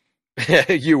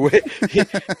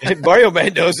 Mario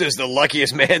Mendoza is the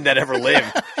luckiest man that ever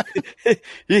lived.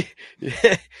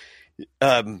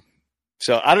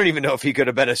 So I don't even know if he could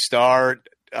have been a star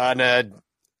on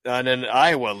an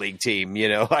Iowa League team,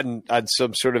 on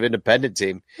some sort of independent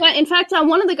team. Yeah, in fact,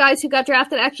 one of the guys who got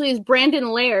drafted actually is Brandon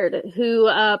Laird, who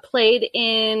played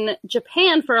in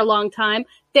Japan for a long time.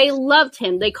 They loved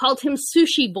him. They called him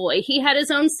Sushi Boy. He had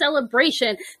his own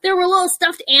celebration. There were little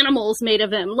stuffed animals made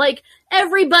of him.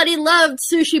 Everybody loved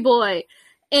Sushi Boy.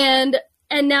 And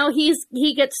now he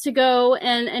gets to go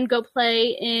and go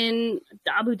play in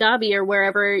Abu Dhabi or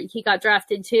wherever he got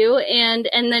drafted to. And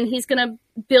then he's going to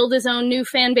build his own new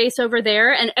fan base over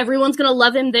there. And everyone's going to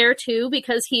love him there too,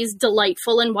 because he's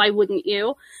delightful. And why wouldn't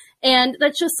you? And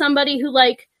that's just somebody who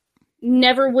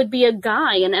never would be a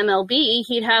guy in MLB.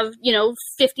 He'd have,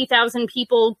 50,000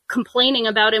 people complaining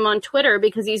about him on Twitter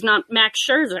because he's not Max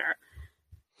Scherzer.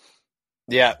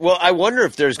 Yeah, well, I wonder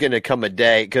if there's going to come a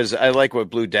day, because I like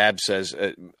what Blue Dab says,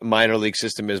 minor league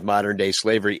system is modern day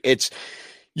slavery.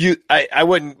 I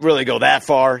wouldn't really go that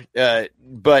far,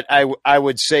 but I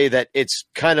would say that it's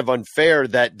kind of unfair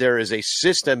that there is a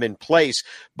system in place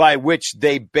by which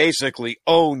they basically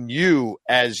own you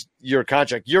as your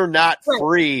contract. You're not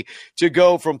free to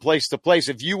go from place to place.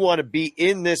 If you want to be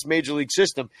in this major league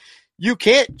system, you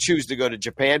can't choose to go to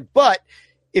Japan. But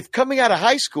if coming out of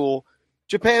high school,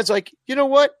 Japan's like, you know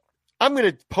what? I'm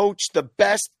going to poach the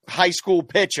best high school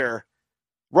pitcher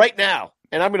right now.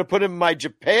 And I'm going to put him in my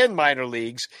Japan minor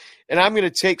leagues, and I'm going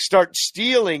to start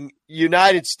stealing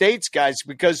United States guys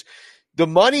because the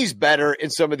money's better in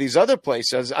some of these other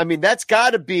places. I mean, that's got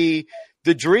to be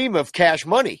the dream of Cash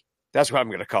Money. That's what I'm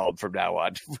going to call him from now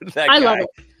on. I love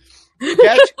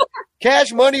it.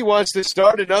 Cash Money wants to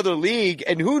start another league,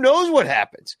 and who knows what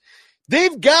happens.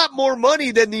 They've got more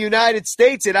money than the United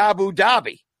States in Abu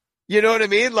Dhabi. You know what I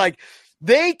mean?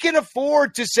 They can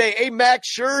afford to say, hey, Max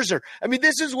Scherzer. I mean,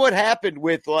 this is what happened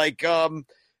with, a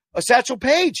Satchel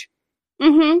Paige.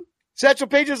 Mm-hmm. Satchel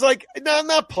Paige is like, no, I'm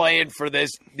not playing for this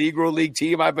Negro League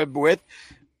team I've been with.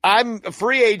 I'm a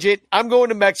free agent. I'm going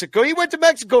to Mexico. He went to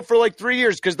Mexico for 3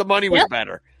 years because the money was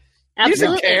better.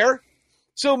 Absolutely. He doesn't care.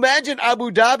 So imagine Abu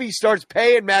Dhabi starts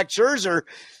paying Max Scherzer.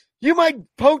 You might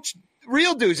poach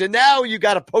real dudes. And now you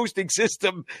got a posting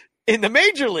system in the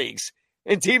major leagues.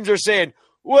 And teams are saying,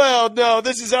 well, no,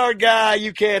 this is our guy.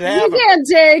 You can't have him. You can't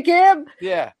take him.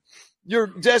 Yeah. You're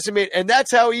decimated. And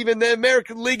that's how even the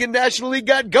American League and National League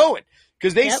got going.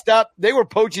 Because they stopped. They were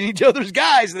poaching each other's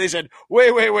guys. And they said,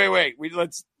 wait.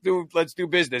 Let's do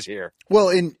business here. Well,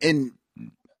 and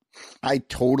I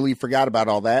totally forgot about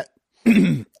all that.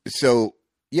 So,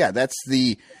 yeah, that's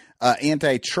the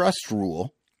antitrust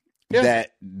rule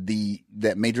that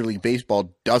Major League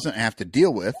Baseball doesn't have to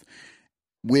deal with,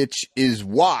 which is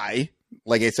why,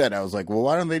 like I said, I was like, well,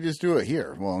 why don't they just do it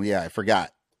here? Well, yeah, I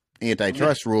forgot.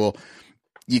 Antitrust rule.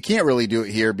 You can't really do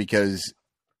it here because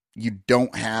you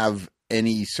don't have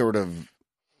any sort of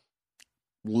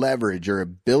leverage or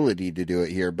ability to do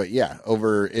it here. But yeah,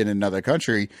 over in another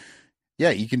country, yeah,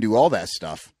 you can do all that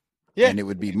stuff. Yeah. And it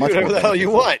would be much more whatever the hell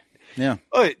you want. Yeah.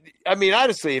 I mean,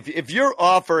 honestly, if you're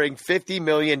offering $50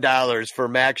 million for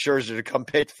Max Scherzer to come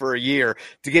pitch for a year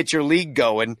to get your league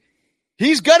going,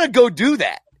 he's going to go do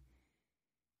that.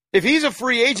 If he's a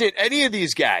free agent, any of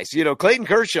these guys, Clayton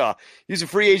Kershaw, he's a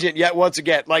free agent yet once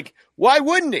again. Like, why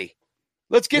wouldn't he?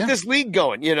 Let's get this league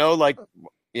going,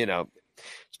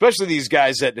 especially these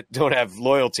guys that don't have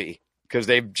loyalty because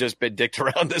they've just been dicked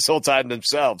around this whole time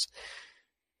themselves.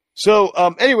 So,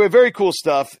 anyway, very cool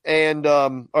stuff. And,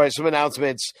 all right, some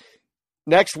announcements.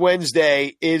 Next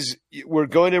Wednesday we're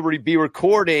going to be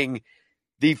recording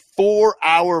the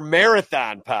 4-hour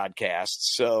marathon podcast.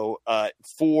 So,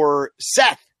 for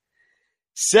Seth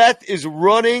is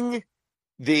running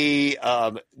the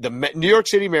New York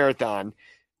City Marathon.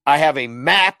 I have a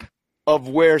map of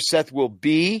where Seth will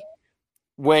be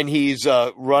when he's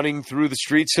running through the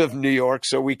streets of New York,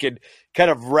 so we could kind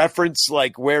of reference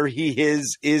like where he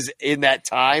is in that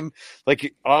time.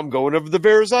 Like, I'm going over the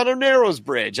Verrazano Narrows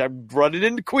Bridge. I'm running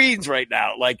into Queens right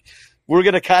now. Like, we're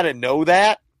going to kind of know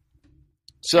that.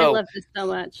 So I love this so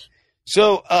much.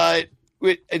 So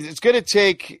it's going to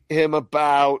take him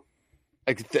about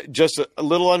just a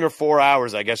little under 4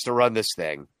 hours, I guess, to run this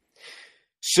thing.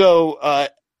 So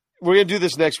we're going to do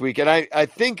this next week. And I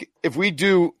think if we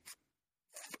do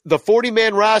the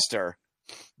 40-man roster,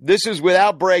 this is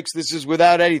without breaks, this is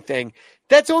without anything,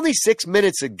 that's only 6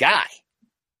 minutes a guy.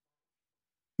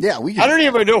 Yeah, I don't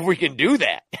even know if we can do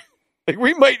that. Like,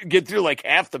 we might get through like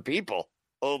half the people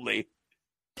only.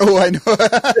 Oh, I know.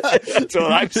 That's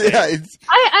what I'm saying. Yeah,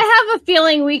 I have a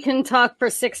feeling we can talk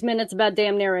for 6 minutes about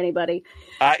damn near anybody.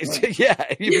 Yeah,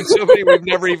 even somebody we've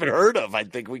never even heard of. I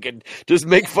think we can just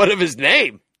make fun of his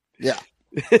name. Yeah.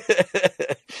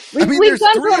 We've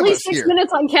done for at least 6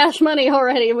 minutes on Cash Money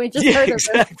already, and we just heard of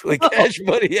exactly. it. Cash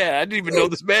Money, yeah. I didn't even know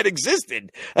this man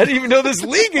existed. I didn't even know this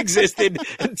league existed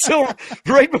until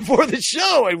right before the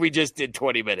show, and we just did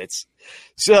 20 minutes.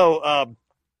 So,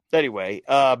 anyway.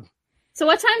 So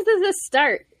what time does this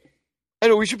start? I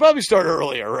know we should probably start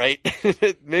earlier, right?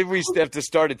 Maybe we have to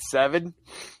start at 7.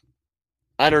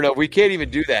 I don't know. We can't even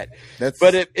do that.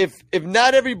 But if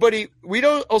not everybody, we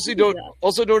don't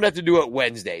don't have to do it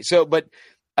Wednesday. So, but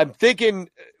I'm thinking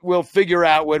we'll figure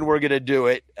out when we're going to do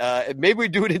it. Maybe we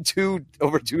do it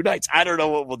over 2 nights. I don't know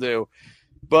what we'll do,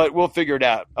 but we'll figure it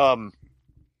out.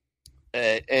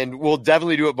 And we'll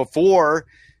definitely do it before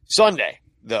Sunday,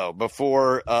 though.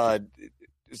 Before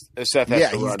Seth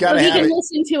has to run. So he can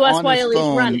listen to us while he's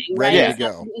running, right? Ready to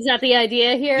go. Is that the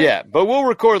idea here? Yeah, but we'll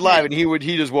record live, and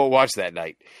he just won't watch that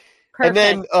night. Perfect.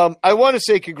 And then I want to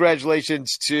say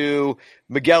congratulations to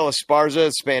Miguel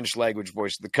Esparza, Spanish language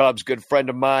voice of the Cubs, good friend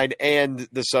of mine, and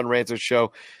the Sun Ranto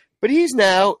show. But he's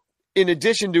now, in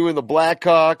addition to doing the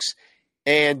Blackhawks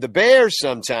and the Bears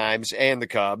sometimes, and the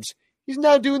Cubs, he's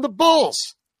now doing the Bulls.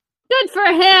 Good for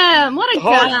him. What a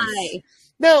guy.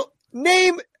 Now,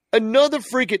 name another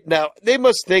freaking – now, they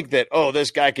must think that,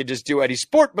 this guy could just do any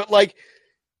sport. But, like,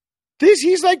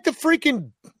 he's like the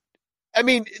freaking – I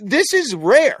mean, this is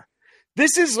rare.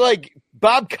 This is like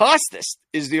Bob Costas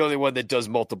is the only one that does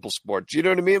multiple sports. You know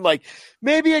what I mean? Like,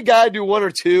 maybe a guy do 1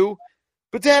 or 2,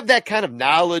 but to have that kind of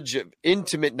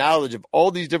intimate knowledge of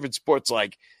all these different sports,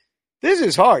 like, this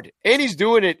is hard. And he's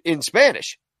doing it in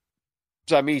Spanish.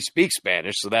 So, I mean, he speaks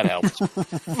Spanish, so that helps.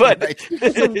 But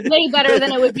it's way better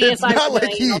than it would be if I not was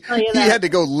like doing, I'll tell you that. He had to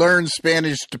go learn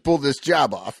Spanish to pull this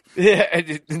job off. Yeah,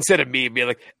 instead of me being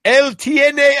like, "El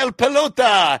tiene el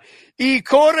pelota y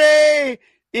corre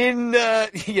in,"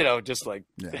 just like,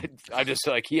 I'm just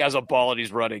like, he has a ball and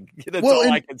he's running. That's all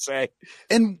I can say.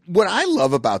 And what I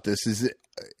love about this is that,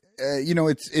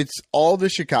 it's all the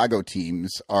Chicago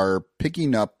teams are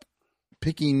picking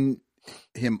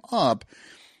him up.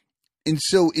 And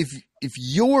so if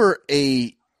you're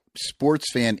a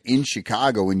sports fan in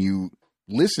Chicago and you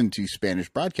listen to Spanish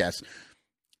broadcasts,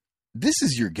 this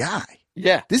is your guy.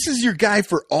 Yeah. This is your guy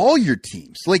for all your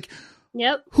teams. Like,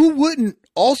 yep. Who wouldn't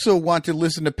also want to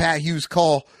listen to Pat Hughes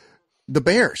call the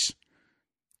Bears,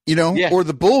 or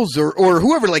the Bulls or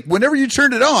whoever, like whenever you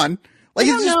turn it on, like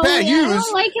it's just Pat Hughes. I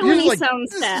don't like it when he sounds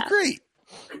this sad. Is great.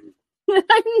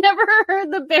 I've never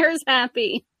heard the Bears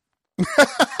happy.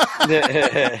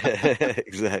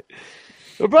 Exactly.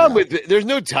 The problem with there's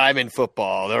no time in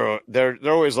football. They're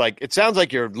always like, it sounds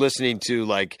like you're listening to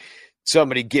like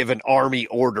somebody giving army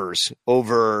orders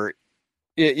over.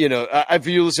 If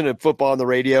you listen to football on the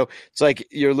radio, it's like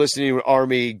you're listening to an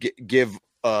army give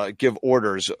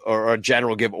orders or a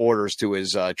general give orders to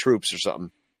his troops or something.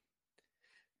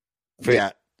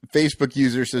 Yeah. Facebook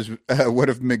user says, what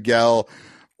if Miguel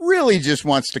really just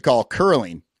wants to call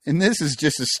curling? And this is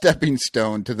just a stepping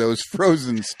stone to those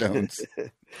frozen stones.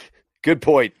 Good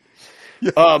point.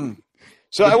 Yeah.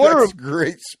 So I wonder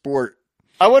great sport.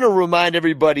 I want to remind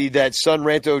everybody that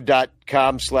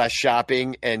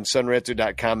sunranto.com/shopping and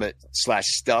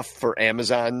sunranto.com/stuff for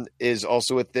Amazon is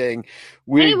also a thing.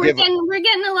 We're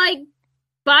getting to like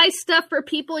buy stuff for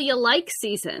people you like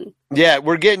season. Yeah,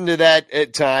 we're getting to that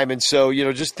at time. And so,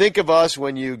 just think of us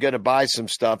when you're going to buy some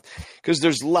stuff, because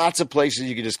there's lots of places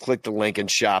you can just click the link and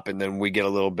shop, and then we get a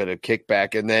little bit of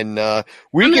kickback, and then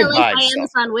we can buy my stuff.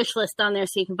 Amazon wish list on there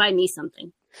so you can buy me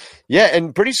something. Yeah,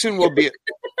 and pretty soon we'll be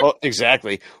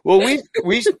exactly. Well,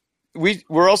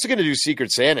 we're also going to do Secret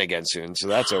Santa again soon, so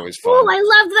that's always fun. Oh, I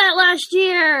loved that last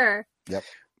year. Yep.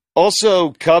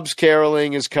 Also, Cubs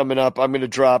caroling is coming up. I'm going to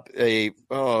drop I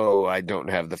don't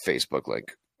have the Facebook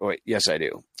link. Oh, wait, yes, I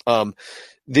do.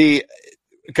 The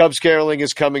Cubs caroling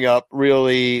is coming up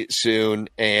really soon,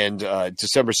 and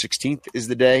December 16th is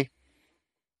the day.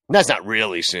 And that's not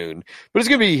really soon, but it's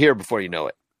going to be here before you know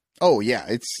it. Oh yeah,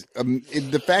 it's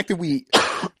the fact that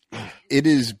it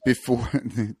is before,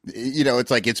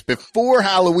 it's like it's before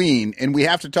Halloween, and we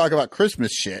have to talk about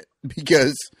Christmas shit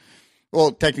because,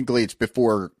 well, technically it's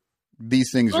before these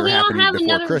things are happening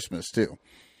before Christmas too.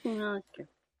 Okay.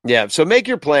 Yeah, so make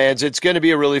your plans. It's going to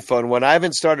be a really fun one. I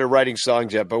haven't started writing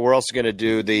songs yet, but we're also going to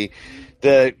do the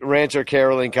Ranter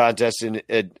Caroling contest in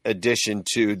addition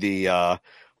to the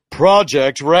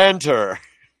Project Ranter.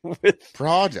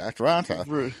 Project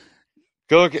Ranter.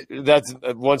 Go look that's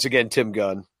once again Tim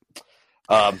Gunn.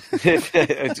 I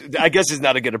guess it's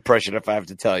not a good impression if I have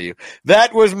to tell you.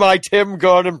 That was my Tim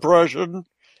Gunn impression.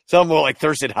 Sound more like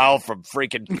Thurston Howell from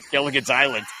freaking Gilligan's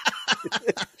Island.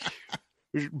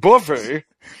 Buffy.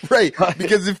 Right,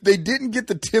 because if they didn't get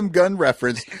the Tim Gunn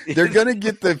reference, they're going to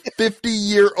get the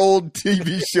 50-year-old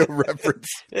TV show reference.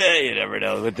 Yeah, you never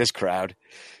know with this crowd.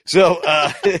 So,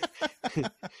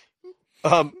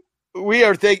 we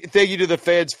are thank you to the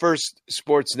Fans First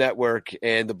Sports Network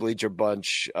and the Bleacher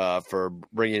Bunch for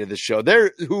bringing to the show.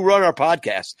 They're who run our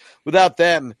podcast. Without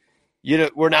them,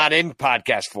 we're not in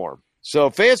podcast form. So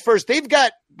Fans First, they've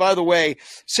got, by the way,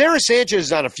 Sarah Sanchez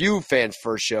is on a few Fans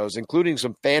First shows, including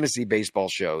some fantasy baseball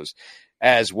shows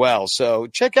as well. So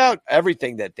check out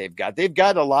everything that they've got. They've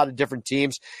got a lot of different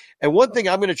teams. And one thing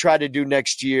I'm going to try to do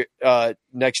next year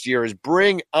is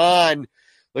bring on,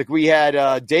 like we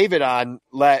had David on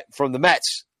from the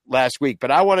Mets last week,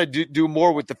 but I want to do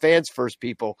more with the Fans First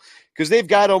people because they've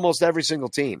got almost every single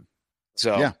team.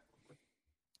 So yeah,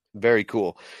 very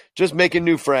cool. Just making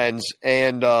new friends.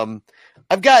 And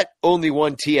I've got only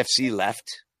one TFC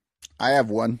left. I have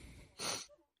one.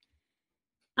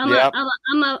 I'm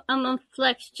a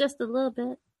flex just a little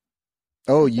bit.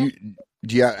 Oh,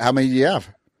 how many do you have?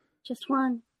 Just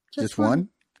one. Just one?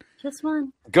 Just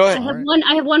one. Go ahead.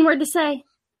 I have one word to say.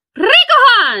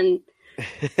 Ricohan!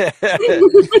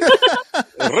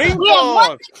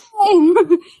 Rico!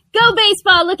 Go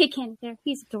baseball. Look at Ken there.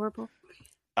 He's adorable.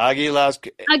 Águilas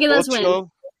win.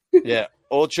 Yeah,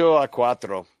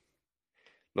 8-4.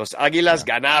 Los Águilas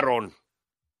ganaron.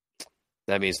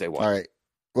 That means they won. All right.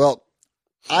 Well,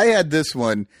 I had this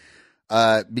one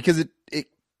because it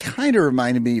kind of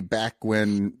reminded me back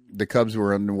when the Cubs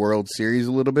were in the World Series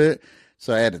a little bit,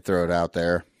 so I had to throw it out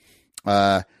there.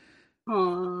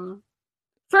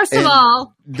 First of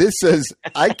all, this says,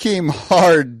 I came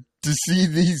hard to see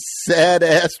these sad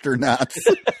astronauts.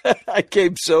 I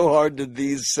came so hard to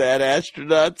these sad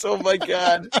astronauts. Oh my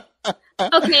God.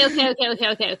 Okay.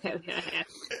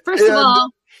 First of all,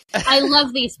 I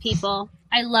love these people.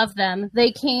 I love them.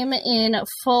 They came in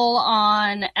full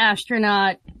on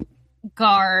astronaut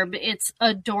garb. It's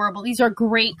adorable. These are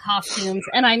great costumes,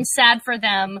 and I'm sad for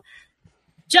them.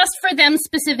 Just for them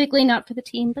specifically, not for the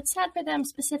team, but sad for them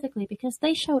specifically because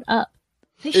they showed up.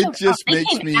 It just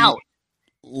makes me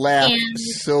laugh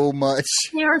so much.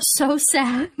 They are so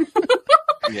sad.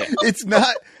 Yeah. It's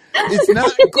not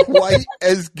quite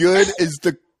as good as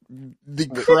the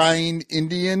crying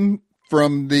Indian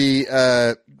from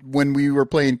the when we were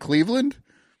playing Cleveland.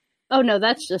 Oh no,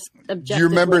 that's just objective. Do you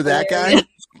remember that guy?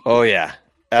 Oh yeah,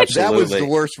 absolutely. That was the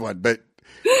worst one, but.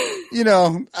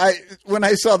 When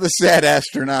I saw the sad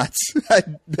astronauts,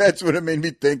 that's what it made me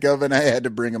think of, and I had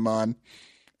to bring them on.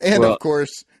 And of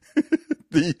course,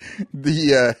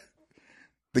 the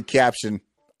caption,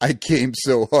 I came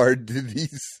so hard to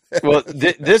these. Well,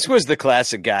 this was the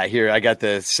classic guy here. I got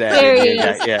the sad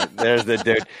guy. Yeah, there's the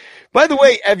dude. By the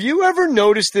way, have you ever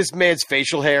noticed this man's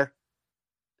facial hair?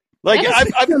 Like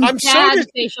I'm so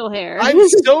facial hair. I'm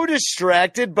so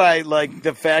distracted by like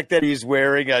the fact that he's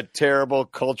wearing a terrible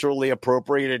culturally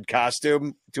appropriated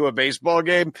costume to a baseball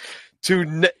game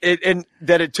and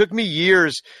that it took me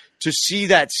years to see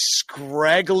that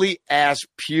scraggly ass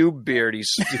pube beard.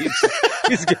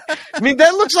 I mean,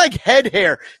 that looks like head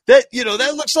hair. That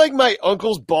looks like my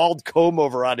uncle's bald comb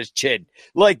over on his chin.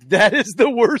 Like, that is the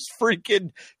worst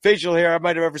freaking facial hair I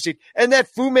might have ever seen. And that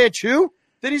Fu Manchu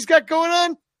that he's got going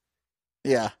on.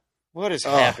 Yeah. What is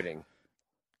happening?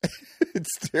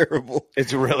 It's terrible.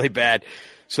 It's really bad.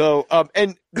 So,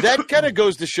 and that kind of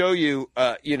goes to show you,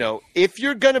 if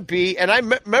you're going to be, and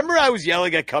remember I was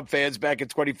yelling at Cub fans back in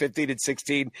 2015 and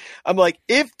 16. I'm like,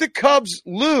 if the Cubs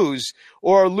lose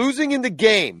or are losing in the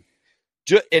game,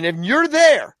 and if you're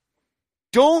there,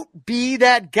 don't be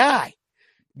that guy.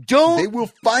 They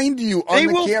will find you on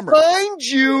the camera. They will find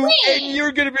you, and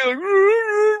you're going to be like,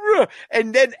 "Rrr,"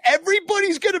 and then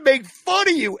everybody's going to make fun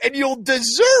of you, and you'll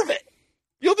deserve it.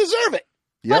 You'll deserve it.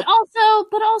 Yep.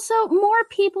 But also more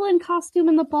people in costume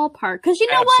in the ballpark. Because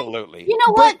Absolutely.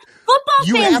 what? Football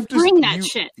fans bring that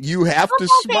shit. You have to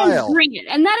Football smile. fans bring it.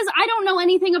 And that is, I don't know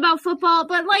anything about football,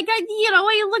 but when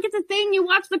you look at the thing, you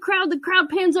watch the crowd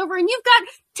pans over, and you've got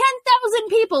 10,000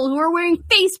 people who are wearing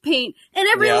face paint and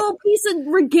every little piece of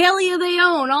regalia they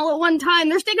own all at one time.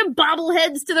 They're sticking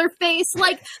bobbleheads to their face.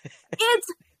 Like, it's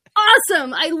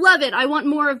awesome. I love it. I want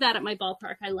more of that at my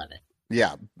ballpark. I love it.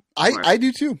 Yeah. I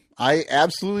do too. I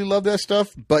absolutely love that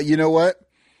stuff. But you know what?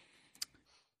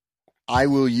 I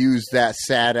will use that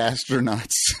sad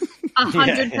astronauts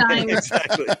 100 times.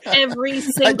 Exactly. Every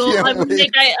single. I'm going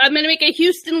to make a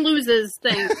Houston loses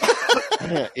thing.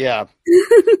 Yeah.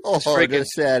 The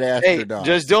sad astronaut. Hey,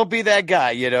 just don't be that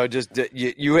guy.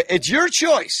 It's your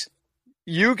choice.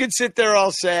 You can sit there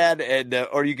all sad,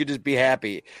 or you could just be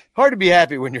happy. Hard to be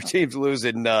happy when your team's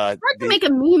losing. Hard to make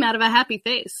a meme out of a happy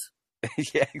face.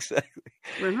 Yeah, exactly.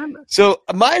 Remember. So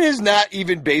mine is not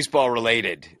even baseball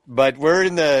related, but we're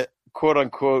in the quote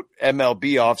unquote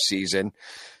MLB off season.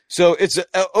 So it's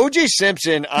OJ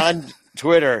Simpson on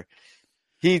Twitter.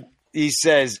 He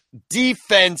says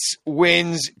defense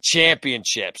wins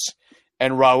championships,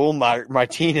 and Raul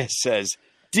Martinez says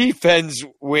defense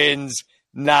wins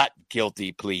not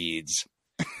guilty pleads.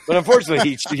 But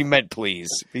unfortunately, he meant please.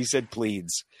 He said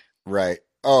pleads. Right.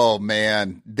 Oh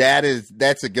man,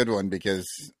 that's a good one because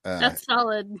that's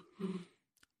solid.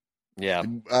 Yeah.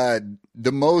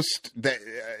 The most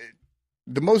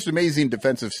amazing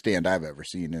defensive stand I've ever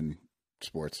seen in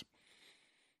sports.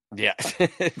 Yeah,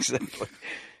 exactly.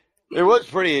 It was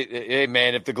pretty. Hey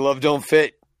man, if the glove don't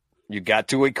fit, you got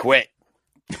to quit.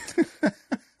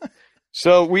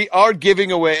 So we are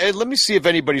giving away. Let me see if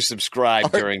anybody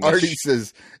subscribed during this. Artie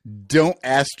says, "Don't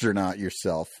astronaut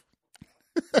yourself."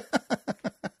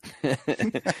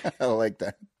 I like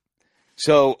that.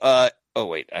 So,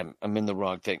 wait, I'm in the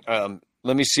wrong thing.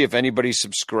 Let me see if anybody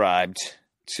subscribed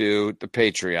to the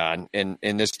Patreon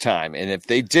in this time, and if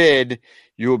they did,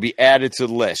 you will be added to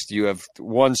the list. You have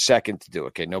 1 second to do it.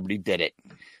 Okay, nobody did it.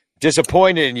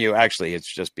 Disappointed in you. Actually,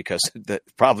 it's just because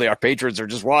probably our patrons are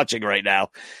just watching right now.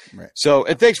 Right. So,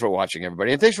 and thanks for watching,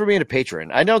 everybody, and thanks for being a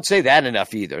patron. I don't say that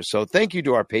enough either. So, thank you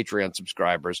to our Patreon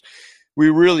subscribers. We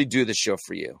really do the show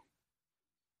for you.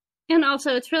 And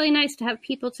also, it's really nice to have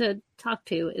people to talk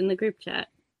to in the group chat.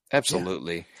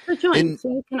 Absolutely. So join, so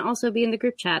you can also be in the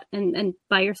group chat and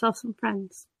buy yourself some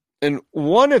friends. And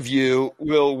one of you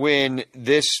will win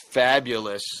this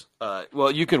fabulous,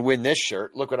 you can win this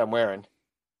shirt. Look what I'm wearing.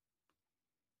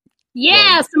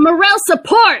 Yes, Morel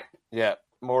support. Yeah,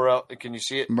 Morel, can you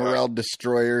see it? Morel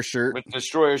Destroyer shirt. With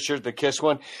Destroyer shirt, the Kiss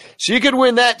one. So you could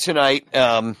win that tonight.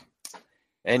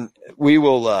 And we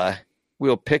will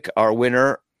we'll pick our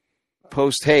winner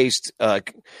post haste.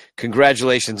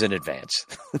 Congratulations in advance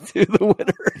to the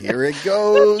winner. Here it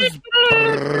goes.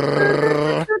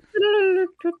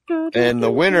 And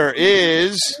the winner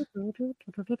is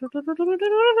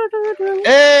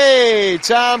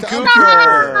Tom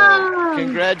Cooper.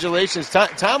 Congratulations.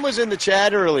 Tom was in the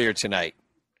chat earlier tonight.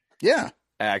 Yeah.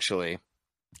 Actually.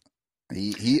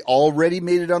 He already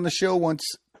made it on the show once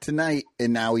tonight,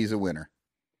 and now he's a winner.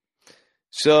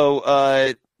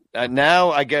 So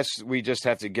now I guess we just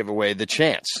have to give away the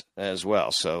chance as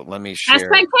well. So let me share.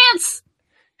 Hashtag chance.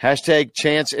 Hashtag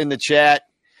chance in the chat.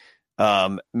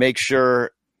 Make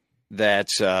sure that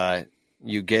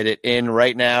you get it in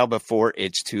right now before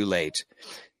it's too late.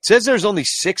 It says there's only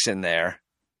 6 in there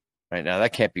right now.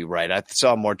 That can't be right. I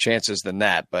saw more chances than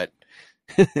that, but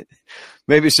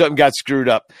maybe something got screwed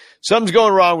up. Something's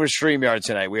going wrong with StreamYard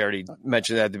tonight. We already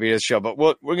mentioned that at the beginning of the show, but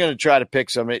we're going to try to pick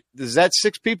somebody. Is that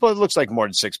 6 people? It looks like more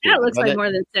than 6 people. Yeah, it looks like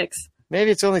more than 6.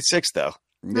 Maybe it's only 6, though.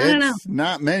 I don't know. It's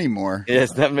not many more. Yeah,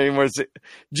 it's not many more.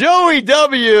 Joey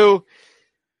W.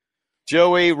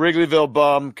 Joey, Wrigleyville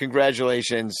Bum,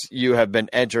 congratulations. You have been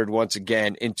entered once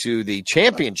again into the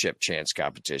championship chance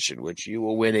competition, which you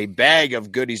will win a bag of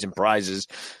goodies and prizes,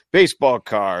 baseball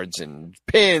cards and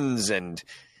pins and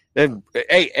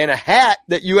a hat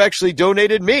that you actually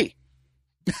donated me.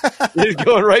 It's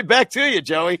going right back to you,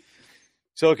 Joey.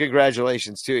 So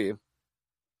congratulations to you.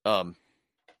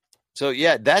 So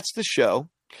yeah, that's the show.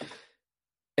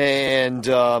 And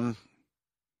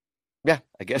yeah,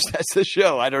 I guess that's the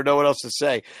show. I don't know what else to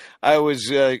say.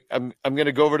 I'm going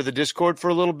to go over to the Discord for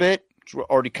a little bit. We're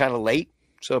already kind of late,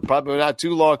 so probably not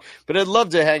too long. But I'd love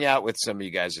to hang out with some of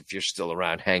you guys if you're still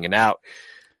around hanging out.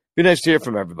 Be nice to hear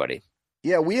from everybody.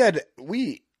 Yeah, we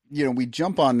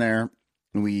jump on there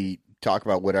and we talk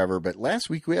about whatever. But last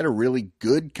week we had a really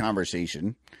good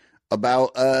conversation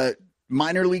about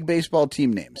minor league baseball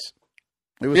team names.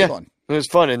 It was fun. It was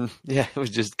fun, and yeah, it was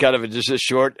just kind of just a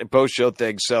short post-show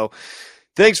thing. So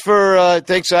thanks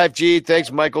IFG,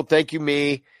 thanks Michael, thank you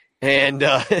me, and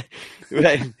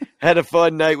had a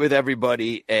fun night with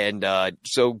everybody. And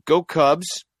so go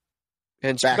Cubs,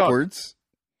 and backwards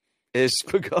is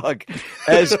Spagog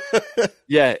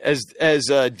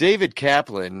as David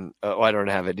Kaplan. I don't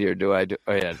have it here, do I?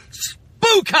 Oh yeah,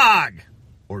 Spookog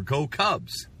or go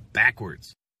Cubs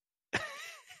backwards.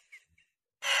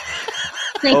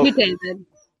 Thank you, David.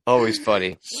 Always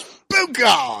funny.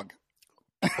 Spookog.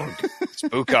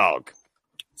 Spookog.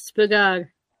 Spookog.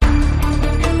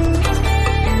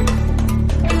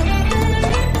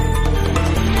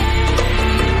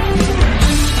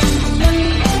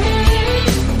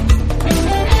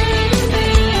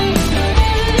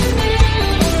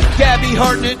 Gabby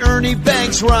Hartnett, Ernie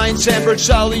Banks, Ryan Sandberg,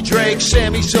 Solly Drake,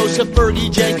 Sammy Sosa,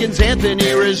 Fergie Jenkins,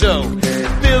 Anthony Rizzo,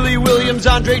 Billy Williams,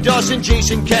 Andre Dawson,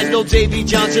 Jason Kendall, Davey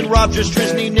Johnson, Rob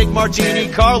Trisney, Nick Martini,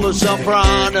 Carlos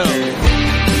Soprano.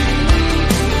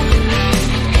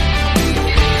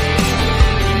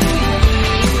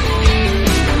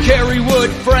 Kerry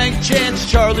Wood, Frank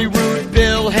Chance, Charlie Root,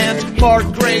 Bill Hams, Mark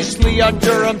Grace, Leon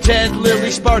Durham, Ted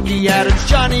Lilly, Sparky Adams,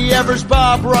 Johnny Evers,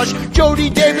 Bob Rush, Jody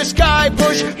Davis, Guy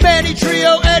Bush, Manny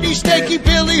Trio, Eddie Stakey,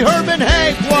 Billy Herman,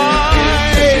 Hank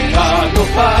White. Chicago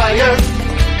fire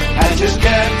has just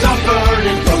kept on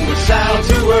burning from the south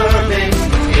to Irving.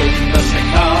 In the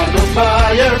Chicago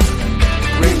fire,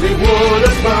 Wrigley would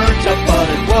have burnt up, but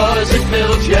it wasn't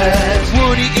built yet.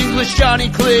 Woody English, Johnny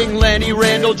Kling, Lenny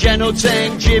Randall, Jeno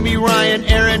Tseng, Jimmy Ryan,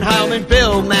 Aaron Heilman,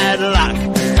 Bill Madlock,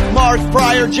 Mark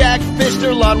Pryor, Jack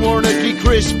Pfister, Lon Warnicki,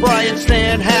 Chris Bryant,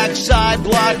 Stan Hack, Cy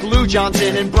Block, Lou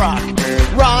Johnson, and Brock.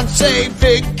 Ron Say,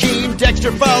 Vic Keane,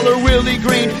 Dexter Fowler, Willie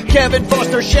Green, Kevin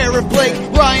Foster, Sheriff Blake,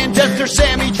 Ryan Dempster,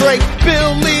 Sammy Drake,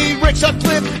 Bill Lee, Rick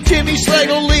Sutcliffe, Jimmy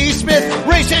Slagle, Lee Smith,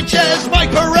 Ray Sanchez,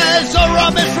 Mike Perez,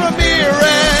 Aramis Ramirez.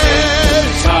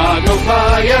 Chicago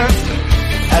fire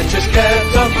had just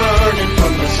kept on burning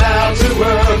from the south to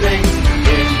Irving.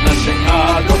 In the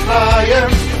Chicago fire,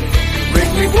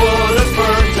 Wrigley would have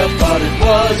burnt up, but it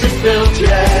wasn't built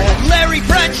yet. Larry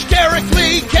French, Derek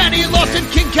Lee, Kenny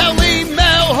Lofton, King Kelly,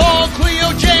 Mel Hall,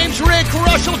 Cleo James, Rick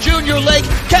Russell, Junior Lake,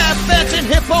 Cap Benson,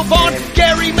 Hippo Vaughn,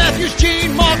 Gary Matthews,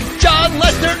 Gene Mock, John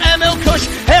Lester, ML Cush,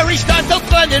 Harry Steinfeld,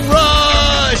 Glendon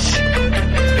Rush.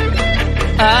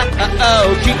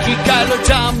 Kiki Kyler,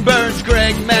 Tom Burns,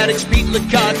 Greg Maddox, Pete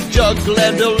LeCotte, Doug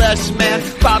Glenville, Les Mann,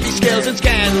 Bobby Scales and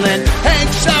Scanlon, Hank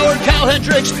Sauer, Cal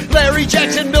Hendricks, Larry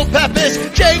Jackson, Milt Pappas,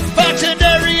 Jake Fox and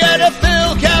Arietta,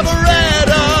 Phil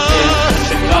Cavaretta.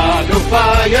 Chicago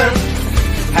fire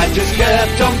had just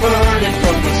kept on burning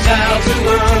from the south to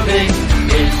Irving.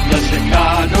 In the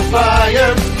Chicago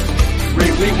fire,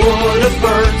 Wrigley would have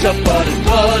burnt up, but it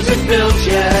wasn't built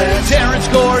yet. Terrence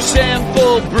Gore, Sam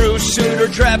Full, Bruce Suter,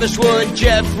 Travis Wood,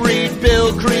 Jeff Reed,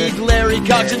 Bill Krieg, Larry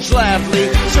Cox and Schlafly,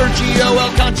 Sergio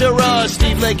Alcantara,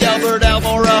 Steve Lake, Albert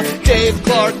Almora, Dave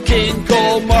Clark, King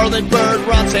Cole, Marlon Bird,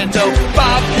 Ron Santo,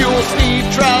 Bob Buell,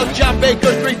 Steve Trout, John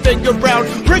Baker, Three Finger Brown,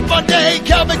 Rick Monday,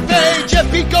 Cal McVeigh, Jeff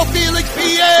Pico, Felix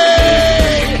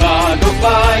P.A. Chicago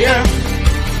fire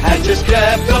had just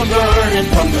kept on burning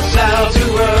from the south to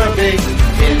Irving.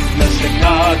 In the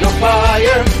Chicago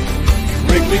fire,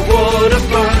 Wrigley would have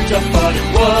burnt up, but it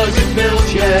wasn't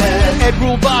built yet. Ed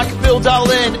Rulbach, Bill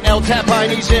Dahlin, El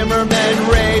Tapine, Zimmerman,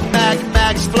 Ray Mack,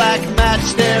 Max Flack, Matt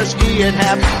Stairs, Ian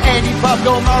Happ, Andy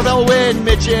Popko, Marvell Wynn,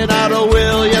 Mitch and Otto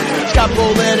Williams, Scott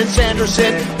Bolin and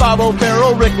Sanderson, Bob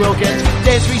O'Farrell, Rick Wilkins,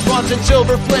 Dan Sweet Swanson,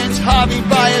 Silver Flint, Javi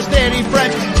Baez, Danny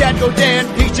French, Chad Godin,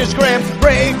 Peaches Graham,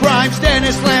 Ray Grimes,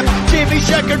 Dennis Lamb, Jimmy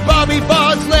Sheckard, Bobby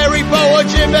Bonds, Larry Boa,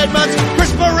 Jim Edmonds,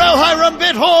 Chris Burrell, Hiram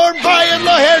Bithorn, Brian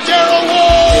Lahair, Daryl Ward.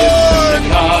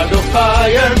 Chicago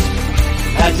fire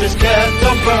had just kept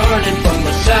on burning from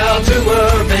the south to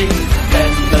Irving.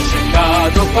 Then the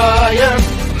Chicago fire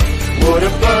would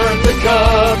have burned the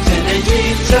Cubs in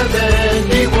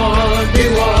 1871.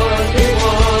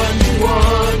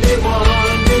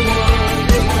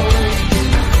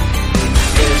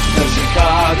 If the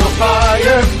Chicago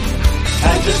fire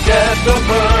had just kept on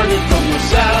burning from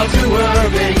LaSalle to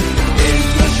Irving, in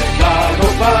the Chicago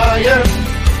fire,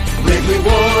 Wrigley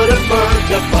would have burnt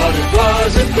up, but it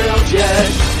wasn't built yet.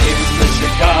 In the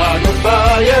Chicago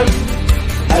fire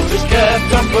had just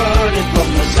kept on burning from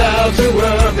LaSalle to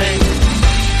Irving,